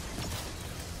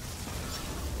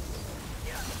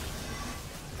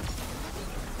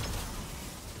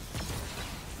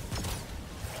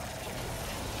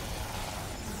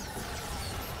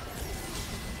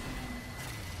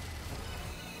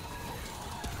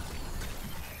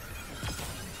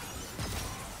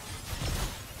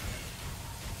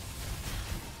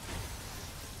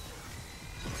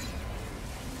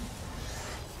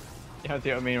 You see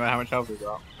what I mean by how much health we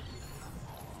got?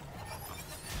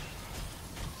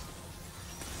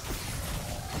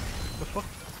 The fuck?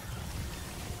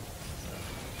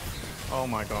 Oh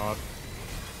my god.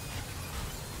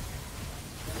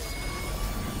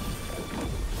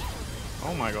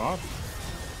 Oh my god.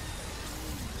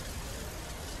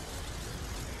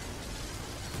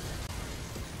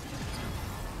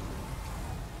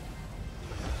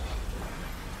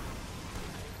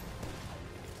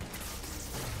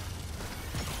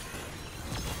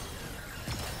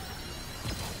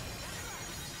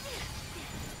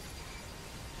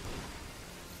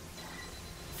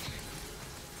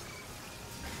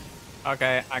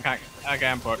 Okay, I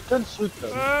can't put. Don't shoot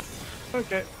them.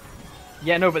 Okay.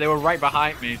 Yeah, no, but they were right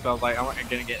behind me, so I was like, I'm not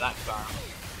gonna get that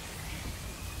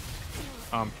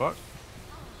time. Fuck.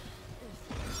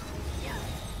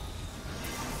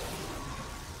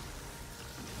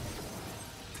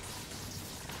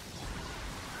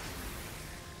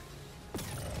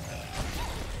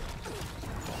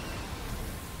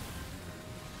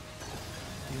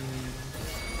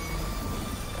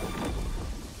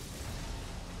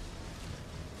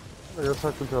 I got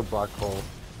sucked into a black hole.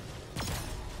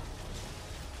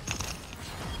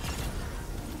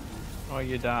 Oh,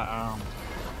 you die.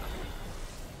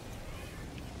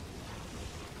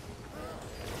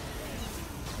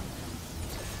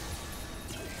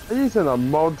 Are you using a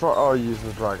mod or are you using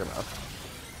a Dragonite?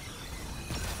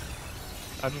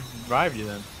 I just revived you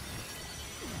then.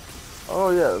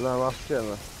 Oh yeah, no, I'm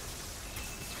asking.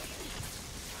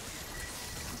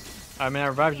 I mean, I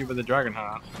revived you with a dragon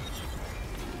heart.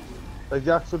 Like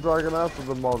the actual Dragonite or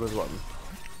the modded one?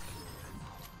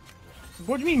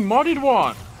 What do you mean, modded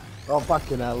one? Oh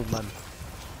fucking hell, man.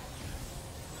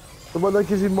 The one that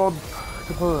gives you mod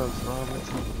components.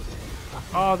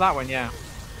 Oh, that one, yeah.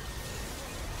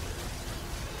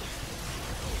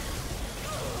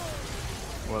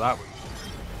 Well, that was...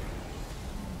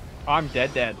 Oh, I'm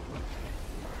dead.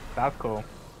 That's cool.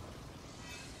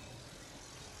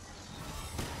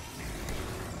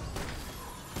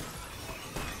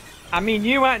 I mean,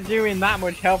 you weren't doing that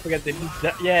much health against it.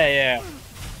 Yeah.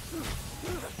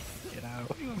 Get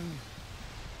out.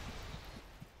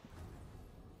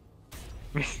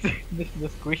 Mr.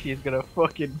 Squishy is gonna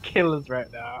fucking kill us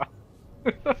right now.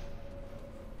 I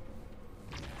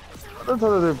don't know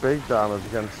how to do big damage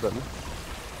against them.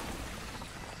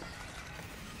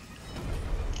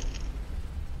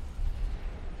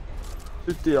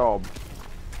 Shoot the orb.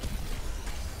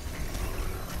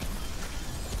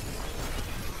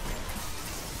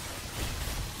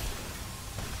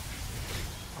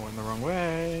 I went the wrong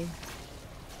way.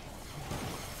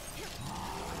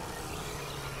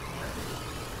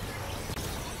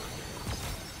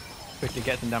 Quickly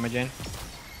get some damage in.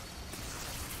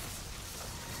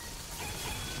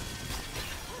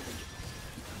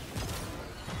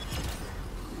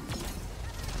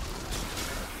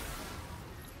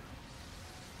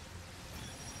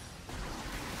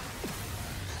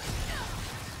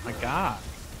 My god.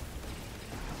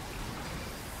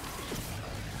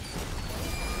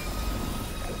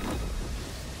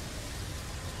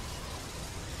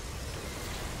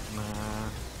 Nah.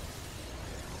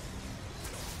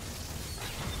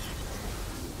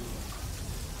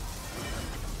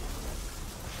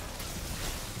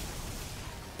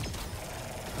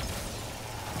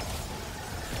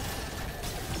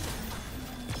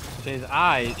 So his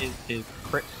eye is his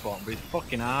crit spot, but his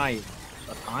fucking eyes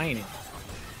are tiny.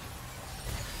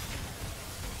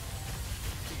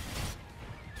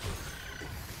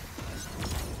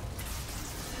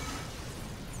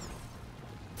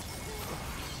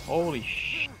 Holy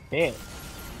shit.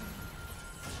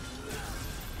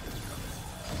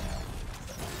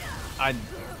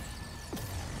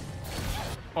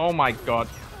 Oh my god.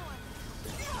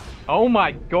 Oh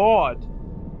my god.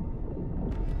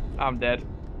 I'm dead.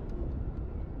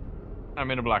 I'm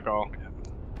in a black hole.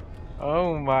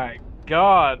 Oh my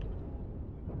god.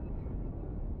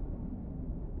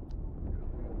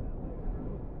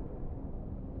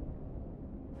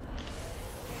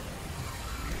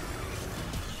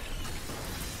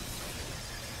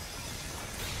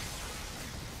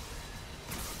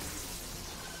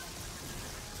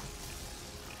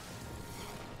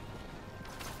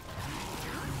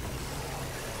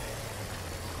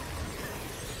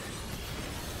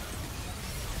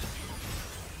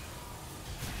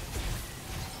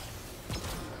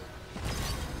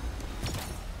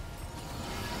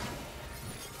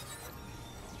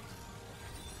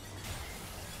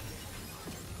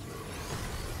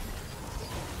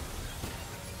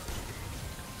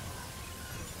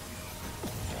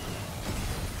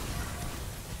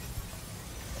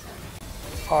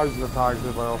 I was gonna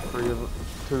target by all three of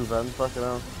two of them, fucking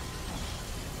hell.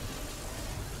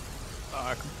 Oh,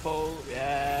 I can pull.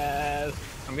 Yes.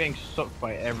 I'm getting sucked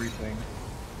by everything.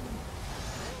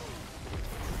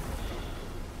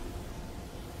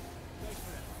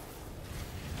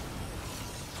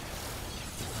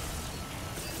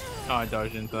 Oh, I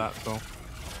dodged into that, cool.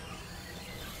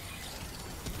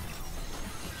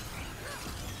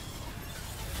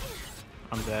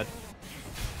 I'm dead.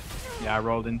 Yeah, I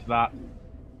rolled into that.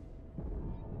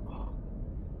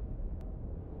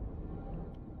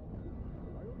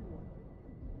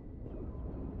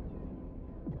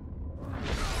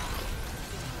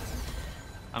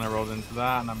 And I rolled into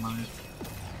that, and I managed.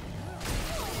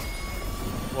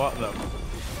 What the?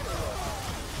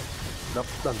 Nope,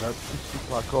 done that.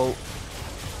 Black hole.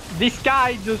 This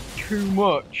guy does too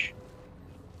much.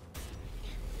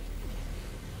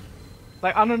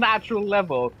 Like, on a natural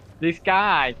level, this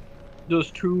guy does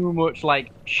too much,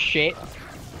 like, shit.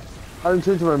 I didn't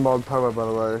change my mod power, by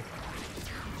the way.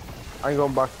 I'm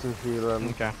going back to healing.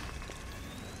 Okay.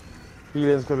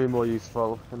 Healing's gonna be more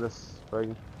useful in this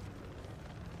thing.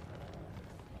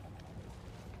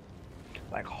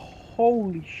 Like,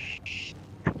 holy shit.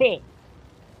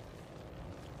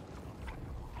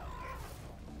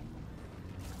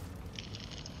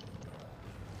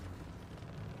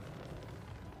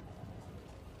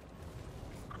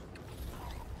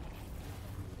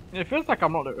 It feels like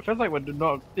I'm not. It feels like we're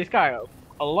not. This guy has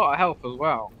a lot of health as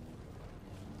well.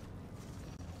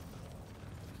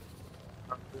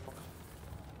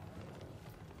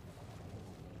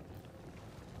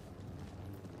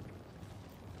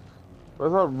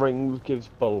 Where's that ring gives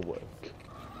bulwark?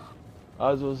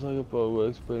 As was like a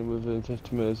bulwark, spraying within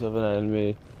 50 minutes of an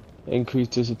enemy.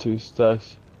 Increased this to 2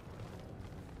 stacks.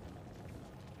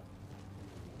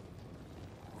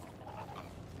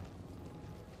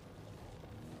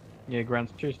 Yeah,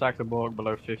 grants 2 stacks of bulk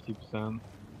below 50%.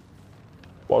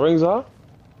 What rings are?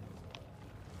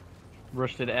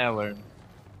 Rusted heirloom.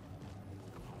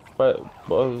 But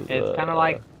what It's kind of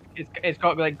like it's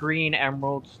got like green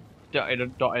emeralds dotted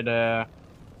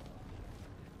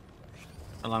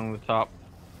along the top.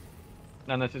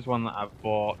 And this is one that I've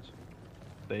bought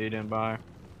that you didn't buy.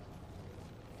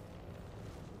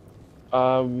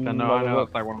 I know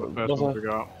that's like one of the first ones we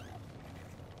got.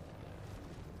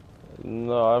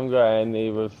 No, I haven't got any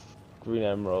with green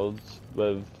emeralds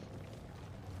with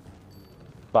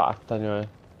that anyway.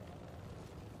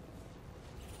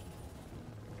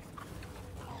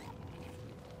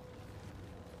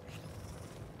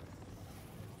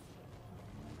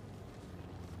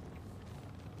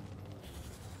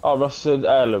 Oh, rusted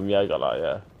heirloom, yeah, I got that,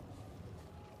 yeah.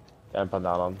 Yeah, I'm putting that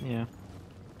on. Yeah.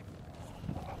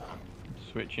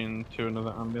 Switching to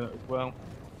another amulet as well.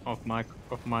 Off my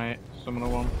summoner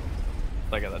one.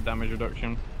 So I get that damage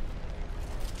reduction.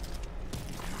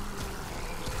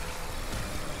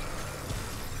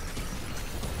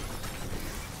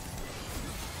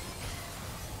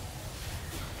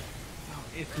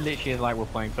 It's literally like we're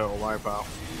playing Total Wipeout.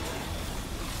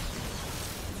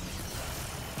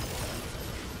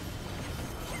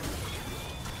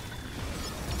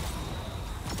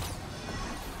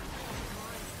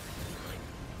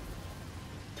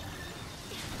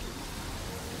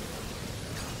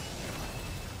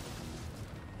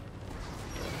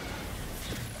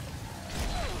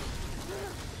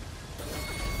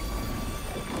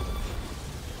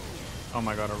 Oh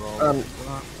my god, I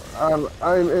rolled.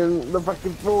 I'm in the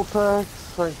fucking vortex.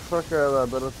 Thank fuck out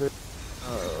of that ability.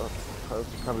 I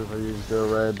can't believe I used it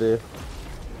already.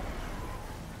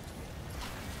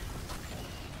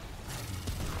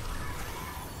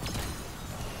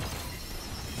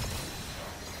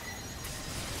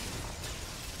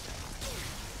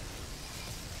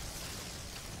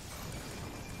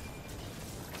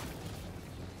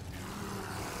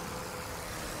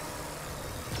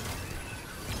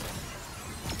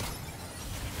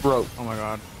 Bro. Oh my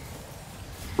god.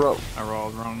 Bro. I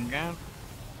rolled wrong again.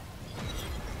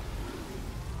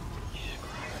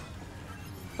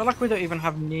 I feel like we don't even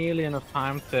have nearly enough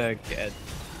time to get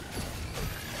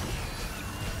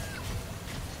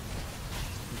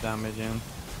damage in.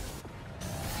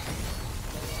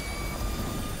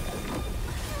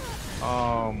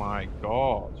 Oh my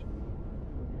god.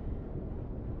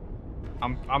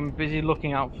 I'm busy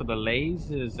looking out for the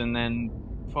lasers and then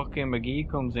fucking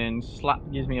McGee comes in,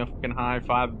 gives me a fucking high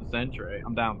 5 of the century.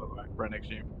 I'm down by the way, right next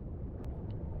to you.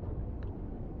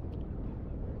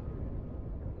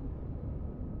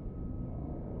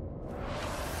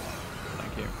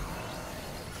 Thank you.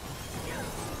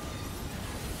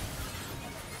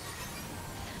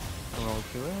 I rolled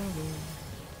too early.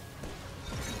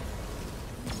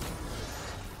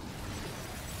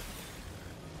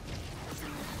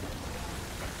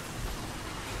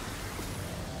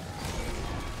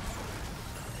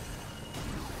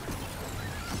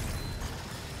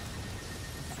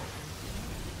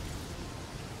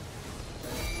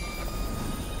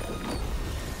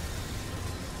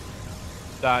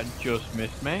 That just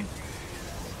missed me.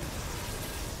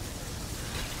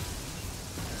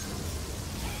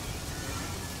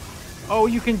 Oh,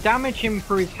 you can damage him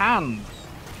through his hands.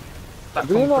 That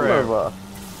Do you come not through. know that?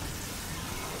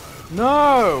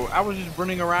 No! I was just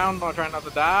running around not trying not to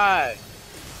die.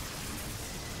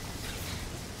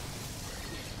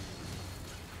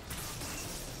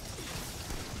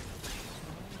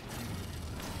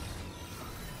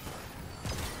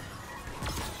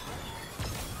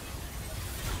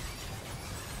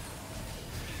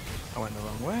 I went the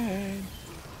wrong way.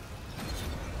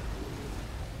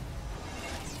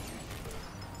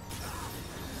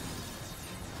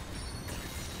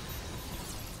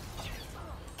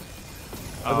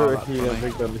 I Oh, don't that's think I funny.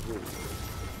 think that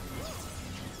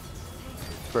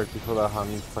straight before that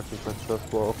hand fucking touched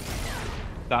this wall.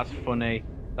 That's funny.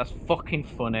 That's fucking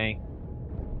funny.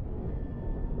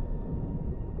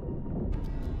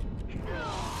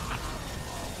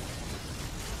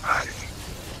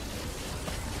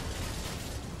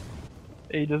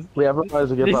 He just. We haven't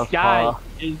managed to get This that guy far.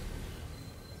 is.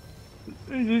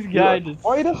 This guy does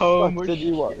Why the so fuck much did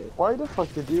you shit. Why the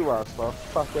fuck did you ask for a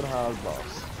fucking hard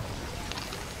boss?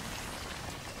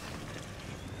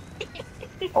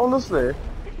 Honestly,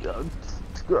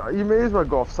 you may as well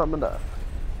go off summoner.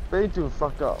 They ain't doing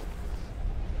fuck up.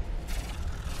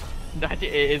 That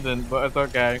it isn't, but it's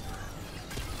okay.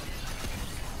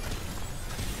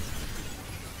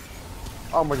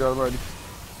 Oh my god, I'm already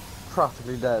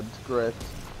practically dead. Great.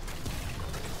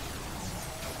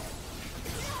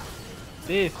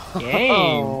 This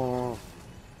game. Oh,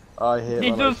 I hate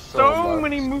It that does so so much.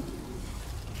 many moves.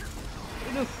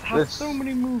 It just has This- so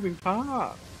many moving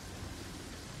parts.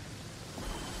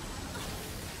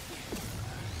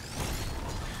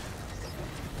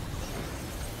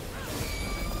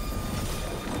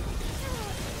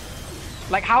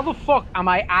 Like, how the fuck am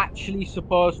I actually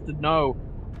supposed to know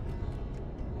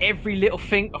every little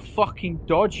thing to fucking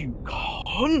dodge, you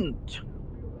cunt?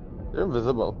 You're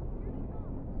invisible.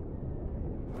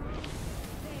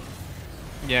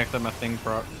 Yeah, except my thing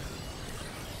proc.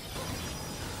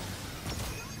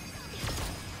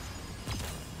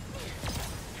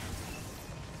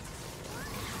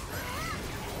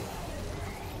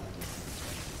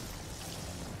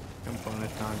 I'm pulling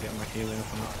this down and getting my healing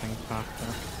from that thing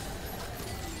faster.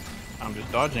 I'm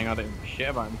just dodging, I don't give a shit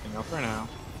about anything else right now.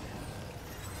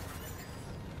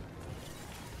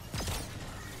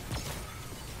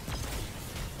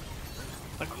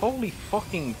 Like, holy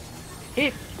fucking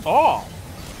hit off!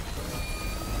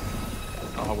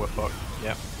 Oh, we're fucked.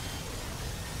 Yep.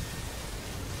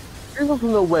 You don't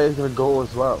know where it's gonna go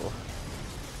as well.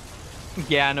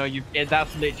 Yeah, I know,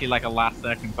 that's literally like a last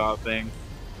second part thing.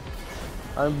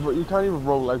 But you can't even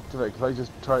roll out of it because I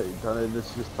just tried and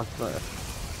it's just fucked me.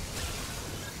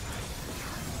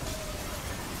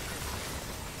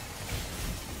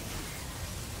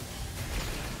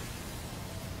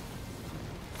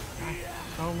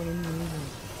 So many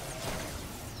moves.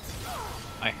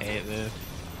 I hate this.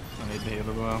 I need to heal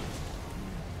as well.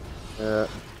 Yeah.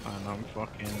 And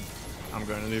I'm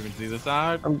going to move into the other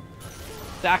side. I'm-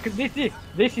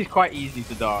 This is quite easy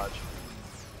to dodge.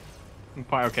 I'm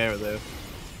quite okay with this.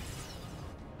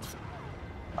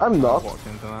 I'm not. Walked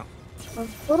into that.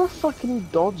 How the fuck can you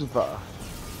dodge that?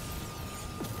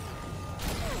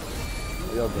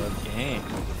 You're dead. Game.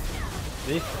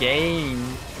 This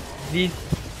game. This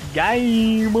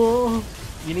game.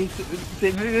 You need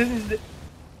to.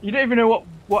 You don't even know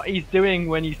what he's doing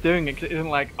when he's doing it, 'cause it isn't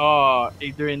like, oh,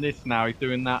 he's doing this now, he's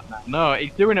doing that now. No,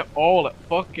 he's doing it all at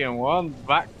fucking once,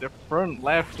 back to front,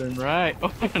 left and right,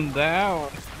 up and down.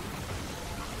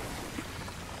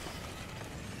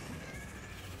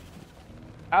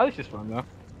 Oh, this is fun though.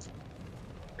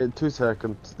 In 2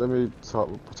 seconds, let me sort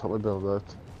my build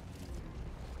out.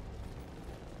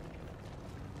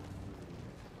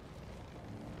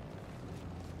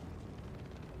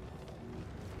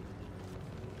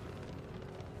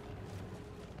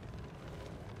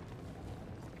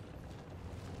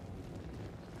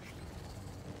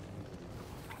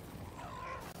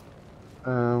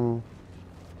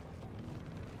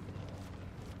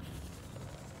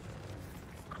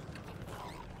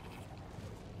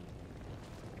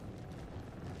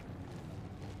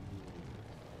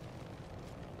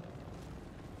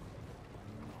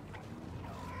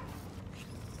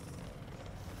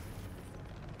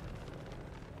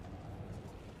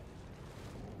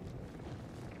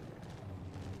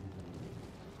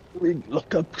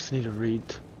 Look up, 'cause I need to read.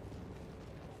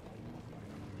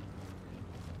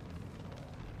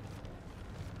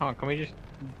 Oh, can we just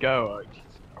go? Oh,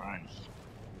 Jesus Christ.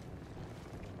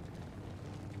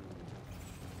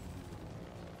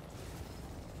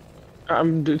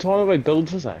 I'm talking about build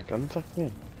for a second. Fuck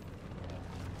me.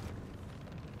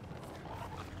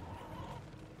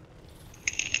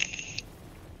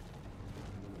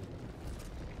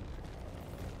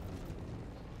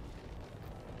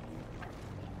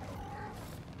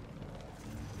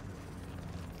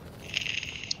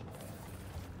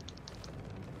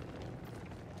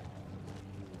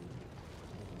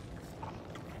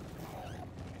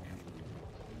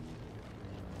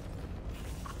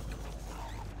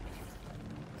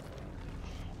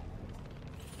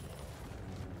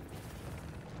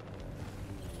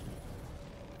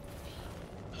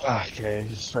 Okay,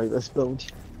 just try this build.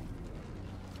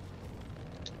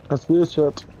 That's weird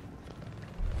shit.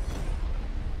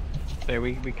 So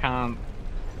we can't.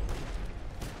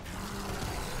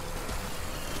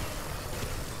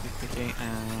 Picky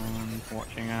and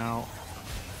watching out.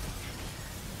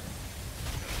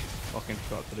 Fucking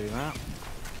forgot to do that.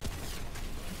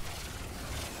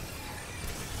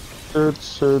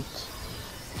 Shoot.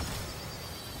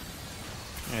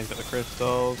 Yeah, he's got the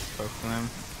crystals, both of them.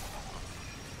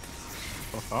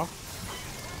 Fuck off.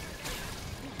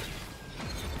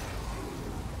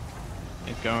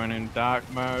 He's going in dark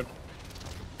mode.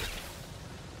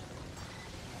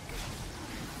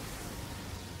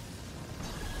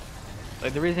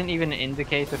 Like, there isn't even an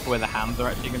indicator for where the hands are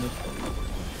actually gonna...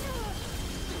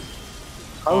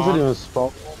 How was it even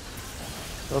spawn?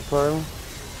 That time?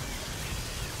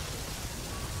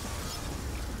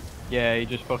 Yeah, he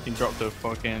just fucking dropped a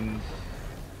fucking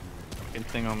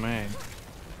thing on me.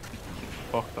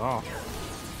 Fucked off.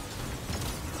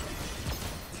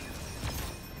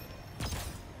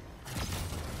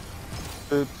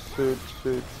 Shoot.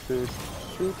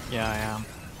 Yeah, I am.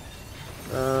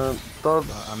 Dodge.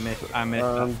 I missed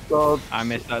that. Dodge. I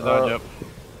missed that dodge up.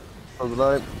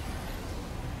 Right.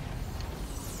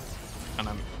 And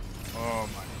I'm... Oh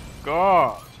my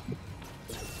god!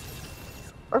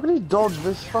 How can he dodge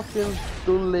this fucking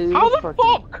delayed How the fucking...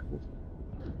 fuck?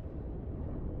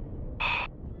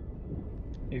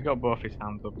 He's got both his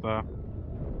hands up there.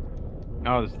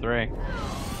 Oh, there's three. And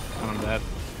I'm dead.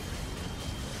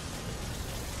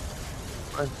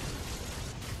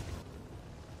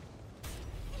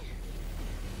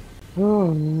 Oh,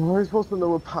 how are you supposed to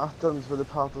know what patterns for the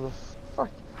pattern of fuck?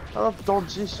 I love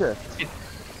dodgy shit.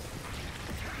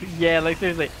 Yeah, like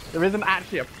seriously, there isn't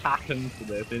actually a pattern to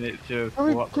this, and it's just I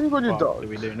mean, what can you go on the your fuck dodge? do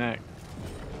we do next?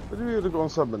 What do we have to go on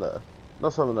summoner?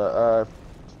 Not summoner,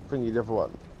 thingy, the other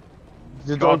one.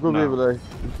 Your God, dog will no.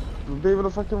 be able to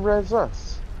fucking res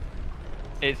us.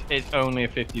 It's only a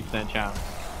 50% chance.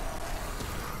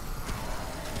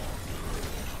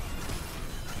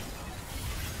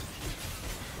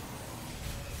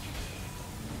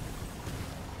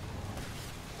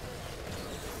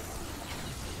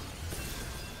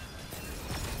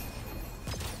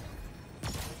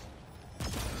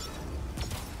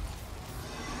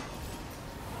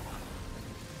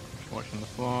 Watching the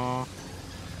floor.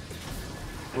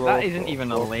 That isn't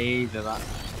even a laser, that's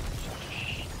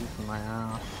shooting my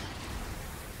ass.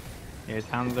 Yeah, his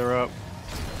hands are up.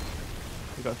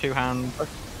 He's got two hands. I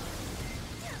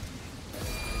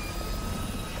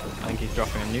think he's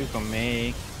dropping a nuke on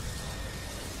me.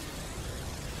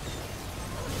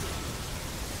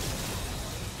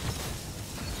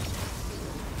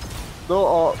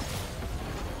 No,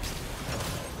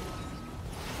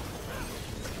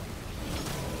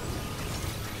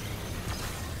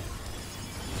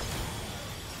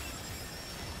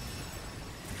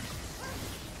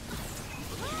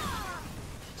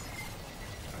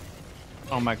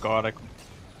 Oh my god, I...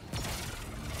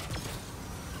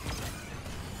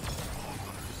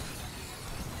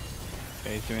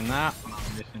 Okay, he's doing that.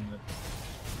 I'm missing the...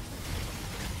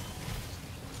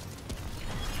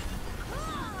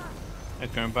 He's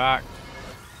going back.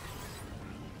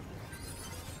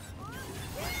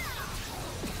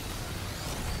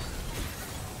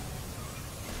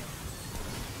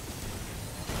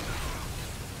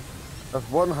 that's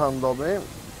one hand on me.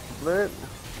 Split.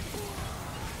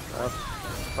 That's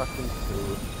fucking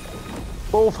two.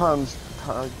 Both hands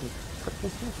tagged.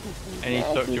 And he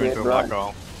sucked you into a black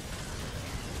hole.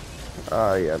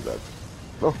 Ah, yeah, that.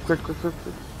 Oh, quick.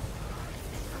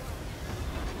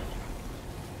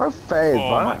 How fair is Oh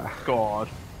that? my god.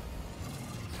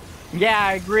 Yeah,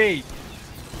 I agree.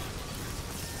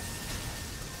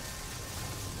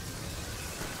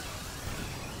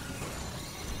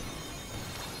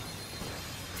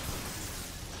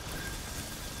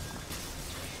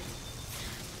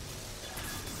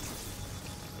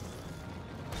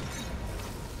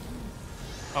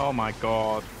 Oh my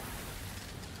god.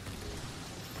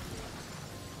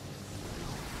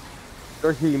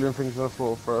 They're healing things on the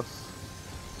floor for us.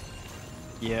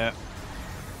 Yeah.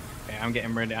 Okay, I'm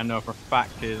getting ready. I know for a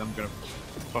fact is I'm gonna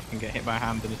fucking get hit by a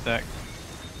hand in a sec.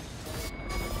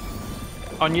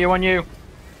 On you, on you.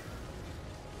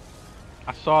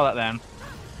 I saw that then.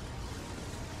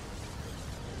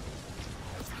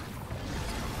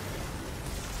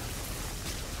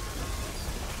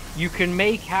 You can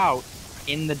make out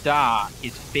in the dark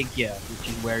his figure, which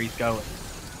is where he's going.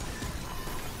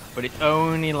 But it's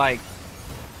only like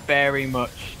very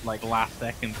much like last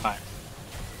second type.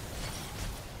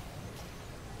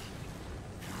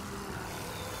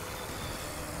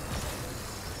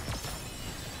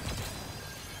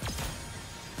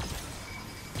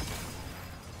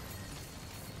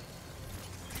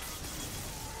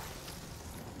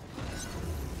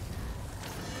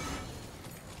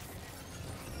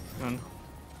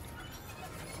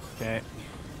 Okay.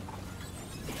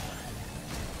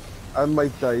 I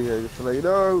might die here, just to let you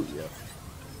know. Yeah.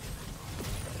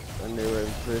 I knew it.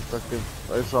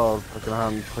 I saw a fucking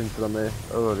hand pointed at me.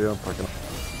 Oh, yeah, fucking.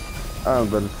 I'm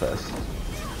very fast.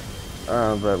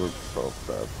 I'm very both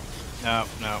dead. No,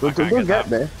 no. Don't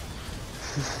get me.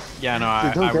 Yeah, no,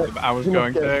 I was do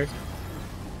going not get to. me.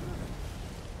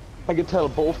 I can tell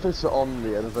both fists are on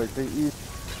me, and it's like they eat.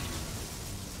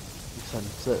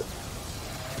 Sense it.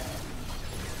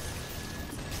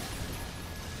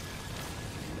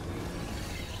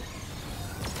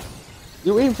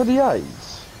 You aim for the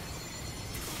eyes?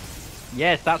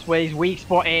 Yes, that's where his weak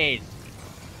spot is.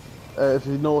 If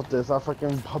you notice, that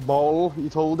fucking ball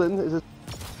he's holding is it?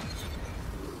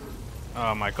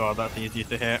 Oh my god, that's easy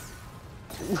to hit.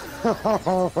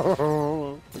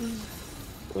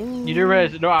 You do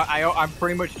realize, no, I'm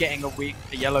pretty much getting a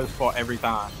yellow spot every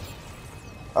time.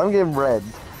 I'm getting red.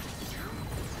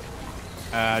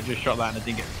 I just shot that and I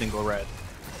didn't get a single red.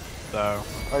 So.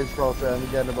 I shot it and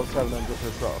again about 700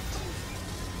 per shot.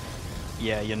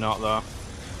 Yeah, you're not though.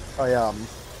 I am.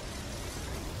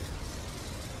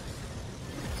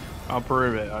 I'll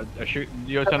prove it. I shoot.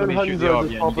 You're telling me to shoot the orb,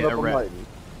 yeah, and you get a red.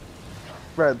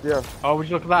 Red, yeah. Oh, would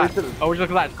you look at that? Oh, would you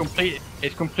look at that?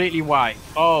 It's completely white.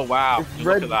 Oh wow! Just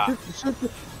red. Look at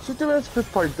that. Shoot the red split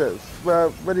point is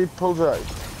when he pulls it out.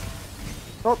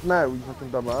 Not now, you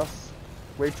fucking dumbass.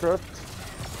 Wait for it.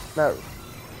 Now.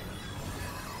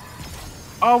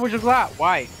 Oh, would you look at that?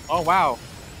 White. Oh wow.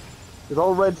 It's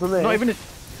all red for me. Not even a...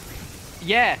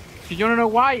 Yeah, because you wanna know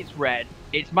why it's red?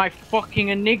 It's my fucking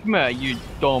Enigma, you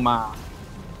dumbass.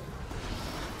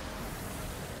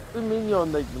 What do you mean you're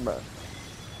Enigma?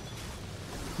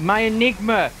 My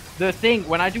Enigma, the thing,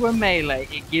 when I do a melee,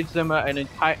 it gives them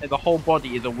the whole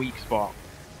body is a weak spot.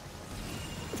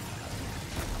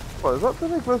 What, is that the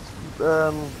Enigma's,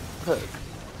 pick?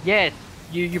 Yes,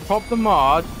 you pop the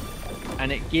mod,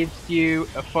 and it gives you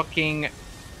a fucking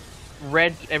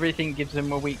red, everything gives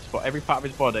him a weak spot, every part of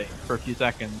his body, for a few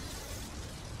seconds.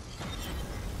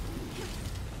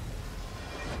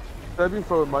 I've been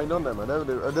throwing mine on them, I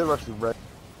never actually read.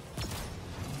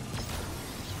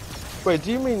 Wait,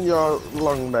 do you mean your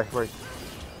long neck, right?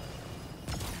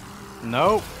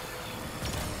 No.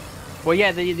 Well,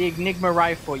 yeah, the Enigma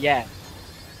rifle, yes.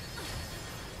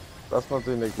 That's not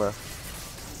the Enigma.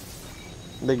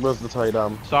 Enigma's the tie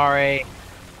down. Sorry.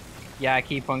 Yeah, I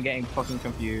keep on getting fucking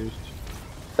confused.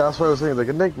 That's what I was saying, like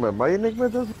Enigma. My Enigma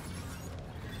doesn't.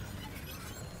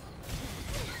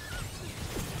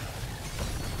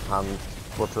 Hand.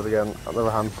 What's it again?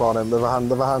 Another hand on him.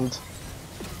 Another hand.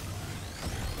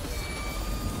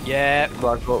 Yeah.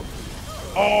 Black bolt.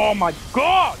 Oh my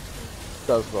god!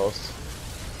 That was close.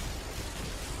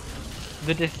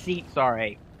 The deceit,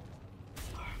 sorry.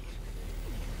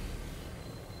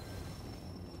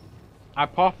 I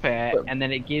pop it, and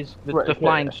then it gives the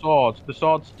flying swords. The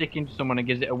swords stick into someone and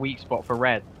gives it a weak spot for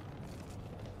red.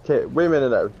 Okay, wait a minute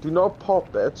now. Do not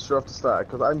pop it straight off the start,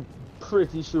 because I'm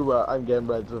pretty sure I'm getting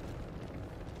red.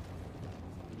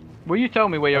 Will you tell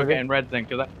me where you're getting reds then?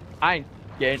 Because I ain't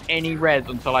getting any reds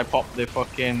until I pop the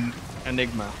fucking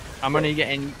Enigma. I'm only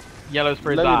getting yellows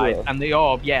for his eyes, and the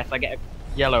orb, yes, I get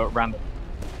a yellow at random.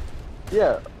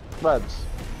 Yeah, reds.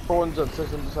 400,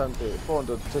 670,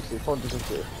 460,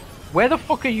 460. Where the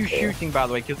fuck are you shooting, by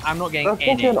the way? Because I'm not getting That's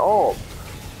any. fucking orb.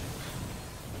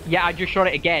 Yeah, I just shot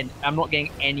it again. I'm not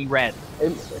getting any red.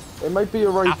 It might be a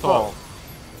right at all.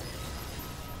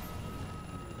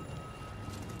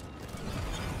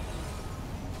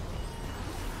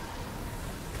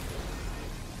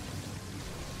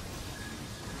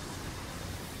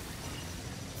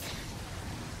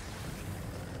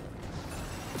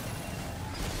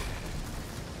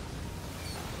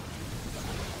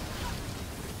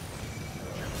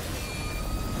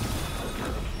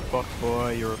 Fuck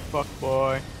boy, you're a fuck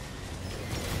boy.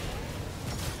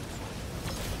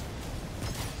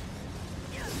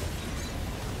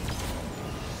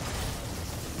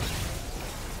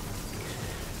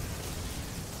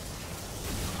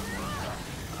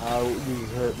 Ow, you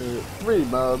just hurt me really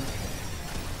bad.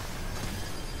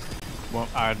 Well,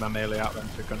 I had my melee out then,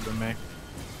 took under me.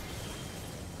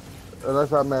 And I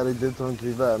thought melee did something to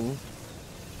you then.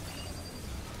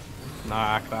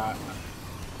 Nah, I can't.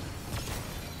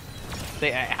 See,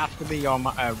 it has to be your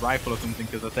rifle or something,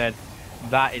 because I said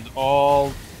that is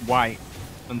all white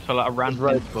until at a random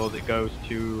right. intervals it goes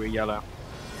to yellow.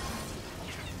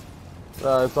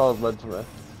 It's all red to me.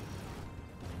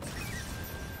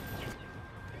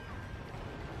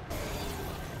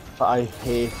 I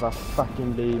hate that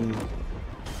fucking beam.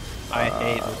 I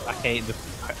hate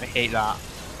this. I hate that.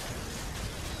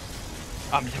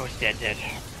 I'm so dead.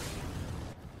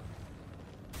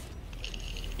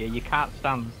 Yeah, you can't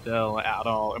stand still at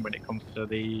all when it comes to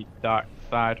the dark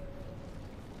side.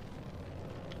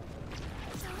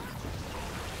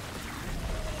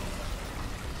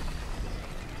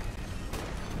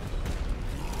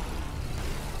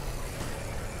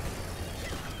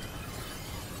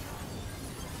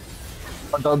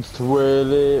 I dodged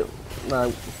really. No.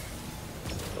 I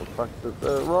fucked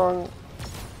it wrong.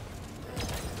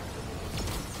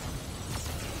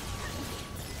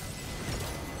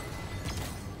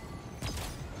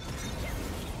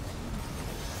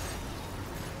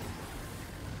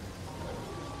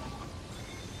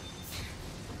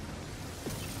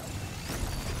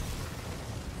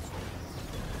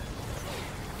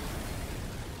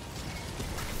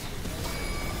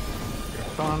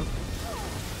 Come on.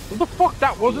 What the fuck?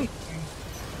 That wasn't.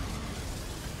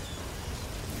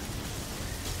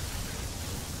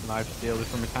 Life steal this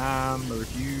from his hand. I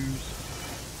refuse.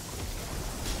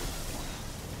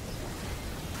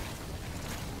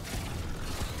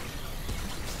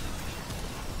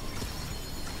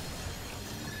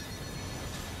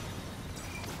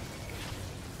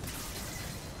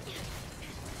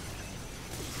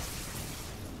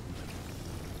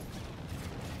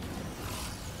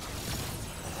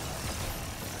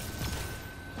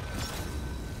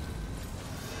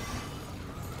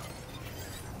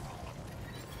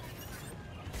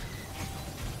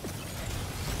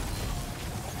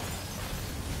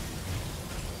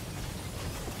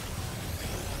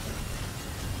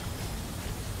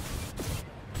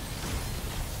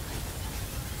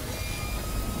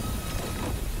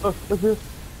 Oh, look here.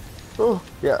 Oh,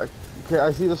 yeah. Okay,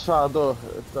 I see the shadow.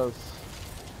 It does.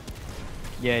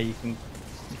 Yeah, you can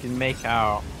make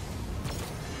out.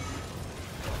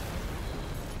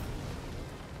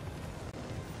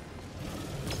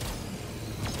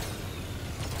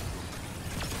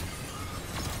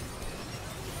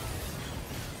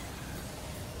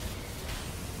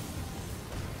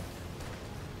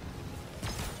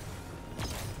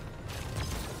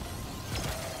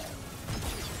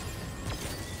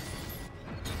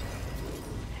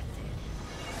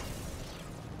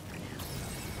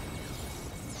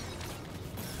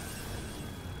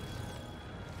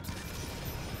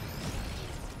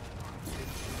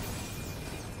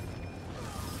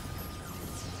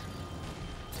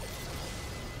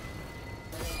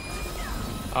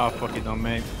 Oh fuck, he's on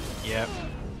me. Yep.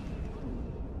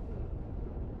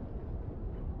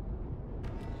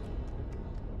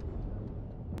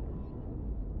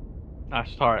 I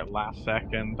saw it last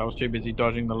second. I was too busy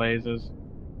dodging the lasers.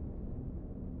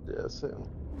 Yeah, same.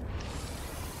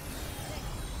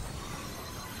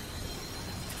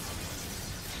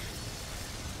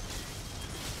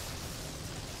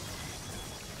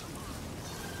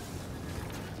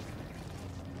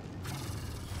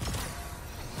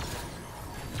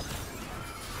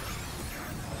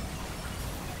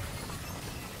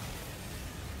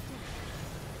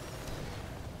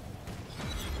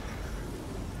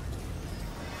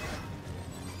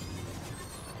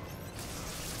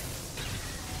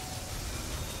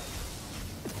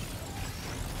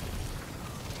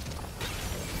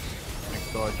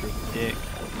 God, you're a dick.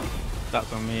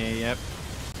 That's on me, yep.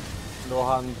 No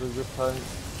hands this time.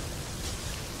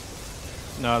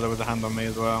 No, there was a hand on me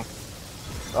as well.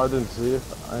 I didn't see it.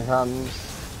 I hands.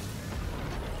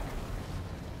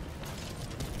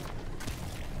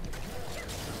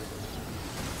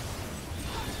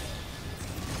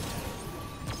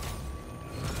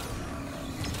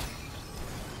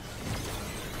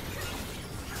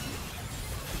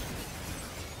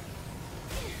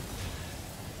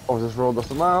 Oh, just rolled off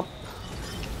the map.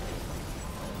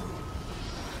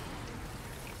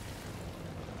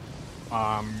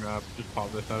 Just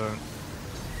pause this, I don't.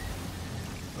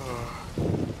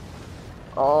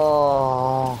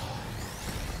 Oh.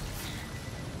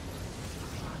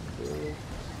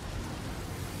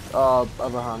 Oh, I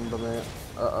have a hand on it.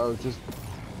 I just.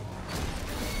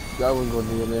 I wouldn't go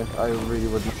near me. I really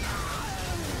wouldn't.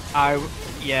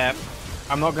 Yeah.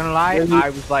 I'm not gonna lie, Yeah, I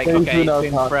was like, yeah, he's okay, doing it's that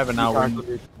been attack, forever you now. can't go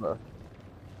deeper.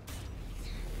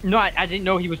 No, I didn't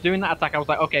know he was doing that attack. I was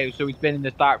like, okay, so he's been in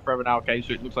this dark forever now. Okay,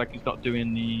 so it looks like he's not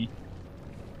doing the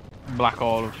black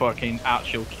hole of fucking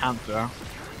actual cancer.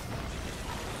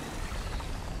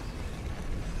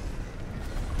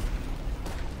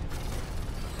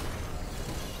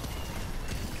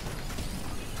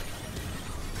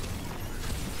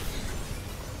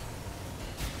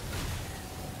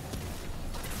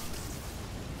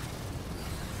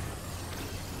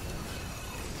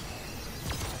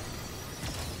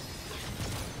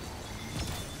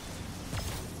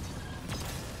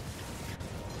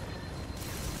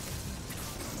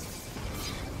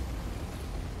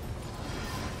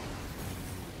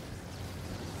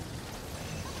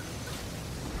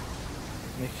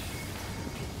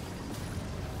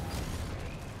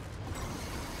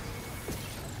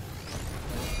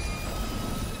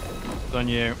 It's on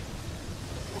you.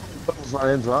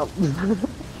 Right into that.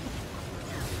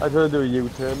 I tried to do a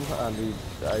U-turn and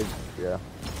yeah.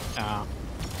 Ah.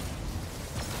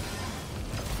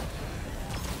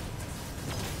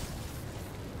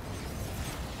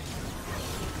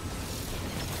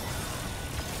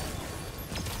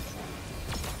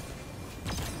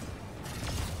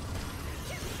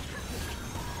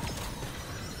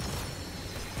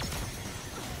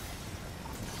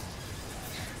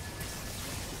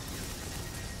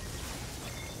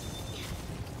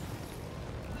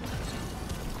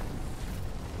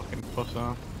 Fucking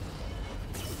pusser.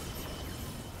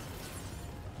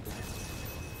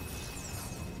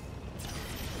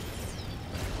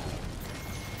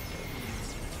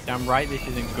 Damn right this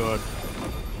isn't good.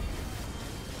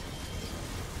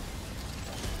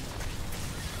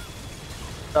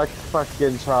 That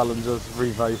fucking challenge just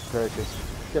revived Turkish.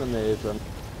 It's amazing.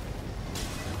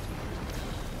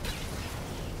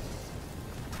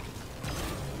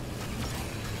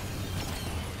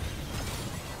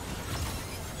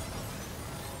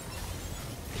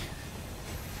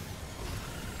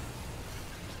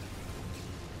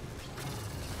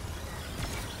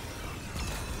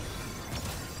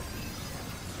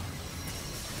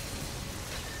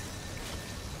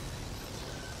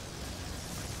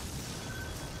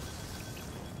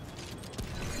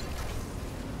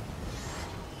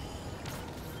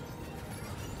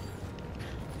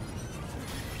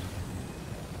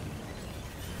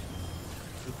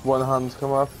 One hand's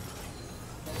come up.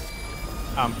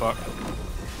 I'm fucked.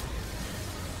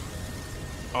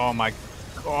 Oh my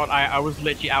god, I was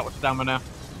literally out of stamina.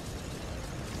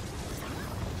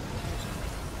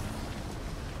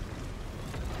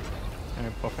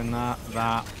 Okay, popping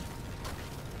that.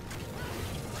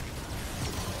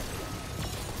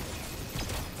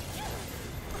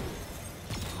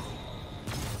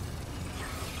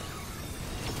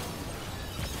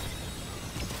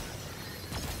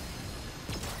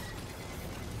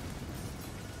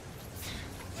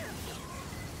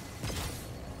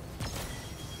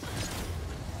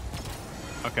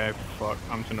 Okay, fuck.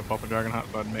 I'm just gonna pop a dragon hat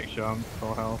so I'd make sure I'm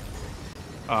full health.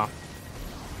 Ah.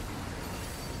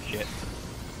 Shit.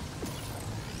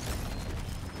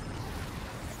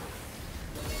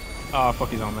 Oh, fuck,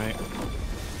 he's on, mate.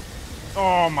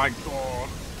 Oh my god.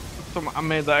 I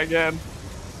made that again.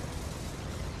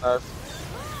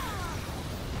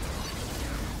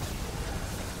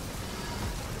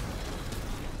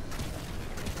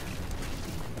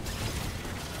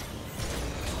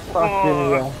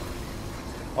 Fucking yeah.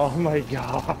 Oh my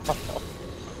god.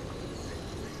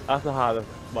 That's the hardest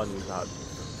one you've had.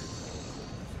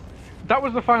 That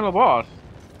was the final boss.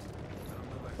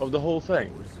 Of the whole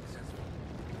thing?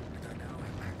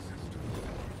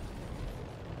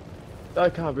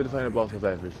 That can't be the final boss of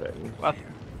everything.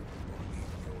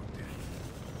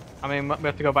 I mean, we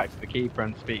have to go back to the keeper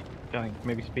and speak. I think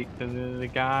maybe speak to the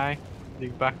guy.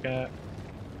 He's back at.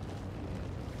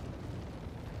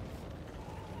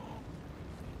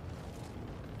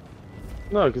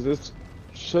 No, because this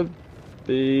should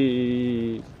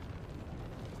be...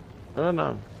 I don't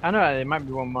know. I know there might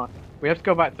be one more. We have to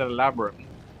go back to the labyrinth.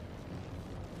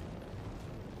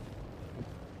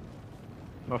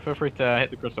 Well, feel free to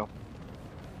hit the crystal.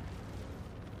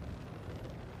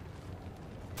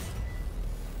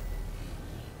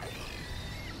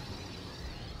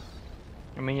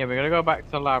 I mean, yeah, we're gonna go back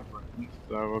to the labyrinth,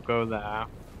 so we'll go there.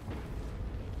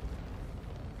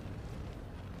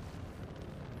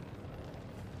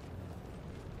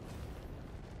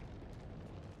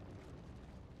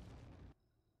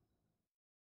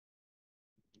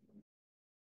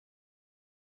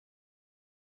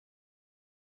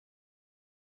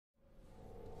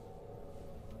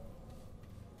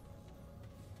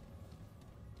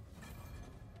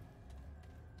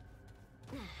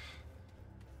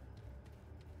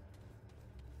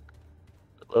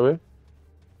 Are we?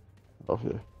 Off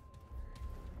here.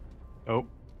 Oh.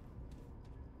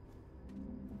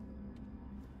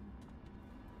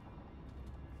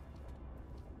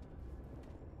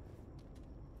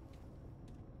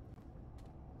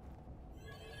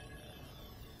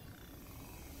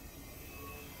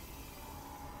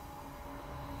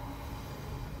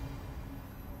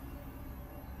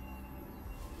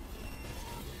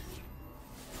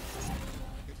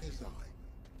 It is I,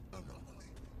 Anomaly.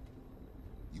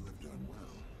 You have done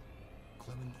well.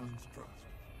 Clementine's trust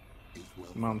is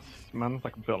well. Man's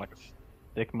like built like a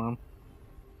stick man.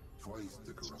 Twice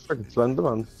the corruption Freaking slender,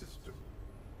 man. the system.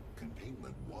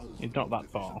 Containment was He's the not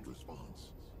most that tall. efficient response.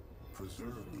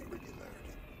 Preserve the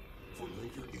irregularity for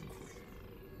later inquiry.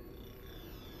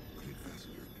 But it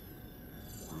festered,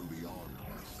 grew beyond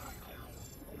my sight,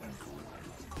 and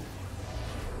corrupted the core.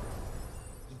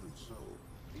 Even so,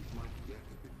 it might yet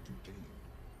have been contained.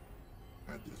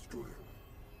 Had the destroyer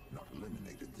not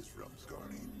eliminated this realm's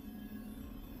guardian,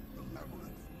 the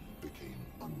labyrinth became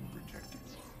unprotected,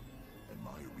 and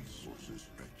my resources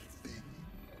stretched thin.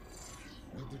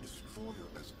 With the destroyer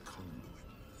as conduit,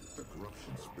 the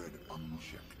corruption spread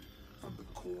unchecked from the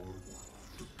core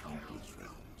to countless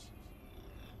realms.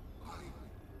 I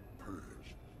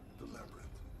purged the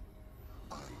labyrinth.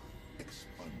 I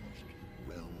expunged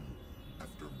realm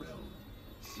after realm,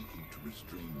 seeking to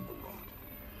restrain the rot.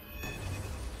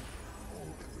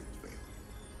 All efforts failed.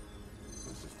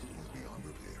 The system was beyond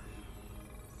repair.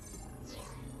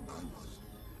 I was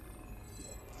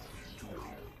too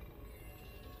late.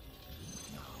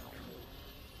 Now,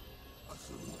 a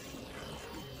solution has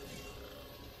been revealed.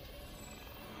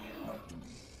 Not to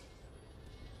me.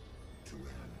 To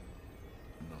him.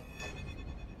 Not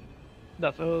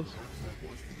That's us. that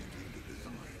was the intended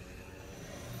design.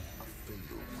 A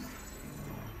fatal one.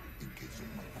 In case of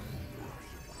my own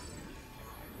corruption.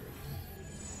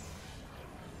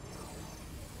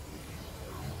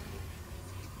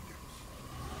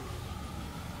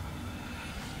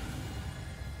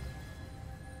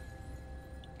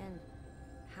 And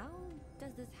how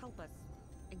does this help us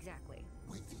exactly?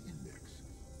 With the index,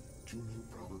 2 new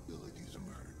probabilities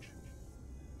emerge.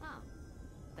 Oh,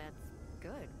 that's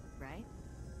good, right?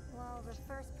 Well, the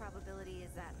first probability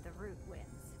is that the root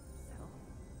wins, so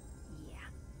yeah.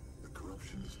 The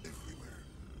corruption is everywhere,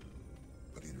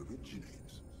 but it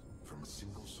originates from a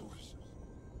single source,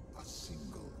 a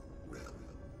single realm.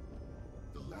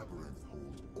 The labyrinth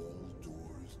holds all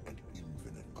doors and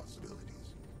infinite possibilities.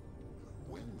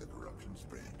 When the corruption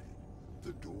spread,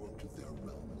 the door to their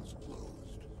realm was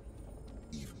closed,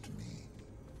 even to me.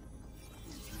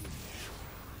 With you,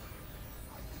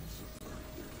 I can subvert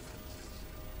their defenses.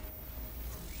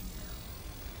 From here,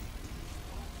 it is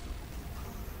possible to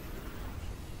permanent the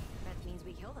corruption. That means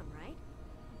we kill them, right?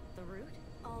 The root?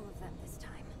 All of them this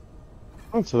time.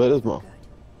 So that is more.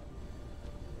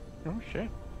 Good. Oh shit.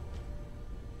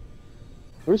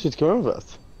 We should come over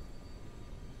that.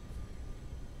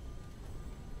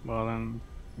 Well then,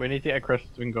 we need to get a crystal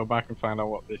so we can go back and find out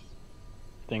what this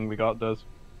thing we got does.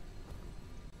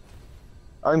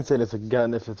 I'm saying it's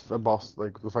again if it's a boss,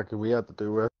 like the fact that we had to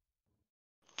do it.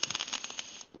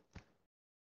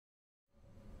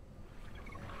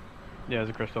 Yeah, there's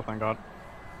a crystal, thank God.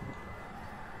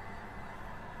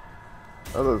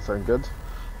 That doesn't sound good.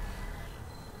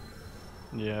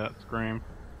 Yeah, that's Scream.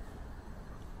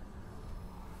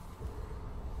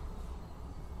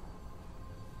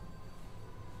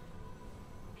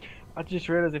 I just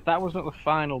realized if that wasn't the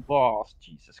final boss,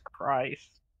 Jesus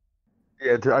Christ.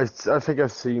 Yeah, I think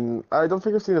I've seen. I don't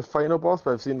think I've seen the final boss,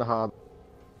 but I've seen the hard.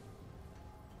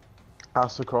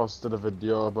 Across to the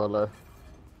video, but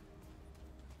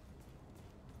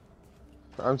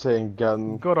I'm saying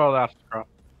gun. Good old Astro.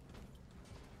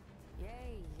 Yay.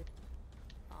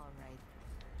 Alright.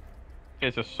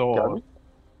 It's a sword. Gun?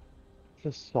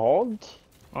 The sword?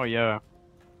 Oh yeah,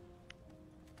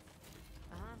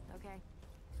 Okay.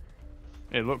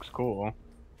 it looks cool.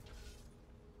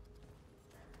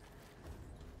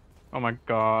 Oh my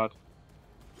God.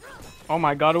 Oh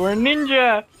my God, we're a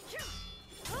ninja!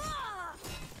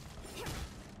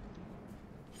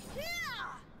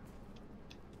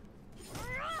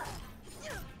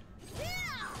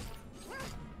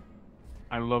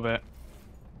 I love it.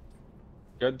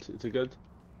 Good. It's a good.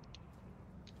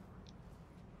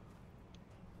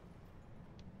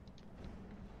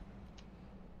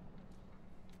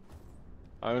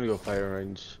 I'm gonna go fire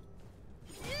range.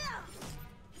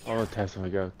 I wanna test if I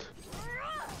got.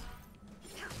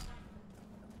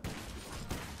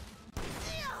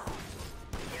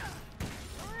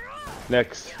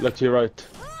 Next, look to your right.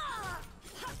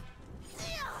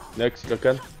 Next, look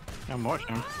in. I'm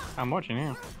watching him. I'm watching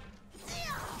you.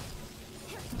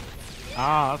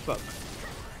 Ah, that's what.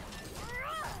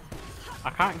 I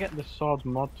can't get the swords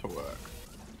mod to work.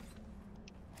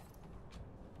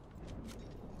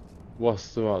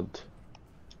 What's the mod?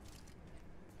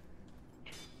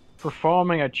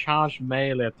 Performing a charged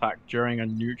melee attack during a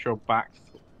neutral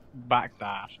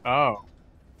backdash. Oh.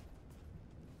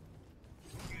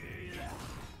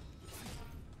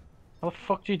 How the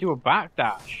fuck do you do a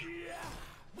backdash?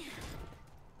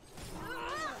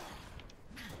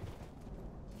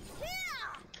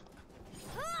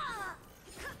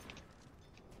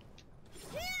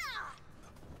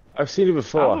 I've seen it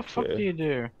before, How the actually. fuck do you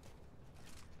do?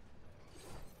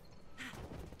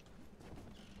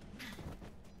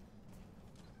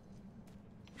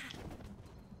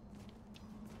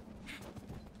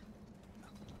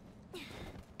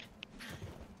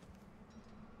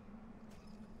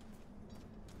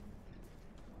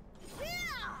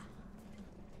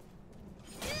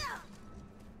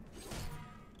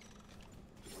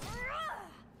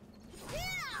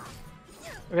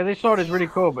 Okay, this sword is really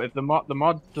cool, but if the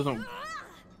mod doesn't.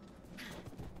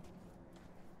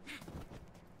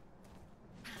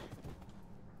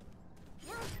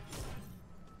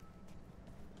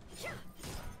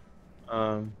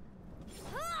 Um.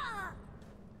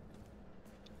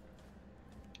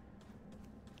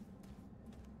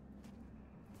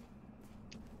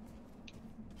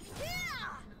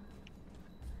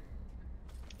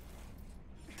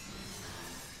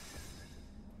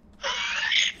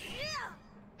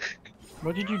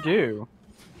 What did you do?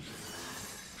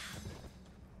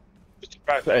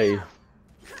 Press A.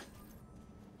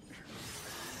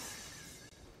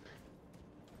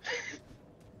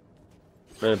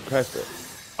 Then press it.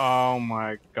 Oh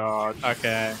my god.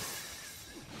 Okay.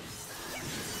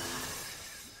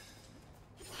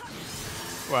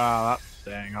 Wow, that's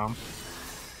staying on.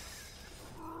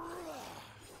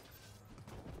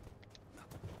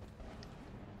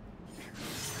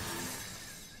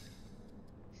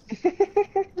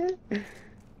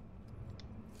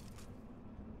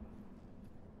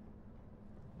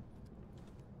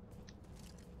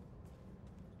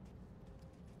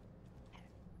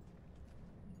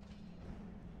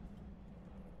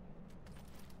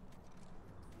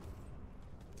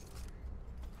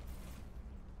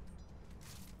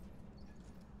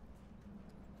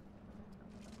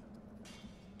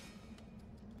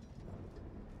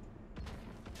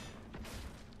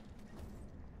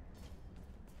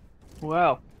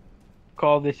 Well,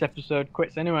 call this episode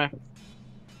quits anyway.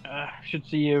 Should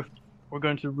see you. We're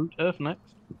going to Root Earth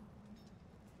next.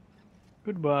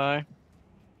 Goodbye.